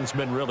tackling's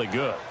been really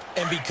good.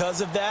 And because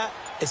of that,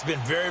 it's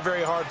been very,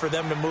 very hard for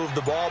them to move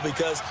the ball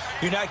because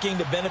you're not getting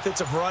the benefits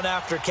of run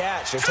after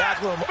catch. They're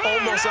tackling them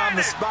almost on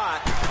the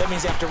spot. That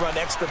means they have to run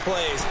extra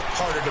plays,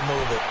 harder to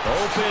move it.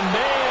 Open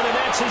man, and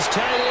that's his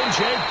tight end,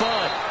 Jake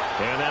Butt.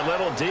 And that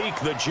little deke,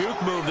 the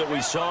juke move that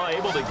we saw,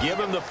 able to give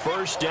him the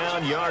 1st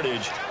down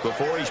yardage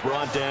before he's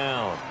brought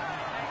down.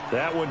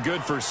 That one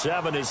good for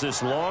 7 as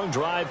this long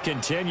drive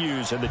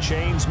continues and the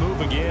chains move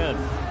again.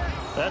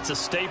 That's a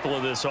staple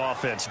of this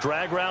offense.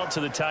 Drag route to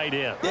the tight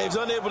end. Yeah, he's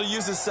unable to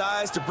use his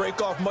size to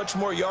break off much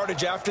more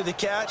yardage after the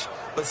catch,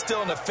 but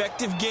still an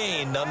effective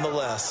gain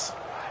nonetheless.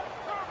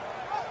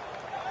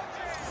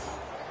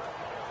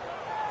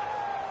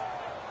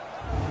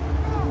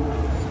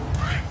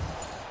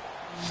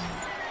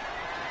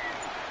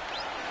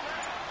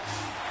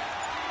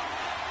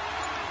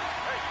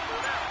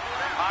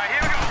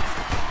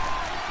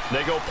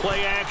 They go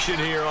play action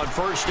here on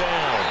 1st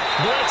down.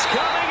 Blitz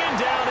coming, and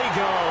down he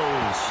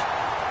goes.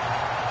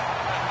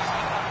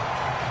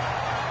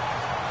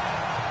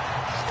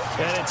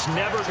 And it's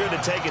never good to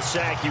take a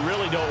sack. You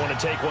really don't want to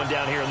take one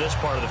down here in this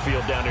part of the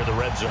field, down near the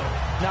red zone.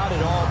 Not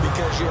at all,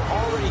 because you're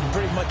already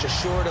pretty much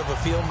assured of a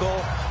field goal.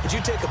 But you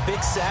take a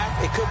big sack,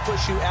 it could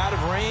push you out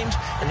of range,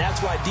 and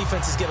that's why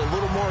defenses get a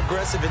little more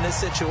aggressive in this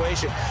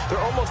situation. They're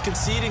almost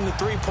conceding the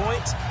 3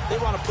 points. They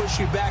want to push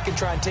you back and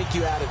try and take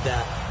you out of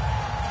that.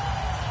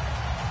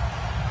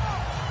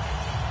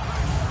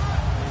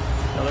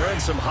 Now they're in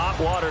some hot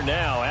water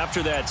now.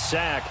 After that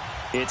sack,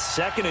 it's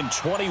 2nd and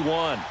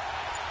 21.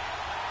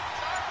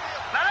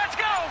 Now let's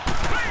go.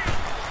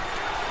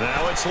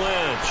 Now it's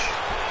Lynch.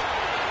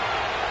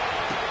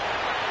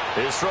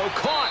 His throw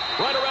caught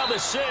right around the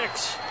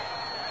 6.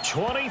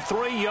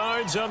 23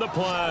 yards on the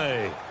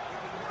play.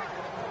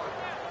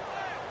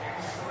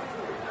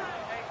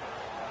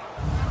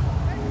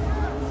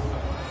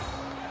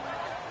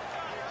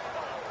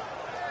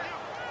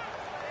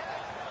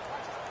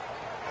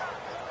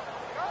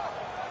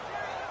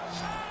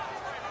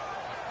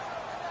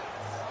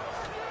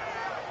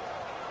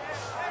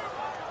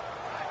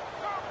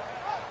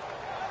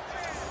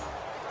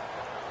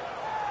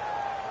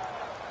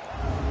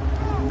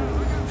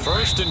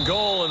 First and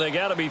goal, and they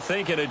got to be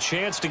thinking a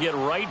chance to get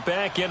right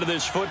back into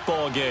this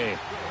football game.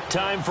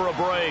 Time for a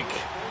break.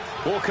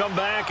 We'll come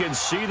back and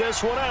see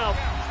this one out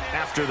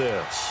after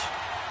this.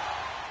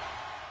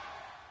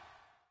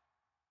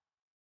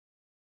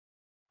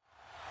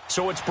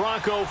 So it's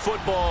Bronco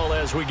football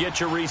as we get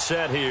you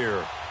reset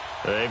here.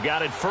 They've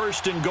got it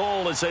 1st and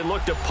goal as they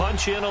look to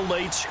punch in a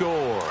late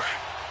score.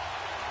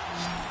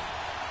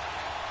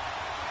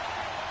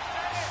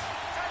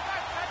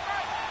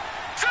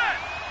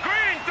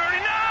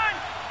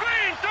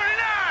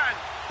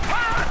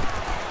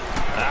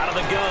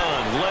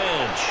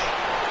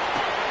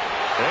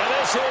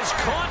 Is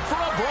caught for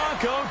a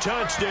Bronco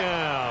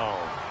touchdown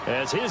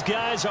as his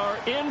guys are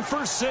in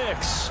for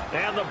 6,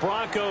 and the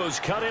Broncos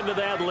cut into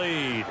that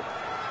lead.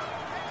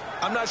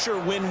 I'm not sure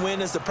win-win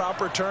is the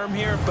proper term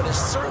here, but it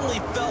certainly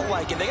felt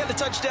like it. They got the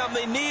touchdown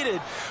they needed,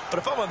 but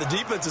if I'm on the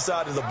defensive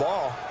side of the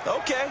ball,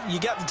 okay, you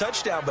got the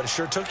touchdown, but it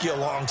sure took you a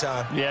long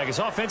time. Yeah, because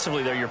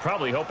offensively there, you're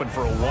probably hoping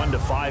for a 1 to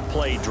 5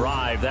 play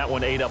drive. That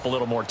one ate up a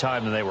little more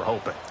time than they were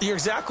hoping. You're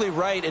exactly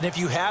right, and if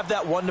you have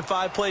that 1 to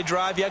 5 play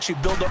drive, you actually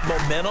build up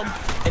momentum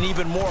and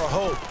even more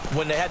hope.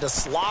 When they had to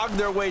slog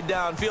their way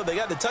downfield, they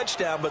got the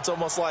touchdown, but it's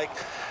almost like,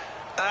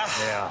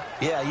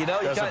 yeah, you know,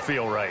 doesn't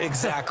feel right.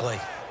 Exactly.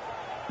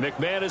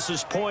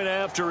 McManus's point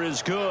after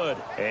is good,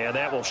 and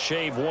that will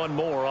shave one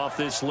more off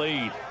this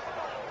lead.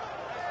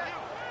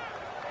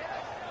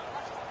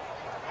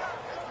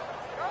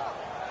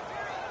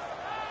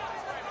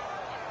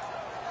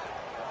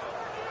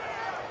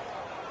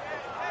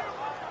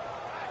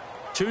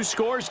 Two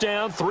scores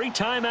down, 3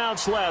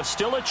 timeouts left.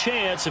 Still a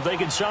chance if they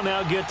can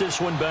somehow get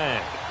this one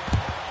back.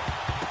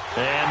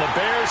 And the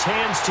Bears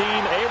hands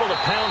team able to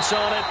pounce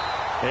on it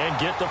and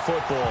get the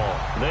football.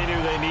 They knew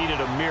they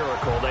needed a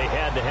miracle. They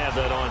had to have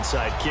that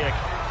onside kick.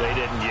 They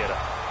didn't get it.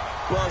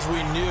 Well, as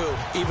we knew,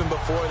 even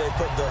before they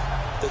put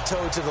the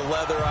toe to the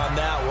leather on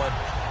that one,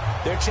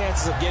 their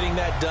chances of getting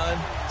that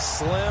done,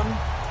 slim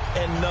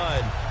and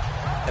none.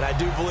 And I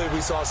do believe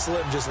we saw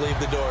Slim just leave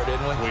the door,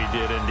 didn't we? We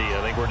did indeed.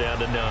 I think we're down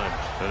to none.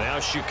 And now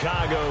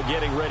Chicago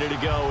getting ready to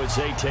go as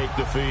they take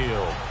the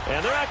field.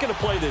 And they're not going to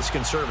play this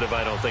conservative,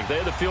 I don't think. They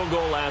had the field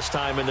goal last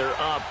time, and they're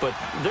up, but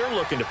they're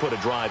looking to put a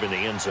drive in the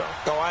end zone.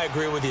 Oh, I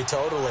agree with you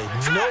totally.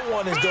 No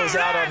one goes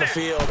out on the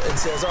field and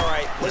says, all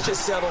right, let's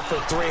just settle for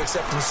 3,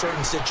 except in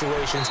certain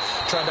situations,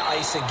 trying to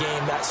ice a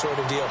game, that sort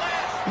of deal.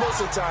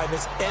 Most of the time,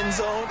 it's end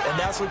zone, and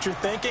that's what you're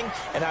thinking,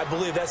 and I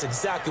believe that's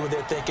exactly what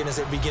they're thinking as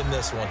they begin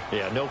this one.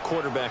 Yeah, no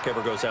quarterback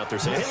ever goes out there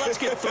saying, hey, let's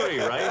get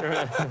 3,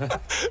 right?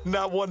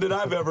 Not one that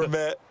I've ever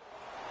met.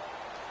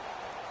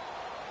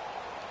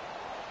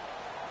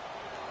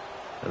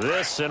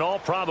 This, in all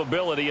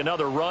probability,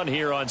 another run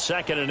here on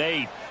 2nd and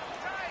 8.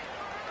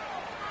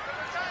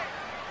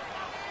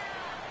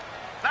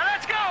 Now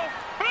let's go.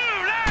 Blue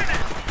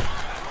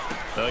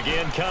line.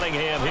 Again,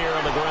 Cunningham here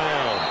on the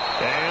ground.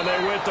 And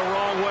they went the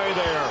wrong way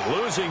there.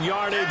 Losing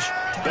yardage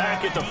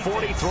back at the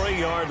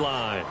 43-yard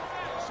line.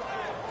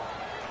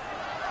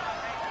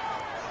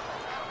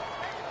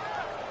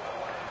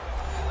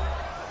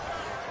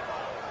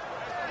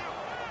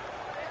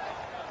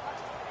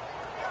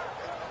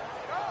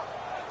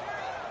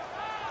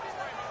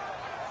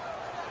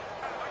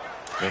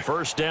 The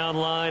first down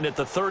line at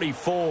the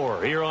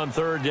 34 here on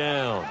 3rd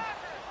down.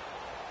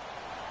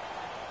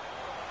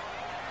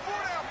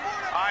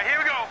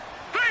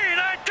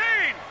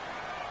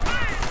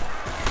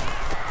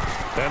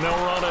 And they'll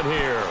run it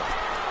here.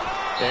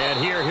 And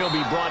here he'll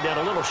be brought down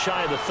a little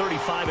shy of the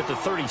 35 at the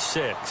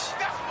 36.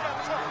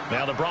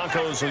 Now the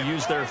Broncos will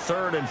use their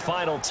 3rd and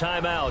final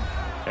timeout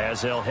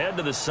as they'll head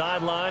to the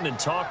sideline and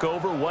talk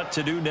over what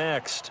to do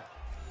next.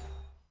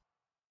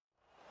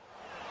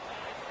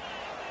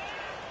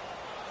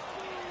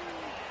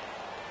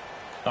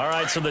 All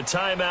right, so the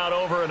timeout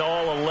over and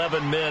all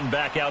 11 men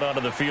back out onto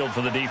the field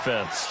for the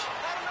defense.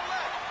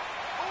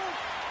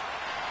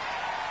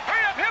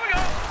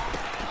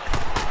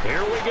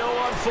 Here we go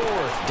on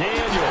fourth.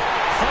 Daniel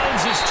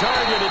finds his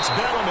target. It's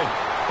Bellman.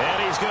 And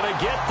he's going to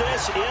get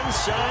this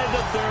inside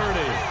the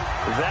 30.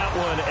 That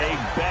one a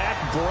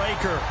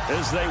back-breaker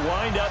as they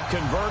wind up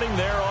converting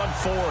there on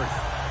fourth.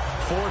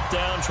 Fourth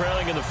down,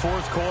 trailing in the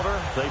fourth quarter.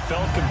 They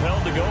felt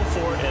compelled to go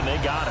for it, and they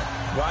got it.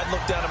 Well, I'd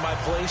look down at my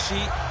play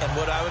sheet, and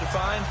what I would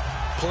find,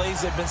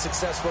 plays that have been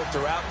successful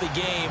throughout the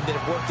game that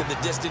have worked in the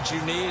distance you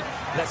need,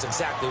 and that's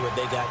exactly what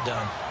they got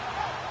done.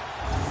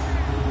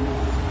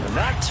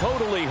 Not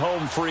totally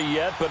home free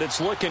yet, but it's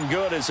looking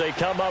good as they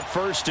come up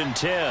 1st and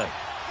 10.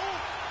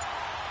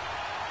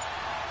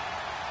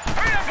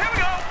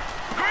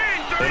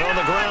 And on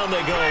the ground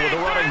they go with the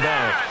running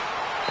back.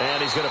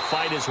 And he's going to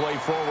fight his way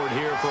forward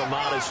here for a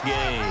modest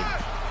gain.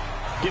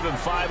 Give him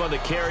 5 on the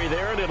carry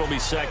there, and it'll be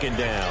 2nd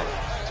down.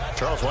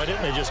 Charles, why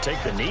didn't they just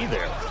take the knee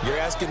there? You're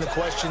asking the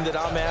question that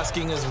I'm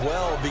asking as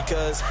well,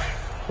 because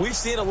we've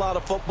seen a lot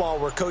of football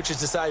where coaches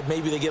decide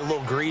maybe they get a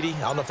little greedy.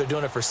 I don't know if they're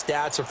doing it for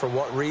stats or for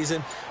what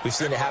reason. We've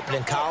seen it happen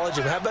in college.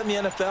 And how about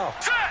in the NFL?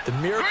 The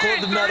miracle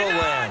of the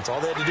Meadowlands. All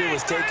they had to do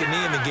was take a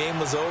knee and the game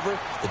was over.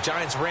 The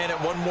Giants ran it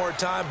one more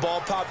time.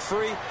 Ball popped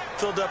free.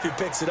 Philadelphia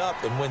picks it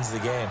up and wins the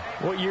game.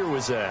 What year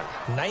was that?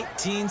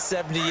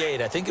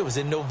 1978. I think it was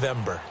in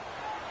November.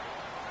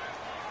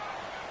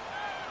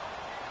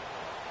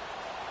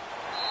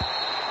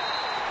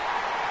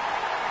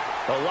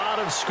 A lot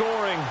of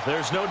scoring.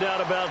 There's no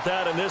doubt about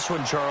that in this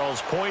one,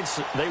 Charles.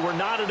 Points, they were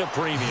not at a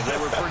premium. They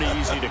were pretty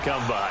easy to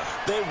come by.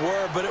 They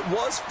were, but it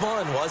was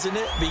fun, wasn't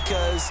it?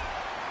 Because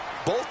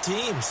both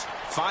teams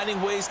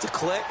finding ways to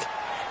click.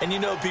 And you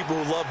know people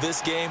who love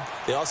this game,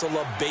 they also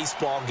love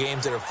baseball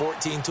games that are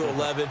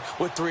 14-11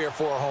 with 3 or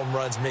 4 home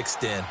runs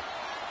mixed in.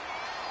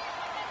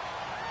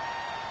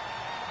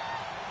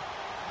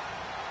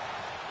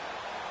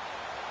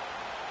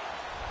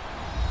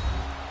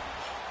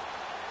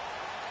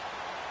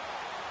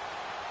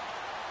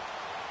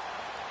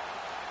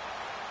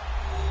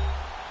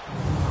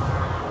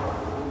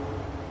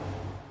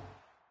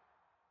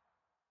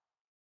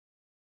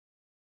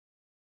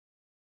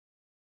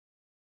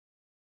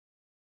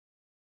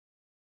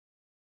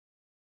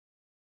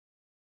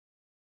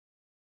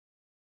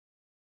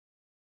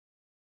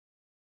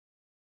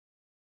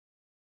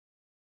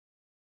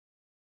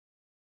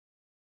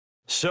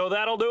 So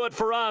that'll do it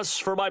for us.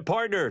 For my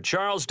partner,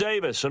 Charles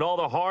Davis, and all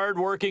the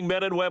hard-working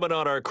men and women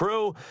on our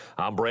crew,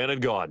 I'm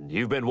Brandon Gaudin.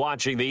 You've been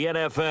watching the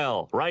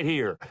NFL right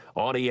here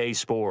on EA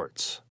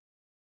Sports.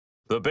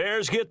 The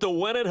Bears get the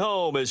win at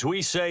home as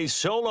we say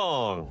so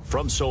long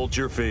from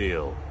Soldier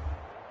Field.